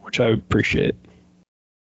anymore, which I appreciate.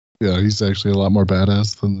 Yeah, he's actually a lot more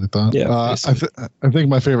badass than they thought. Yeah, I think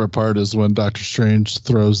my favorite part is when Doctor Strange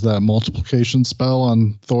throws that multiplication spell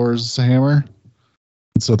on Thor's hammer.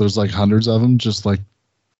 And so there's like hundreds of them just like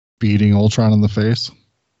beating Ultron in the face.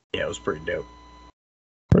 Yeah, it was pretty dope.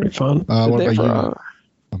 Pretty fun. What about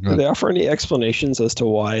you? Did they offer any explanations as to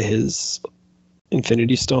why his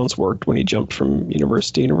Infinity Stones worked when he jumped from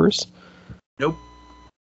universe to universe? Nope.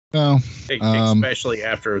 No. Especially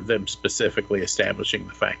after them specifically establishing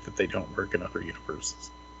the fact that they don't work in other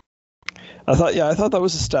universes. I thought that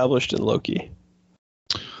was established in Loki.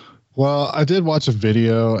 Well, I did watch a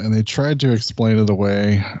video and they tried to explain it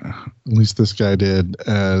away, at least this guy did,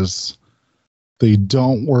 as they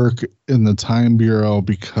don't work in the Time Bureau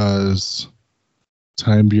because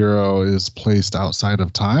Time Bureau is placed outside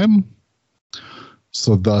of time.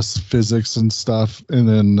 So thus physics and stuff. And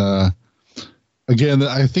then, again,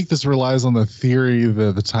 I think this relies on the theory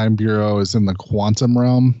that the Time Bureau is in the quantum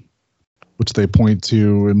realm, which they point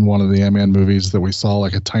to in one of the Ant-Man movies that we saw,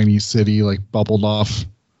 like a tiny city like bubbled off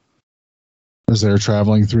as they're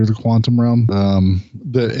traveling through the quantum realm.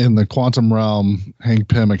 In the quantum realm, Hank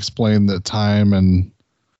Pym explained that time and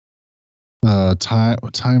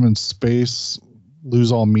space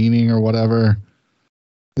lose all meaning or whatever.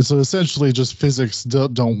 And so essentially just physics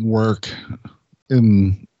don't work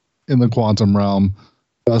in the quantum realm.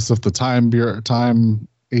 Thus, if the time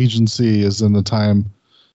agency is in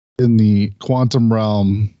the quantum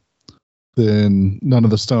realm, then none of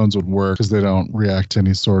the stones would work because they don't react to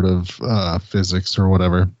any sort of physics or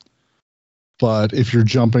whatever. But if you're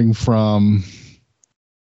jumping from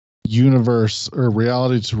universe or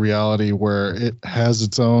reality to reality where it has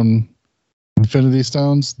its own Infinity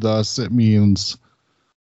Stones, thus it means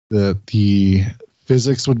that the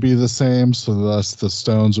physics would be the same, so thus the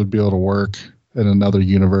stones would be able to work in another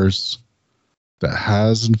universe that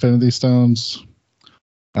has Infinity Stones.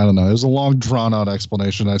 I don't know. It was a long, drawn-out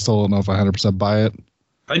explanation. I still don't know if I 100% buy it.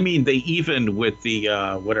 I mean, they even, with the,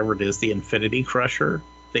 whatever it is, the Infinity Crusher,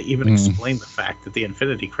 they even explain the fact that the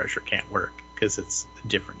Infinity Crusher can't work because it's a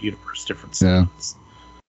different universe, different stones.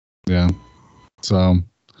 Yeah. So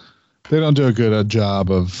they don't do a good job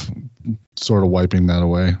of sort of wiping that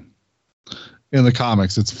away. In the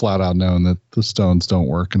comics, it's flat out known that the stones don't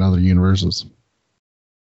work in other universes.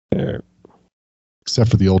 Except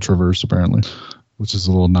for the Ultraverse, apparently, which is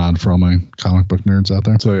a little nod for all my comic book nerds out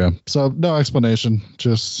there. So, yeah. So, no explanation.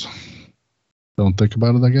 Just don't think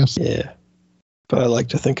about it, I guess. Yeah. But I like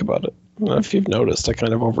to think about it. If you've noticed, I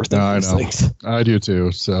kind of overthink these things. I do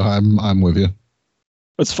too. So, I'm with you.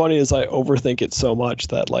 What's funny is I overthink it so much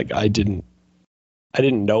that like I didn't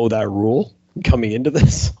know that rule coming into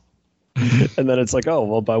this. And then it's like, oh,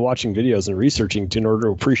 well, by watching videos and researching in order to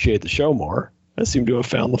appreciate the show more, I seem to have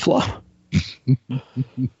found the flaw.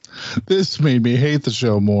 This made me hate the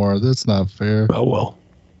show more. That's not fair. Oh, well.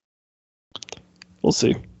 We'll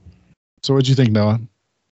see. So what'd you think, Noah?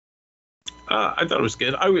 I thought it was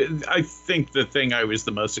good. I think the thing I was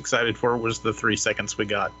the most excited for was the 3 seconds we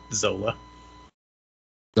got Zola.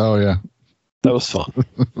 Oh, yeah. That was fun.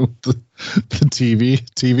 the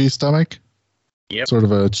TV stomach? Yep. Sort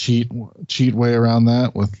of a cheat way around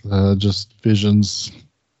that with just Vision's,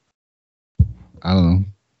 I don't know,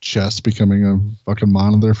 chest becoming a fucking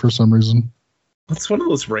monitor for some reason. It's one of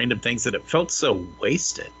those random things that it felt so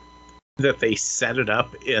wasted that they set it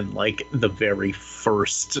up in like the very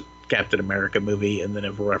first Captain America movie and then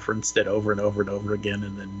have referenced it over and over and over again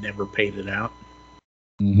and then never paid it out.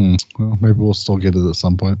 Mm-hmm. Well, maybe we'll still get it at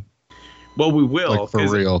some point. Well, we will. Like for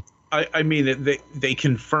real. I mean, they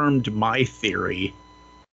confirmed my theory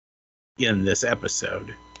in this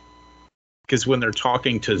episode. Because when they're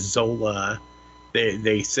talking to Zola,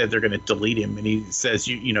 they said they're going to delete him. And he says,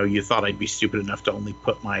 you thought I'd be stupid enough to only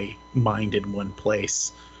put my mind in one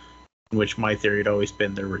place. In which my theory had always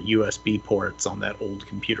been there were USB ports on that old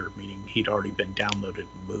computer, meaning he'd already been downloaded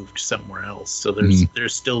and moved somewhere else. So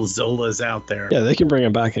there's still Zolas out there. Yeah, they can bring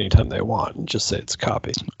him back anytime they want and just say it's a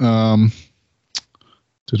copy.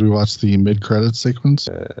 Did we watch the mid-credits sequence?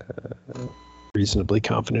 Reasonably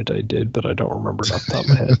confident I did, but I don't remember it off the top of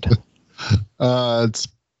my head. It's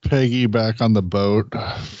Peggy back on the boat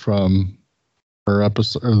from her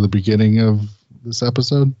episode, or the beginning of this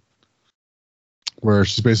episode, where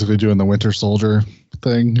she's basically doing the Winter Soldier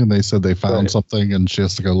thing, and they said they found something, and she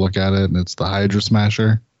has to go look at it, and it's the Hydra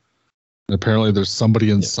Smasher. And apparently there's somebody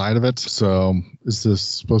inside of it. So is this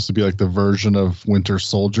supposed to be like the version of Winter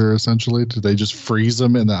Soldier, essentially? Did they just freeze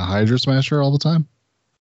him in that Hydra Smasher all the time?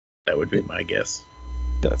 That would be my guess.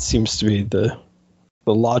 That seems to be the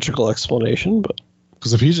logical explanation, but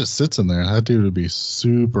because if he just sits in there, that dude would be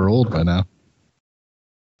super old by now.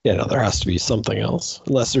 Yeah, no, there has to be something else.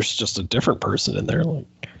 Unless there's just a different person in there. Like,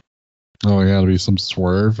 oh, yeah, it'll be some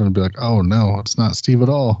swerve, and it'd be like, oh, no, it's not Steve at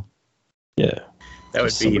all. Yeah. That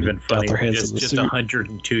would be even funny. Just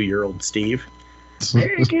 102-year-old Steve.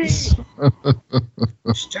 Peggy!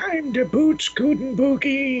 It's time to boot Scootin'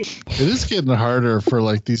 Bookie. It is getting harder for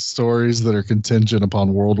like these stories that are contingent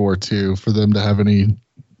upon World War II for them to have any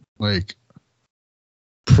like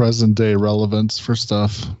present day relevance for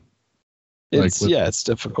stuff. It's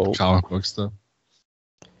difficult. Comic book stuff.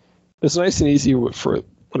 It's nice and easy for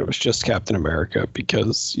when it was just Captain America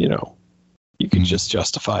because, you could just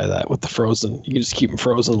justify that with the frozen. You can just keep them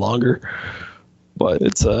frozen longer. But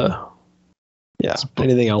it's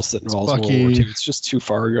anything else that involves World War II, it's just too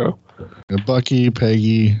far ago. Bucky,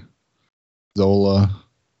 Peggy, Zola,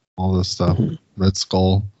 all this stuff. Mm-hmm. Red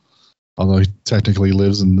Skull. Although he technically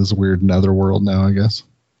lives in this weird netherworld now, I guess.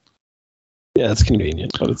 Yeah, it's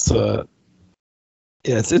convenient, but it's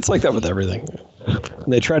it's like that with everything.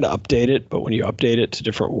 And they try to update it, but when you update it to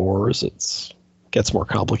different wars, it gets more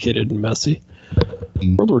complicated and messy.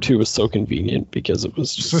 World War II was so convenient because it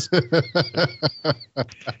was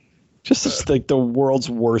just like the world's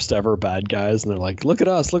worst ever bad guys, and they're like, look at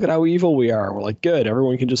us, look at how evil we are. We're like, good,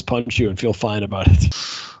 everyone can just punch you and feel fine about it.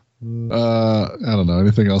 I don't know.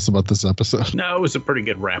 Anything else about this episode? No, it was a pretty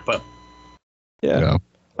good wrap up. Yeah.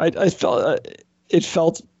 I felt it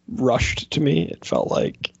felt rushed to me. It felt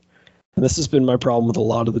like, and this has been my problem with a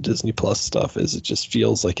lot of the Disney Plus stuff, is it just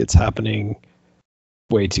feels like it's happening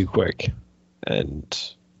way too quick. And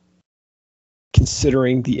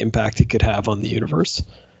considering the impact it could have on the universe,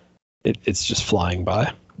 it's just flying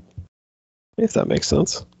by. If that makes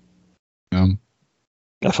sense. Yeah.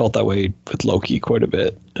 I felt that way with Loki quite a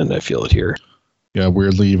bit, and I feel it here. Yeah,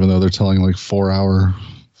 weirdly, even though they're telling like 4-hour,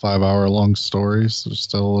 5-hour long stories, they're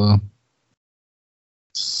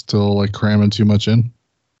still like cramming too much in.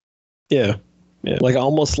 Yeah. Like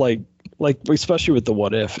almost like especially with the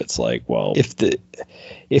What If, it's like, well,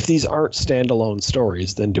 if these aren't standalone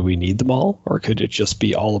stories, then do we need them all, or could it just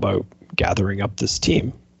be all about gathering up this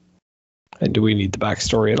team? And do we need the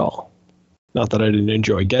backstory at all? Not that I didn't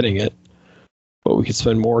enjoy getting it, but we could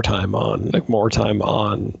spend more time on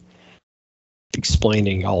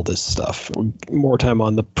explaining all this stuff. More time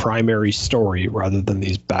on the primary story rather than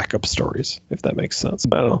these backup stories, if that makes sense. I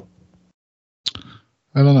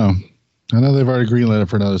don't know. I know they've already greenlit it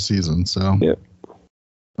for another season, so. Yep.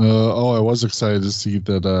 I was excited to see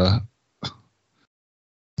that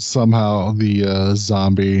somehow the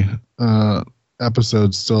zombie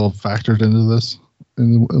episode still factored into this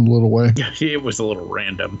in a little way. It was a little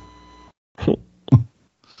random.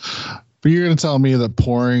 But you're going to tell me that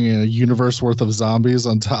pouring a universe worth of zombies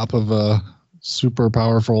on top of a super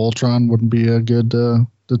powerful Ultron wouldn't be a good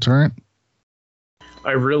deterrent?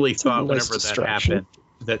 I really thought whenever that happened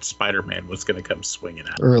that Spider-Man was going to come swinging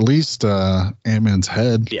out. Or at least Ant-Man's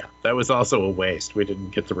head. Yeah, that was also a waste. We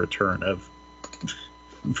didn't get the return of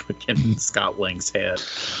freaking Scott Lang's head.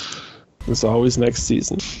 It's always next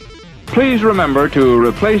season. Please remember to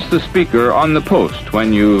replace the speaker on the post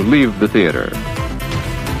when you leave the theater.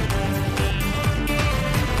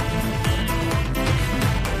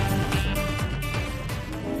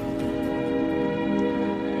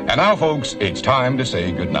 And now, folks, it's time to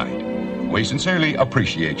say goodnight. We sincerely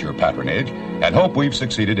appreciate your patronage and hope we've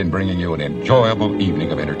succeeded in bringing you an enjoyable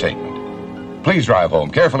evening of entertainment. Please drive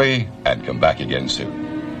home carefully and come back again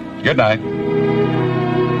soon. Good night.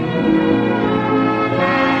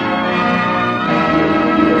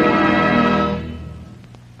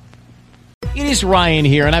 It is Ryan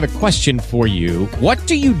here, and I have a question for you. What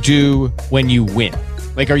do you do when you win?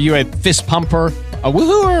 Like, are you a fist pumper, a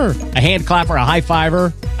woohooer, a hand clapper, a high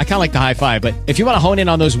fiver? I kind of like the high five, but if you want to hone in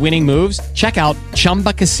on those winning moves, check out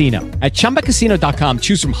Chumba Casino. At ChumbaCasino.com,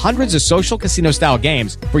 choose from hundreds of social casino-style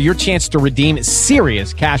games for your chance to redeem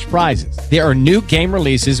serious cash prizes. There are new game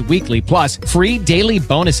releases weekly, plus free daily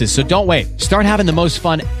bonuses. So don't wait. Start having the most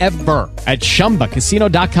fun ever at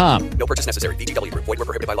ChumbaCasino.com. No purchase necessary. VGW. Void where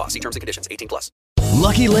prohibited by law. See terms and conditions. 18+.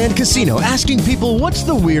 Lucky Land Casino, asking people, what's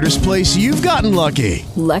the weirdest place you've gotten lucky?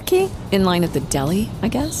 Lucky? In line at the deli, I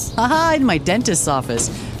guess? Aha, in my dentist's office.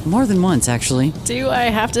 More than once, actually. Do I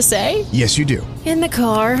have to say? Yes, you do. In the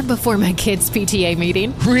car before my kids' PTA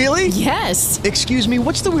meeting. Really? Yes. Excuse me,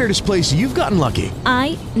 what's the weirdest place you've gotten lucky?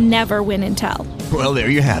 I never win and tell. Well, there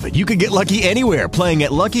you have it. You can get lucky anywhere, playing at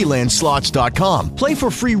LuckyLandSlots.com. Play for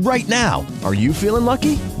free right now. Are you feeling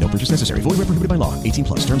lucky? No purchase necessary. Void where prohibited by law.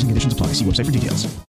 18+. Terms and conditions apply. See website for details.